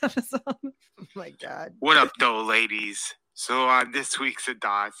about this episode. Oh my God. What up, though, ladies? So on this week's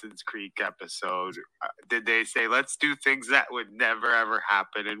Dawson's Creek episode, did they say, let's do things that would never, ever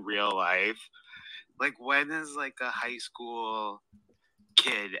happen in real life? Like, when is, like, a high school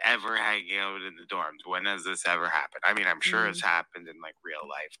kid ever hanging out in the dorms? When has this ever happened? I mean, I'm sure it's happened in, like, real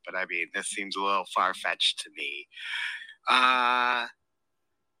life, but, I mean, this seems a little far-fetched to me.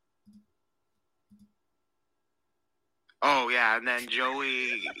 Oh, yeah, and then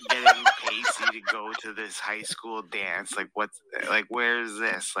Joey getting Pacey to go to this high school dance. Like, where's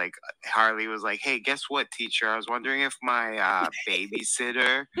this? Like, Harley was like, hey, guess what, teacher? I was wondering if my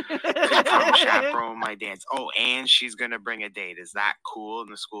babysitter could come chaperone my dance. Oh, and she's going to bring a date. Is that cool?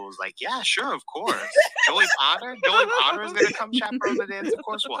 And the school was like, yeah, sure, of course. Joey Potter is going to come chaperone the dance? Of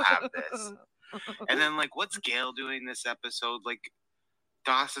course we'll have this. And then, like, what's Gail doing this episode? Like,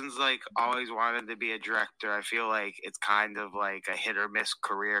 Dawson's like always wanted to be a director. I feel like it's kind of like a hit or miss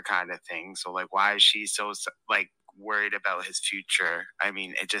career kind of thing. So like, why is she so like worried about his future? I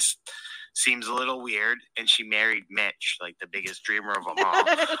mean, it just seems a little weird. And she married Mitch, like the biggest dreamer of them all.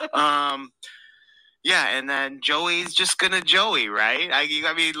 Yeah, and then Joey's just gonna Joey, right? I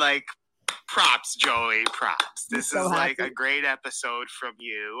mean, like, props, Joey, props. This is like a great episode from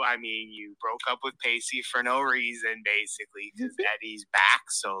you. I mean, you broke up with Pacey for no reason, basically, because Eddie's back.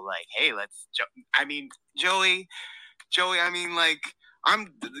 So, like, hey, I mean, Joey, I mean, like,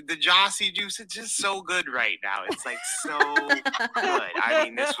 the Jossie juice, it's just so good right now. It's, like, so good. I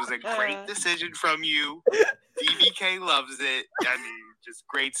mean, this was a great decision from you. DBK loves it. I mean, just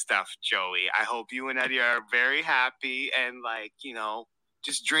great stuff, Joey. I hope you and Eddie are very happy and, like, you know,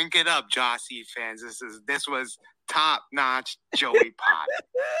 just drink it up, Jossie fans. This was top-notch Joey Pot.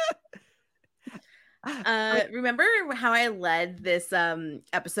 Remember how I led this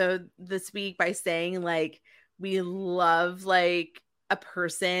episode this week by saying like we love like a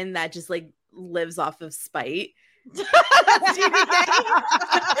person that just like lives off of spite?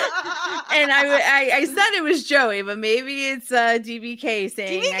 And I said it was Joey, but maybe it's DBK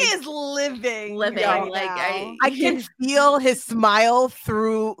saying DBK is living right like now. I can feel his smile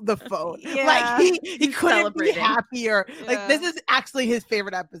through the phone. Yeah. Like he couldn't be celebrating. happier. Yeah. Like this is actually his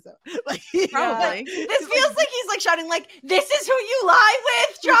favorite episode. Like Probably. This feels like he's like shouting like, "This is who you lie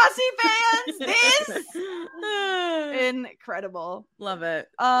with, Jossie fans." This incredible. Love it.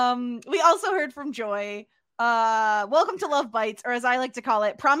 We also heard from Joy. Welcome to Love Bites, or as I like to call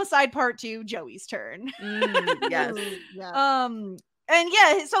it, Promicide Part 2, Joey's turn. Yes. Yeah. And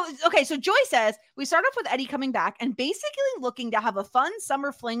yeah, so Joy says we start off with Eddie coming back and basically looking to have a fun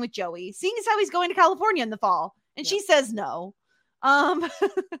summer fling with Joey, seeing as how he's going to California in the fall. And she says no. Which I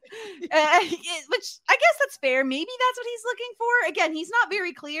guess that's fair. Maybe that's what he's looking for. Again, he's not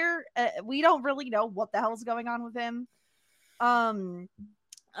very clear. We don't really know what the hell's going on with him. So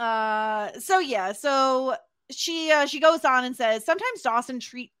she goes on and says sometimes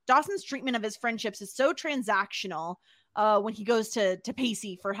Dawson's treatment of his friendships is so transactional when he goes to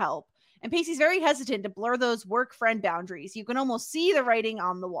Pacey for help. And Pacey's very hesitant to blur those work-friend boundaries. You can almost see the writing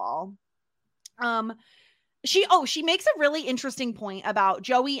on the wall. She makes a really interesting point about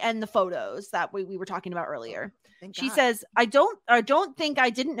Joey and the photos that we were talking about earlier. She says, I don't think I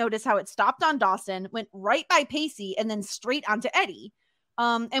didn't notice how it stopped on Dawson, went right by Pacey, and then straight onto Eddie.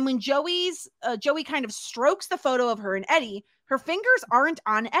 And when Joey kind of strokes the photo of her and Eddie, her fingers aren't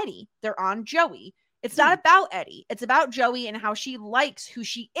on Eddie. They're on Joey. It's not about Eddie. It's about Joey and how she likes who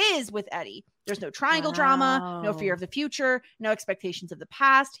she is with Eddie. There's no triangle drama, no fear of the future, no expectations of the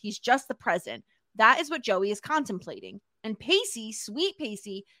past. He's just the present. That is what Joey is contemplating. And Pacey, sweet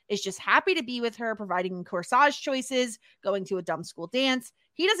Pacey, is just happy to be with her, providing corsage choices, going to a dumb school dance.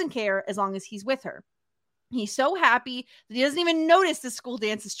 He doesn't care as long as he's with her. He's so happy that he doesn't even notice the school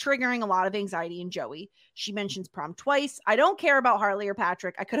dance is triggering a lot of anxiety in Joey. She mentions prom twice. I don't care about Harley or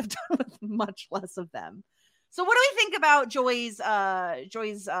Patrick. I could have done with much less of them. So what do we think about Joy's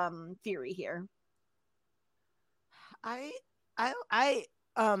theory here?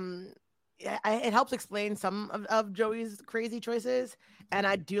 It helps explain some of Joey's crazy choices, and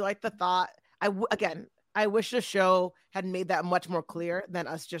I do like the thought. I wish the show had made that much more clear than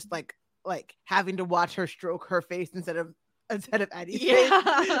us just like having to watch her stroke her face instead of Eddie's face.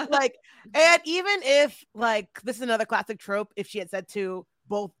 Like, and even if like this is another classic trope, if she had said to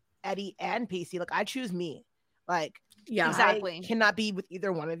both Eddie and Pacey, like, I choose me. Like, yeah, exactly. I cannot be with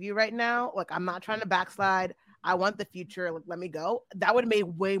either one of you right now. Like, I'm not trying to backslide. I want the future. Like, let me go. That would have made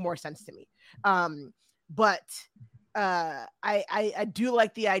way more sense to me. But I do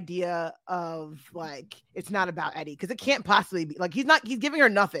like the idea of like it's not about Eddie, because it can't possibly be like he's giving her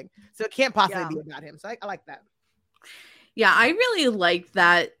nothing, so it can't possibly be about him. So I like that. Yeah, I really like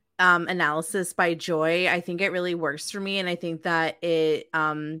that analysis by Joy. I think it really works for me, and I think that it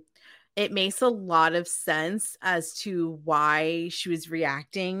makes a lot of sense as to why she was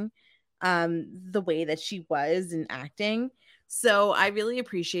reacting the way that she was and acting. So I really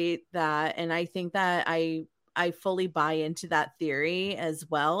appreciate that, and I think that I fully buy into that theory as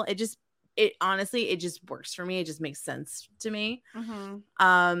well. It honestly just works for me. It just makes sense to me.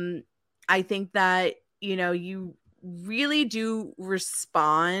 Mm-hmm. I think that, you really do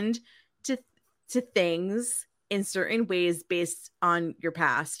respond to things in certain ways based on your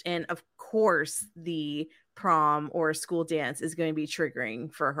past. And of course, the prom or school dance is going to be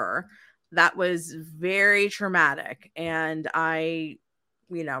triggering for her. That was very traumatic. And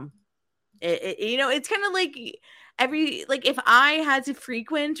it's kind of like if I had to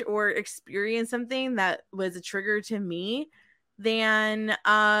frequent or experience something that was a trigger to me, then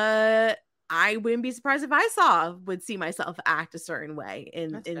I wouldn't be surprised if I would see myself act a certain way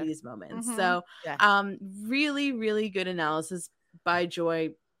in these moments. Mm-hmm. So really, really good analysis by Joy,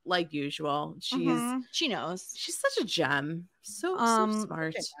 like usual. She knows. She's such a gem. So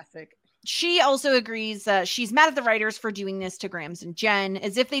smart. Fantastic. She also agrees that she's mad at the writers for doing this to Grams and Jen,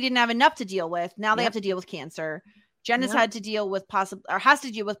 as if they didn't have enough to deal with. Now they have to deal with cancer. Jen has had to deal with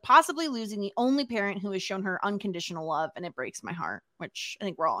possibly losing the only parent who has shown her unconditional love, and it breaks my heart. Which I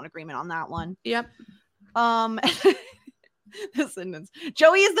think we're all in agreement on that one. Yep. The sentence.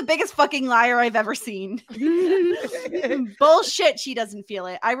 Joey is the biggest fucking liar I've ever seen. Bullshit. She doesn't feel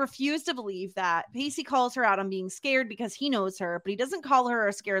it. I refuse to believe that. Pacey calls her out on being scared because he knows her, but he doesn't call her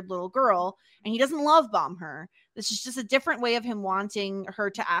a scared little girl, and he doesn't love bomb her. This is just a different way of him wanting her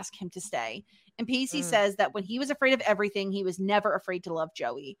to ask him to stay. And Pacey says that when he was afraid of everything, he was never afraid to love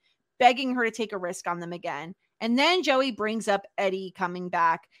Joey, begging her to take a risk on them again. And then Joey brings up Eddie coming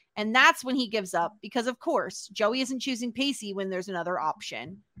back. And that's when he gives up because, of course, Joey isn't choosing Pacey when there's another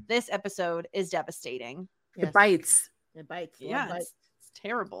option. This episode is devastating. Yes. It bites. It bites. Yeah, Bites. it's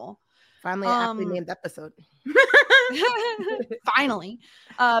terrible. Finally, aptly named episode. Finally.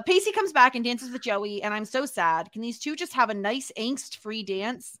 Pacey comes back and dances with Joey, and I'm so sad. Can these two just have a nice angst-free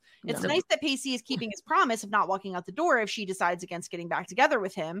dance? It's nice that Pacey is keeping his promise of not walking out the door if she decides against getting back together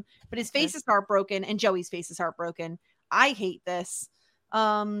with him, but his face is heartbroken, and Joey's face is heartbroken. I hate this.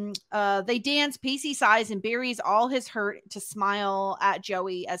 They dance. Pacey sighs and buries all his hurt to smile at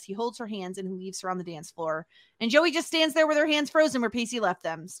Joey as he holds her hands and leaves her on the dance floor. And Joey just stands there with her hands frozen where Pacey left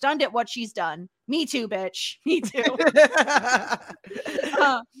them, stunned at what she's done. Me too, bitch. Me too.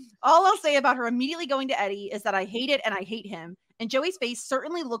 All I'll say about her immediately going to Eddie is that I hate it and I hate him. And Joey's face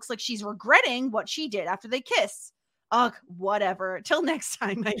certainly looks like she's regretting what she did after they kiss. Ugh, whatever. Till next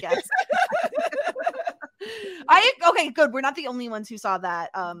time, I guess. Okay, good. We're not the only ones who saw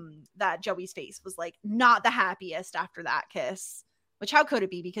that that Joey's face was like not the happiest after that kiss. Which how could it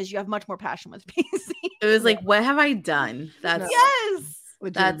be? Because you have much more passion with Pacey. It was like, what have I done? That's yes.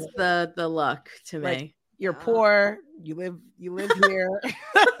 That's the look to me. Like, you're poor. You live here.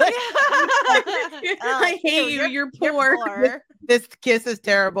 I hate you. You're poor. This kiss is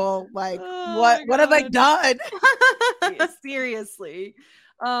terrible. Like, what have I done? Seriously.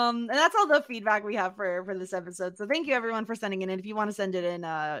 And that's all the feedback we have for this episode. So thank you everyone for sending it in. If you want to send it in,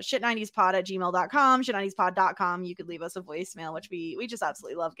 shit90spod@gmail.com, shit90spod.com. You could leave us a voicemail, which we just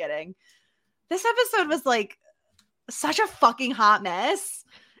absolutely love getting. This episode was like such a fucking hot mess.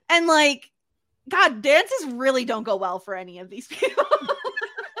 And like, God, dances really don't go well for any of these people.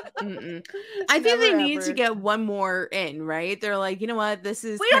 I think they need to get one more in, right? They're like, you know what? This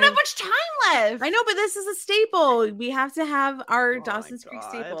is we don't have much time left. I know, but this is a staple. We have to have our Dawson's Creek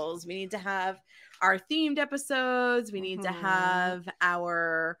staples. We need to have our themed episodes. We need to have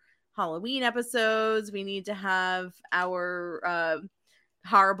our Halloween episodes. We need to have our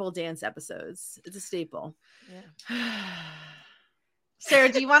horrible dance episodes. It's a staple. Yeah. Sarah,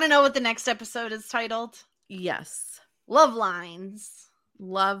 do you want to know what the next episode is titled? Yes. Love Lines.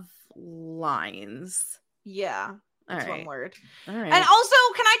 Love Lines. Yeah. That's right. one word. All right. And also,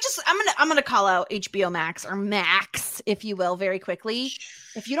 can I just I'm gonna call out HBO Max or Max, if you will, very quickly.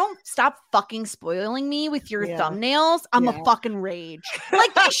 If you don't stop fucking spoiling me with your thumbnails, I'm a fucking rage.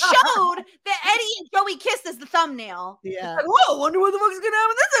 Like they showed that Eddie and Joey kissed as the thumbnail. Yeah. Like, whoa, wonder what the fuck's gonna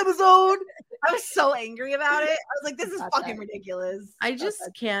happen in this episode. I was so angry about it. I was like, this is fucking ridiculous. I just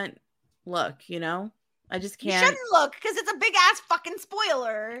can't look, you know? I just can't. You shouldn't look because it's a big ass fucking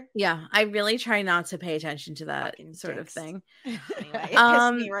spoiler. Yeah, I really try not to pay attention to that fucking sort of thing. Anyway, it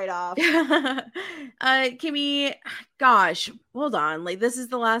pissed me right off. Kimmy, gosh, hold on. Like, this is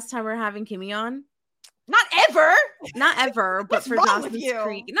the last time we're having Kimmy on. Not ever. Not ever, but for Dawson's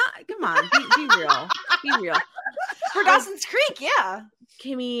Creek. Not, come on, be real. Be real. For Dawson's Creek, yeah.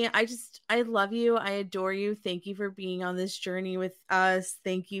 Kimmy, I love you. I adore you. Thank you for being on this journey with us.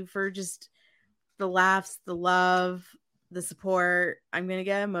 Thank you for just the laughs, the love, the support. I'm gonna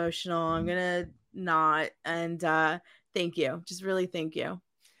get emotional. I'm gonna not. And thank you. Just really thank you.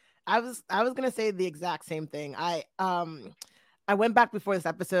 I was gonna say the exact same thing. I went back before this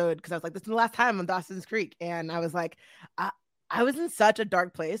episode because I was like, this is the last time on Dawson's Creek, and I was like, I was in such a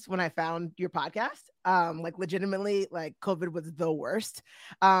dark place when I found your podcast. Like legitimately, like COVID was the worst.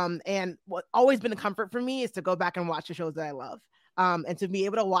 And what always been a comfort for me is to go back and watch the shows that I love. And to be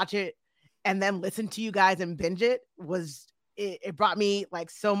able to watch it and then listen to you guys and binge it it brought me like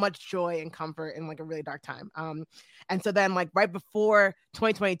so much joy and comfort in like a really dark time. And so then like right before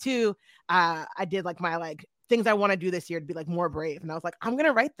 2022, I did like my like things I want to do this year to be like more brave. And I was like, I'm going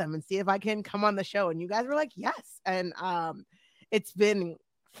to write them and see if I can come on the show. And you guys were like, yes. And it's been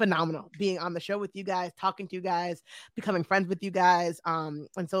phenomenal being on the show with you guys, talking to you guys, becoming friends with you guys. And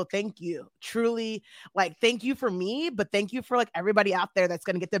so thank you, truly, like, thank you for me, but thank you for like everybody out there that's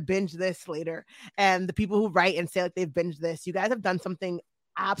going to get to binge this later. And the people who write and say like they've binged this, you guys have done something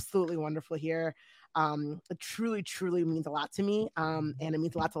absolutely wonderful here. It truly, truly means a lot to me. And it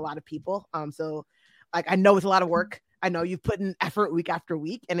means a lot to a lot of people. So like, I know it's a lot of work. I know you've put in effort week after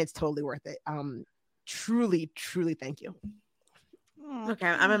week and it's totally worth it. Truly, truly thank you. Okay,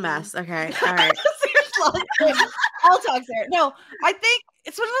 I'm a mess. Okay, all right. I'll talk there. No, I think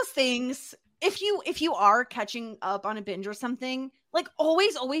it's one of those things. If you are catching up on a binge or something, like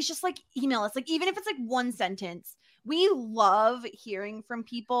always just like email us. Like even if it's like one sentence, we love hearing from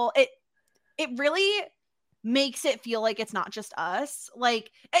people. It really makes it feel like it's not just us.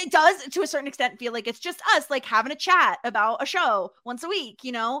 Like it does to a certain extent feel like it's just us, like having a chat about a show once a week,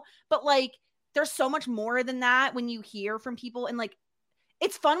 you know? But like there's so much more than that when you hear from people, and like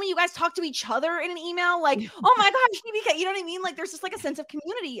it's fun when you guys talk to each other in an email, like, oh my gosh, BBK, you know what I mean? Like there's just like a sense of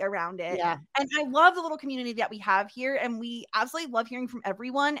community around it. Yeah. And I love the little community that we have here. And we absolutely love hearing from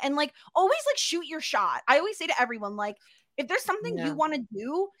everyone. And like always like shoot your shot. I always say to everyone, like, if there's something you want to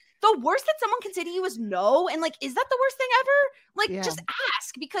do, the worst that someone can say to you is no. And like, is that the worst thing ever? Like, just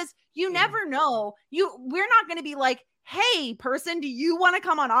ask, because you never know. We're not going to be like, hey, person, do you want to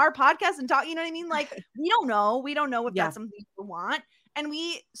come on our podcast and talk? You know what I mean? Like, we don't know. We don't know if that's something you want. And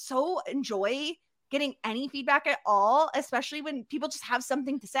we so enjoy getting any feedback at all, especially when people just have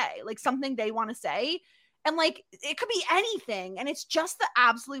something to say, like something they want to say. And like, it could be anything. And it's just the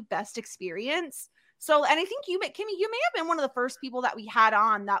absolute best experience. So, and I think Kimmy, you may have been one of the first people that we had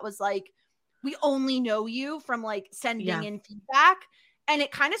on that was like, we only know you from like sending in feedback. And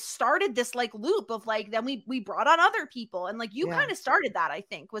it kind of started this like loop of like, then we brought on other people. And like, you kind of started that, I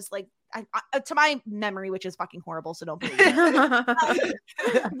think, was like, I, to my memory, which is fucking horrible, so don't believe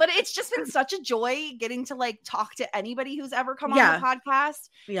it. But it's just been such a joy getting to like talk to anybody who's ever come on the podcast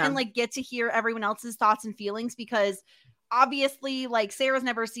and like get to hear everyone else's thoughts and feelings, because obviously like Sarah's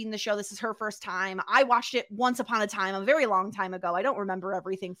never seen the show. This is her first time. I watched it once upon a time, a very long time ago. I don't remember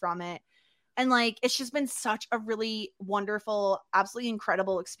everything from it. And like, it's just been such a really wonderful, absolutely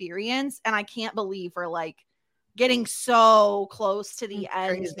incredible experience. And I can't believe we're like getting so close to the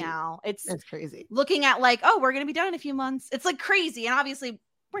end now. It's crazy. Looking at like, oh, we're going to be done in a few months. It's like crazy. And obviously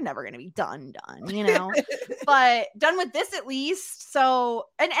we're never going to be done, you know, but done with this at least. So,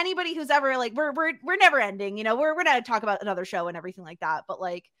 and anybody who's ever like, we're never ending, you know, we're going to talk about another show and everything like that. But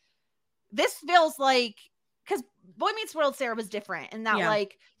like, this feels like, because Boy Meets World, Sarah, was different in that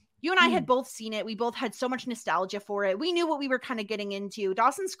like, you and I had both seen it. We both had so much nostalgia for it. We knew what we were kind of getting into.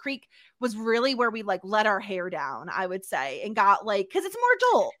 Dawson's Creek was really where we like let our hair down, I would say, and got like, because it's more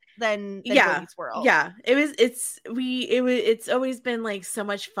adult than Boy Meets World. Yeah, it's always been like so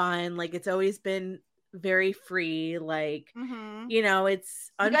much fun. Like it's always been very free. Like you know,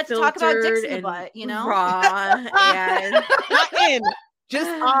 it's unfiltered, you got to talk about dicks in the butt, you know, raw and not in. Just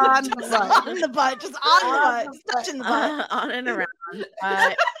on the butt. On the butt. Just on the butt. Just touching the butt. On and around.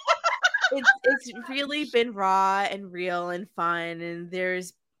 It's really been raw and real and fun. And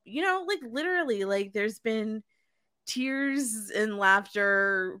there's, you know, like literally, like there's been tears and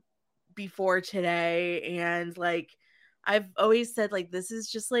laughter before today. And like, I've always said, like, this is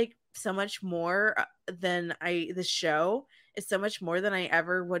just like so much more than the show is so much more than I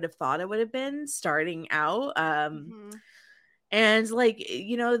ever would have thought it would have been starting out. And like,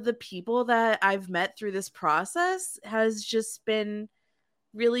 you know, the people that I've met through this process has just been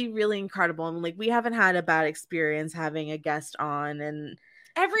really, really incredible. And like, we haven't had a bad experience having a guest on, and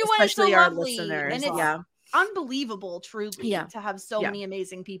everyone is so our lovely. Listeners. And it's unbelievable, truly, to have so many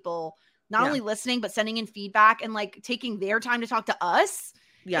amazing people not only listening, but sending in feedback and like taking their time to talk to us.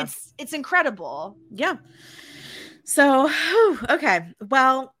 It's incredible. Yeah. So, okay.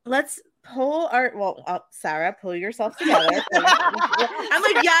 Well, let's pull Sarah, pull yourself together. I'm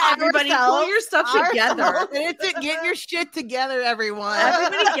like, everybody, pull your stuff together. Get your shit together, everyone.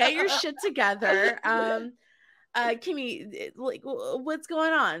 Everybody, get your shit together. Kimmy, like, what's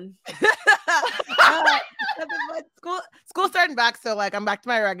going on? School starting back, so like I'm back to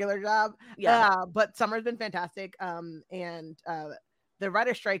my regular job. But summer's been fantastic. And the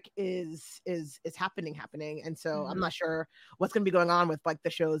writer strike is happening, and so I'm not sure what's going to be going on with like the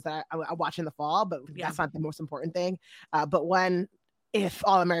shows that I watch in the fall, but that's not the most important thing. But if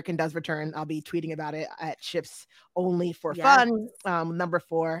All American does return, I'll be tweeting about it at Ships Only for Fun, number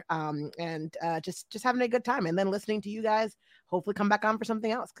 4, and just having a good time, and then listening to you guys. Hopefully, come back on for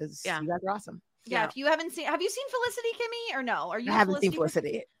something else, because you guys are awesome. Yeah, if you haven't seen, have you seen Felicity, Kimmy, or no? I haven't seen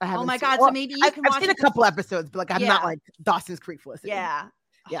Felicity. Oh my God! So maybe you can watch. I've seen a couple episodes, but like I'm not like Dawson's Creek Felicity. Yeah.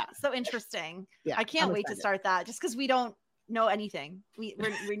 So interesting. Yeah, I can't wait to start that, just because we don't know anything. We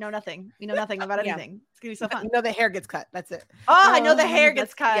know nothing. We know nothing about anything. It's gonna be so fun. You know the hair gets cut. That's it. Oh, I know the hair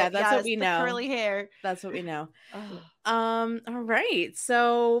gets cut. Yeah, that's what we know. Curly hair. That's what we know. All right.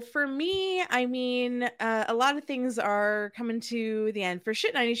 So for me, I mean, a lot of things are coming to the end for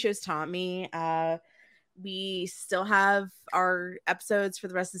Shit 90 Shows Taught Me. We still have our episodes for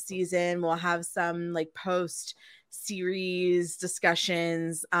the rest of the season. We'll have some like post series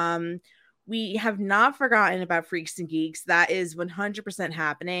discussions. we have not forgotten about Freaks and Geeks. That is 100%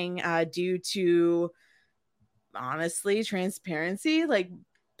 happening due to, honestly, transparency, like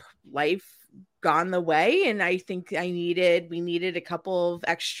life gone the way. And I think we needed a couple of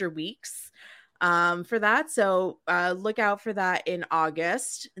extra weeks for that. So look out for that in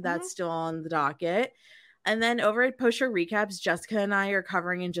August. That's still on the docket. And then over at Post Show Recaps, Jessica and I are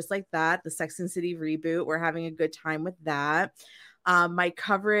covering in Just Like That, the Sex and City reboot. We're having a good time with that. My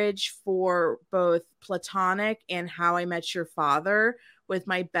coverage for both Platonic and How I Met Your Father with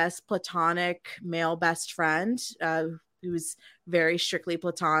my best platonic male best friend, who's very strictly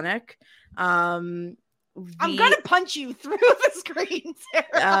platonic. I'm gonna punch you through the screen,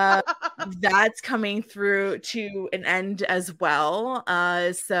 Sarah. That's coming through to an end as well.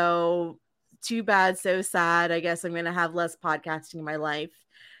 So too bad, so sad. I guess I'm gonna have less podcasting in my life.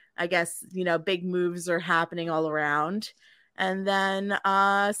 I guess, big moves are happening all around. And then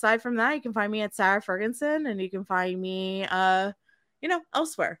aside from that, you can find me at Sarah Ferguson, and you can find me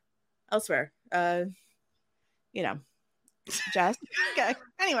elsewhere. Jess. Okay.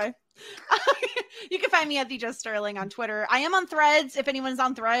 Anyway, you can find me at the Jess Sterling on Twitter. I am on Threads. If anyone's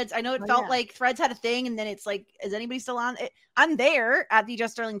on Threads, I know it felt like Threads had a thing, and then it's like, is anybody still on it? I'm there at the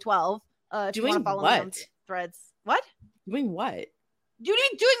Jess Sterling 12. If you want to follow me on Threads. What? Doing what? Doing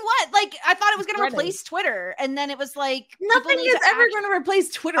what? Like, I thought it was going to replace Twitter, and then it was like nothing is ever going to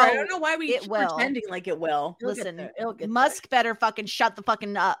replace Twitter. I don't know why we keep pretending like it will. Listen, Musk better fucking shut the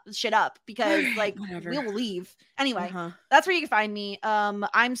fucking shit up, because like we will leave anyway. That's where you can find me.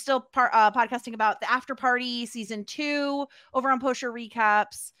 I'm still podcasting about the After Party season 2 over on Post Show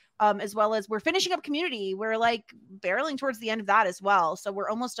Recaps. As well as we're finishing up Community. We're like barreling towards the end of that as well. So we're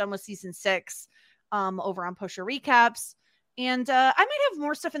almost done with season 6 over on Post Show Recaps. And I might have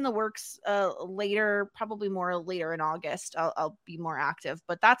more stuff in the works later, probably more later in August. I'll be more active,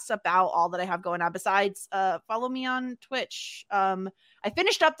 but that's about all that I have going on. Besides, follow me on Twitch. I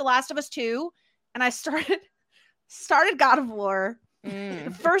finished up The Last of Us 2, and I started God of War.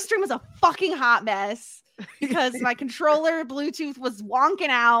 The first stream was a fucking hot mess because my controller Bluetooth was wonking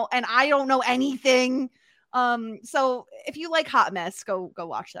out, and I don't know anything. So if you like hot mess, go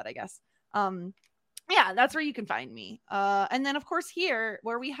watch that, I guess. Yeah, that's where you can find me. And then of course here,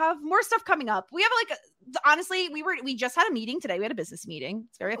 where we have more stuff coming up. We have honestly, we just had a meeting today. We had a business meeting.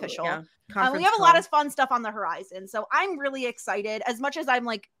 It's very official. Yeah. We have a lot of fun stuff on the horizon. So I'm really excited. As much as I'm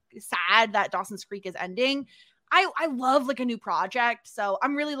like sad that Dawson's Creek is ending, I love like a new project. So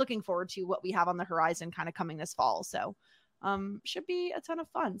I'm really looking forward to what we have on the horizon kind of coming this fall. So should be a ton of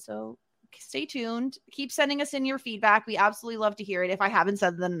fun. So stay tuned. Keep sending us in your feedback. We absolutely love to hear it. If I haven't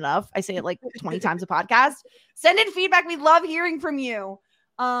said that enough, I say it like 20 times a podcast. Send in feedback. We love hearing from you.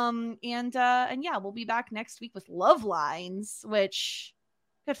 And yeah, we'll be back next week with Love Lines, which,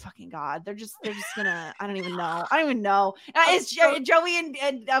 good fucking God, they're just gonna, I don't even know. Is Joey and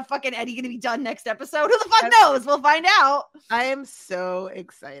fucking Eddie gonna be done next episode? Who the fuck knows? We'll find out. I am so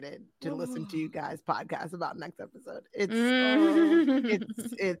excited to listen to you guys podcast about next episode. It's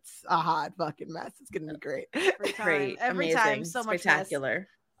a hot fucking mess. It's gonna be great. Every time, so much spectacular.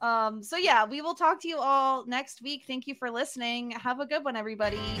 So yeah, we will talk to you all next week. Thank you for listening. Have a good one,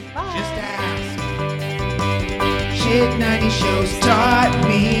 everybody. Bye. Just ask. Shit 90 shows taught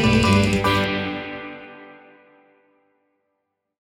me.